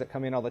of things that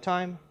come in all the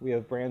time. We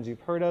have brands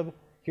you've heard of.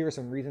 Here are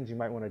some reasons you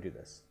might want to do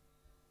this.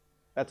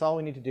 That's all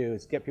we need to do,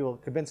 is get people,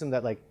 convince them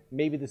that like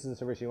maybe this is a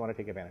service you want to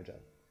take advantage of.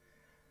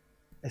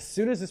 As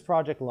soon as this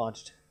project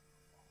launched,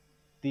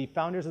 the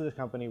founders of this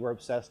company were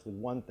obsessed with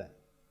one thing.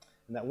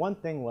 And that one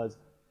thing was,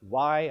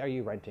 why are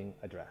you renting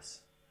a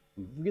dress?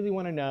 We really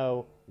want to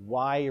know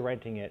why you're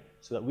renting it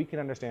so that we can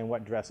understand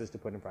what dresses to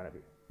put in front of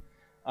you.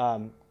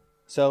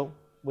 So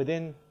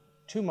within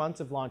 2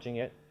 months of launching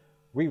it,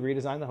 we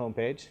redesigned the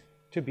homepage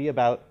to be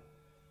about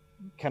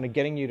kind of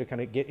getting you to kind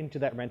of get into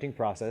that renting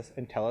process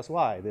and tell us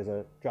why. There's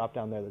a drop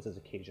down there that says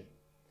occasion.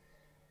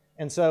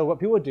 And so what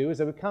people would do is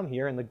they would come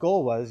here, and the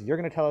goal was, you're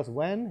going to tell us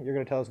when, you're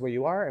going to tell us where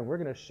you are, and we're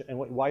going to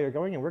why you're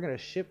going, and we're going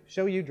to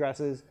show you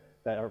dresses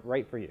that are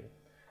right for you.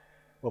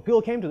 Well,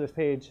 people came to this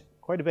page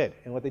quite a bit,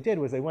 and what they did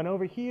was they went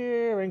over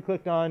here and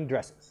clicked on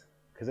dresses,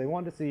 because they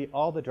wanted to see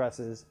all the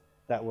dresses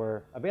that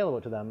were available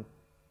to them,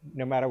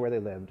 no matter where they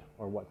lived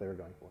or what they were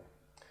going for.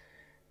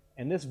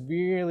 And this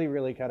really,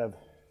 really kind of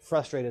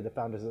frustrated the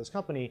founders of this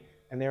company,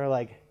 and they were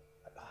like,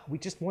 we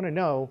just want to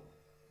know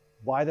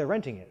why they're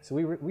renting it. So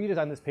we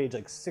redesigned this page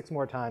like 6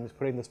 more times,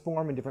 putting this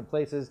form in different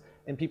places,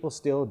 and people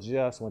still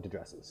just went to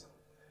dresses.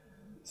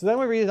 So then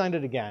we redesigned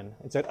it again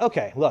and said,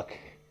 okay, look,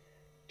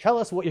 tell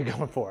us what you're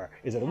going for.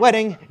 Is it a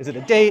wedding? Is it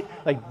a date?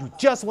 Like, we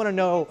just want to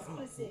know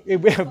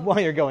why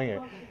you're going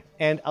here.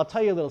 And I'll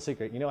tell you a little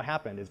secret. You know what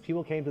happened is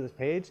people came to this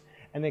page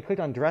and they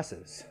clicked on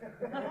dresses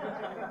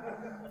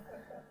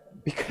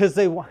because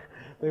they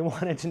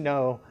wanted to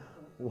know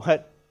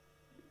what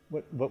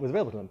was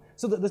available to them.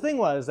 So the thing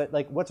was that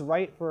like what's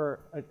right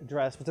for a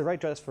dress, what's the right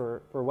dress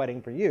for a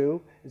wedding for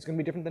you is going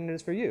to be different than it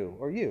is for you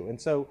or you.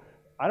 And so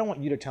I don't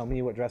want you to tell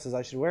me what dresses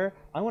I should wear.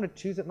 I want to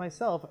choose it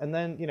myself and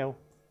then,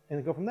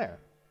 and go from there.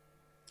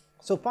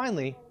 So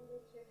finally,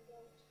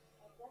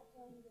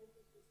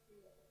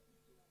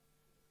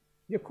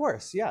 of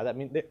course, yeah. I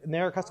mean,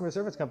 they're a customer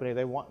service company.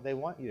 They want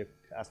you to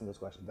ask them those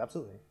questions,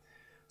 absolutely.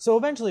 So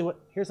eventually,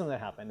 here's something that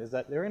happened: is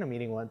that they're in a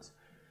meeting once,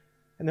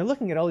 and they're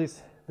looking at all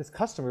this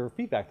customer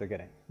feedback they're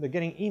getting. They're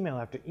getting email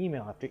after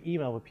email after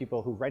email with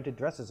people who rented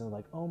dresses, and they're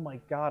like, "Oh my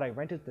God, I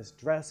rented this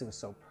dress. It was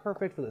so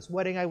perfect for this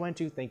wedding I went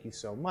to. Thank you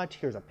so much.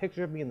 Here's a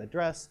picture of me in the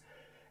dress,"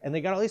 and they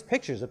got all these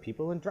pictures of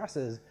people in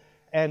dresses,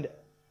 and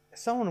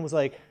someone was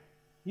like,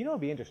 "You know,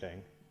 it'd be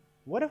interesting.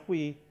 What if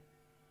we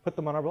put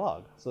them on our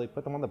blog?" So they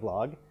put them on the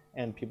blog.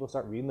 And people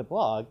start reading the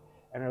blog,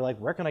 and they're like,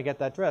 where can I get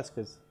that dress?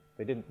 Because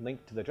they didn't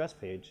link to the dress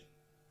page.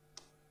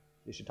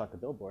 You should talk to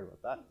Billboard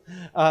about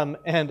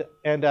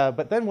that.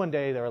 But then one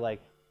day they were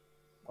like,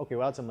 okay,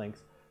 we'll add some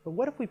links. But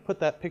what if we put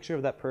that picture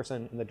of that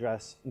person in the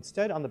dress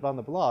instead on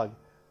the blog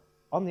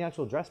on the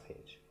actual dress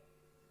page?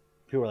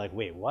 People were like,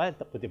 wait, what?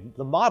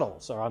 The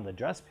models are on the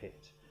dress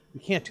page. We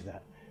can't do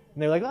that.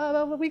 And they're like,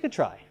 oh, well, we could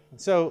try.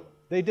 So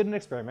they did an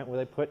experiment where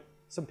they put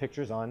some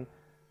pictures on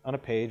a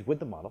page with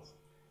the models.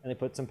 and they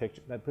put some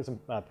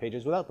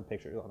pages without the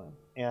pictures on them.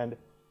 And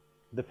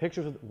the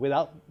pictures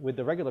with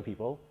the regular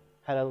people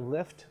had a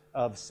lift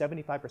of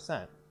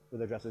 75% with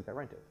their addresses got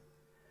rented.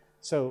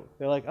 So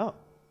they're like, oh,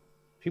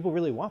 people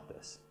really want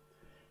this.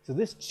 So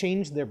this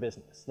changed their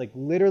business, like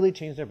literally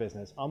changed their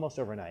business almost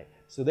overnight.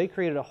 So they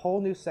created a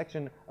whole new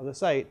section of the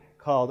site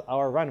called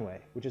Our Runway,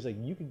 which is like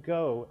you could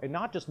go and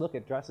not just look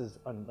at dresses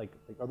on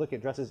or look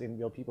at dresses in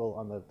real people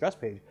on the dress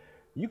page.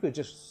 You could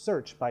just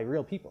search by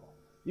real people.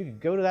 You could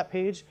go to that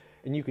page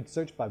and you could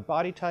search by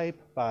body type,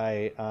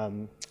 by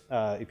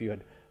if you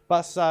had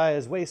bust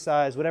size, waist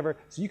size, whatever.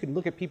 So you could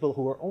look at people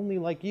who are only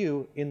like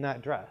you in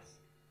that dress.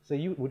 So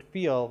you would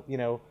feel,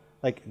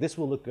 like this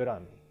will look good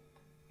on me.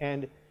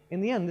 And in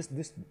the end,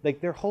 this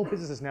like their whole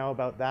business is now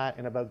about that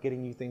and about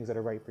getting you things that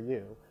are right for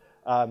you.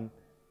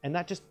 And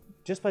that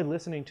just by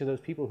listening to those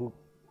people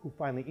who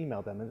finally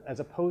emailed them, as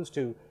opposed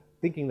to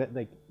thinking that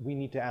like we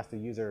need to ask the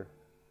user,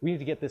 we need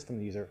to get this from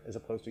the user, as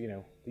opposed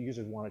to the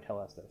users want to tell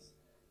us this.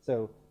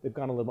 So they've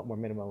gone a little bit more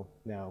minimal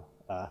now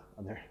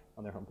on their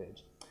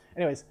homepage.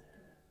 Anyways,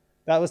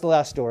 that was the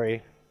last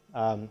story.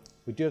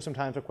 We do have some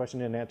time for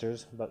question and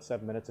answers, about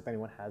 7 minutes. If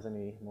anyone has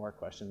any more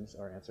questions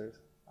or answers,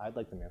 I'd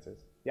like them answers.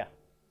 Yeah.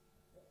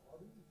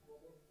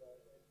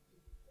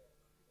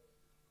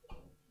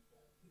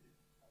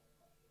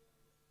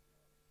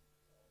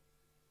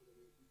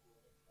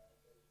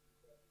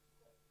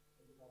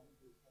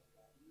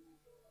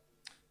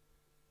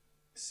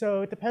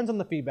 So it depends on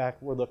the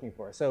feedback we're looking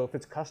for. So if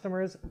it's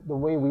customers, the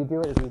way we do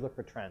it is we look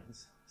for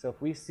trends. So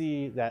if we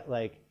see that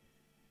 80%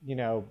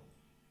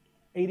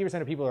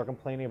 of people are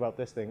complaining about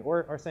this thing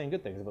or are saying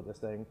good things about this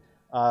thing,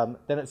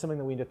 then it's something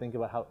that we need to think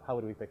about how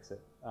would we fix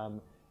it.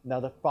 Now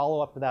the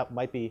follow-up to that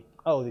might be,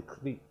 oh,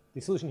 the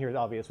solution here is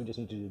obvious, we just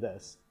need to do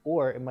this.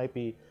 Or it might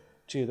be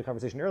to the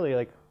conversation earlier,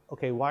 like,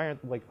 okay, why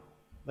aren't,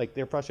 like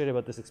they're frustrated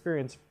about this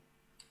experience,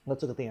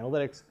 let's look at the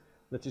analytics,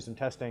 let's do some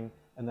testing,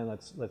 and then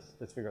let's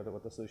figure out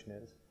what the solution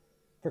is.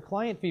 For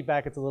client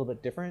feedback, it's a little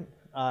bit different.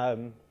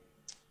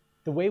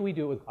 The way we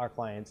do it with our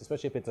clients,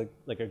 especially if it's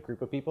like a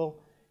group of people,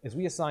 is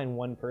we assign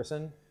one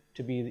person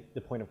to be the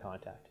point of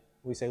contact.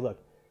 We say, look,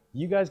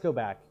 you guys go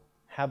back,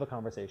 have a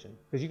conversation,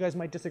 because you guys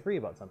might disagree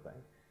about something.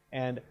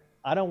 And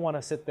I don't want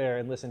to sit there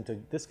and listen to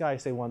this guy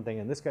say one thing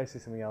and this guy say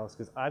something else,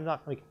 because I'm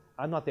not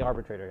the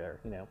arbitrator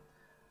there,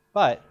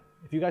 But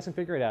if you guys can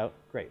figure it out,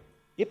 great.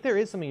 If there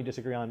is something you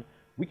disagree on,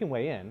 we can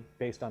weigh in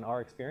based on our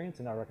experience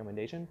and our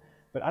recommendation,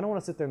 but I don't want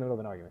to sit there in the middle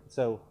of an argument.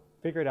 So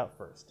figure it out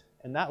first.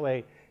 And that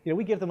way,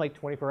 we give them like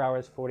 24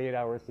 hours, 48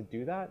 hours to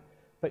do that,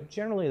 but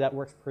generally that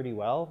works pretty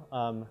well.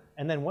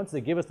 And then once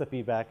they give us the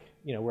feedback,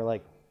 we're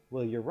like,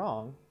 well, you're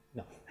wrong.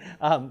 No,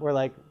 we're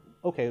like,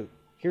 okay,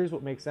 here's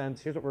what makes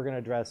sense. Here's what we're going to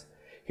address.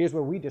 Here's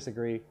where we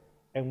disagree.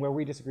 And where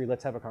we disagree,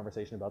 let's have a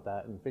conversation about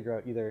that and figure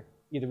out either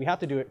we have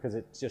to do it because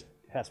it just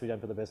has to be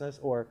done for the business,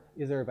 or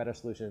is there a better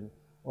solution?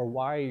 Or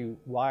why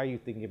are you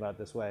thinking about it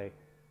this way?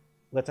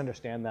 Let's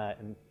understand that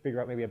and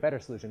figure out maybe a better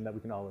solution that we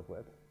can all live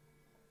with.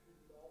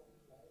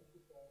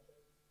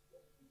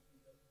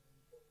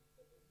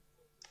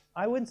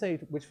 I wouldn't say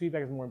which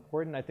feedback is more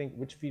important. I think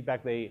which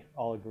feedback they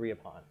all agree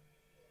upon.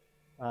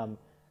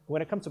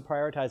 When it comes to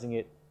prioritizing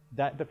it,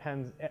 that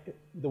depends.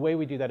 The way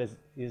we do that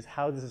is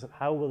how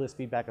will this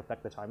feedback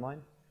affect the timeline?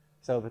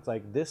 So if it's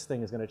like this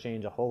thing is going to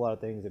change a whole lot of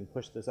things and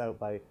push this out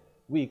by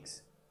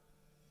weeks,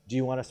 do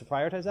you want us to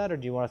prioritize that, or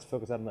do you want us to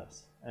focus on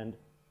this? And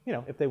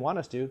if they want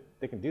us to,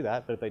 they can do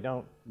that. But if they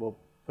don't, we'll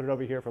put it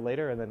over here for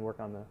later and then work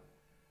on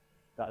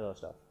the other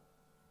stuff.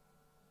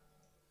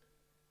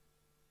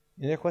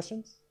 Any other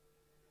questions?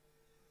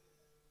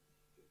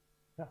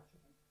 Yeah.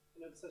 I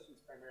know the session is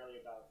primarily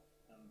about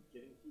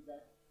giving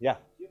feedback. Yeah.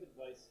 Do you have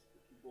advice for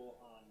people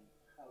on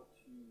how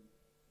to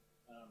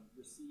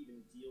receive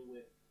and deal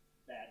with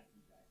bad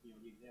feedback?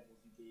 The examples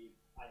you gave,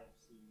 I have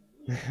seen them.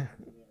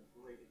 They are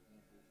great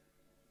examples.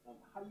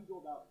 How do you go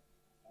about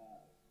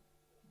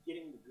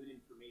getting the good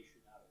information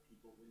out of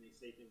people when they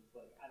say things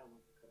like, I don't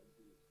like the code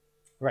blue?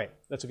 Right,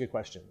 that's a good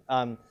question.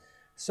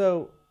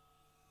 So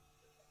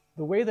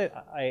the way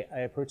that I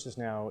approach this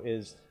now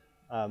is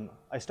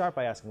I start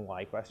by asking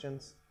why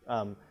questions,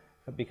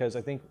 because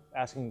I think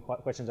asking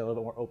questions are a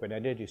little bit more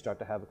open-ended. You start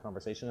to have a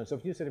conversation. And so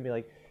if you say to me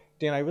like,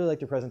 Dan, I really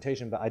liked your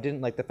presentation, but I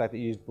didn't like the fact that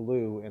you used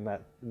blue in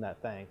that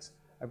thanks.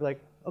 I'd be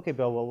like, okay,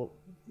 Bill, well,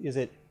 is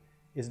it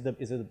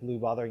the blue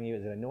bothering you?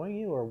 Is it annoying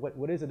you? Or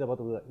what is it about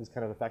the blue that is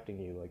kind of affecting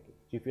you? Like, do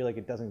you feel like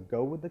it doesn't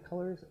go with the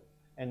colors?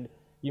 And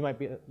you might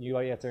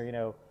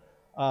answer,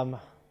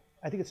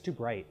 I think it's too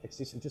bright. It's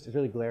just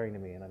really glaring to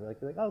me. And I'd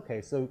be like,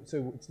 okay, so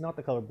it's not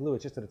the color blue.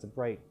 It's just that it's a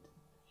bright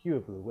hue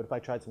of blue. What if I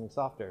tried something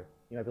softer?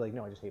 I'd be like,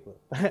 no, I just hate blue.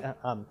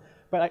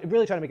 But I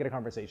really try to make it a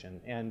conversation.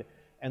 And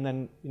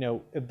then,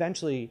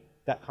 eventually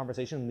that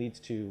conversation leads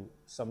to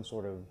some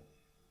sort of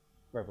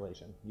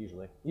revelation,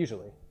 usually.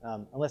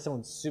 Unless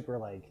someone's super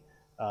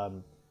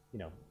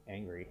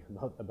angry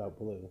about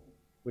blue,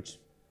 which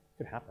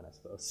could happen, I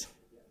suppose.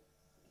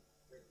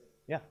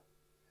 Yeah.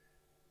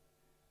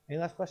 Any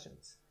last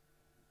questions?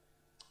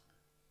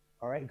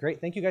 All right,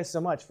 great. Thank you guys so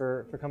much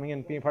for coming in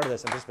and being part of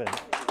this. I've just been,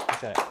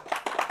 appreciate it.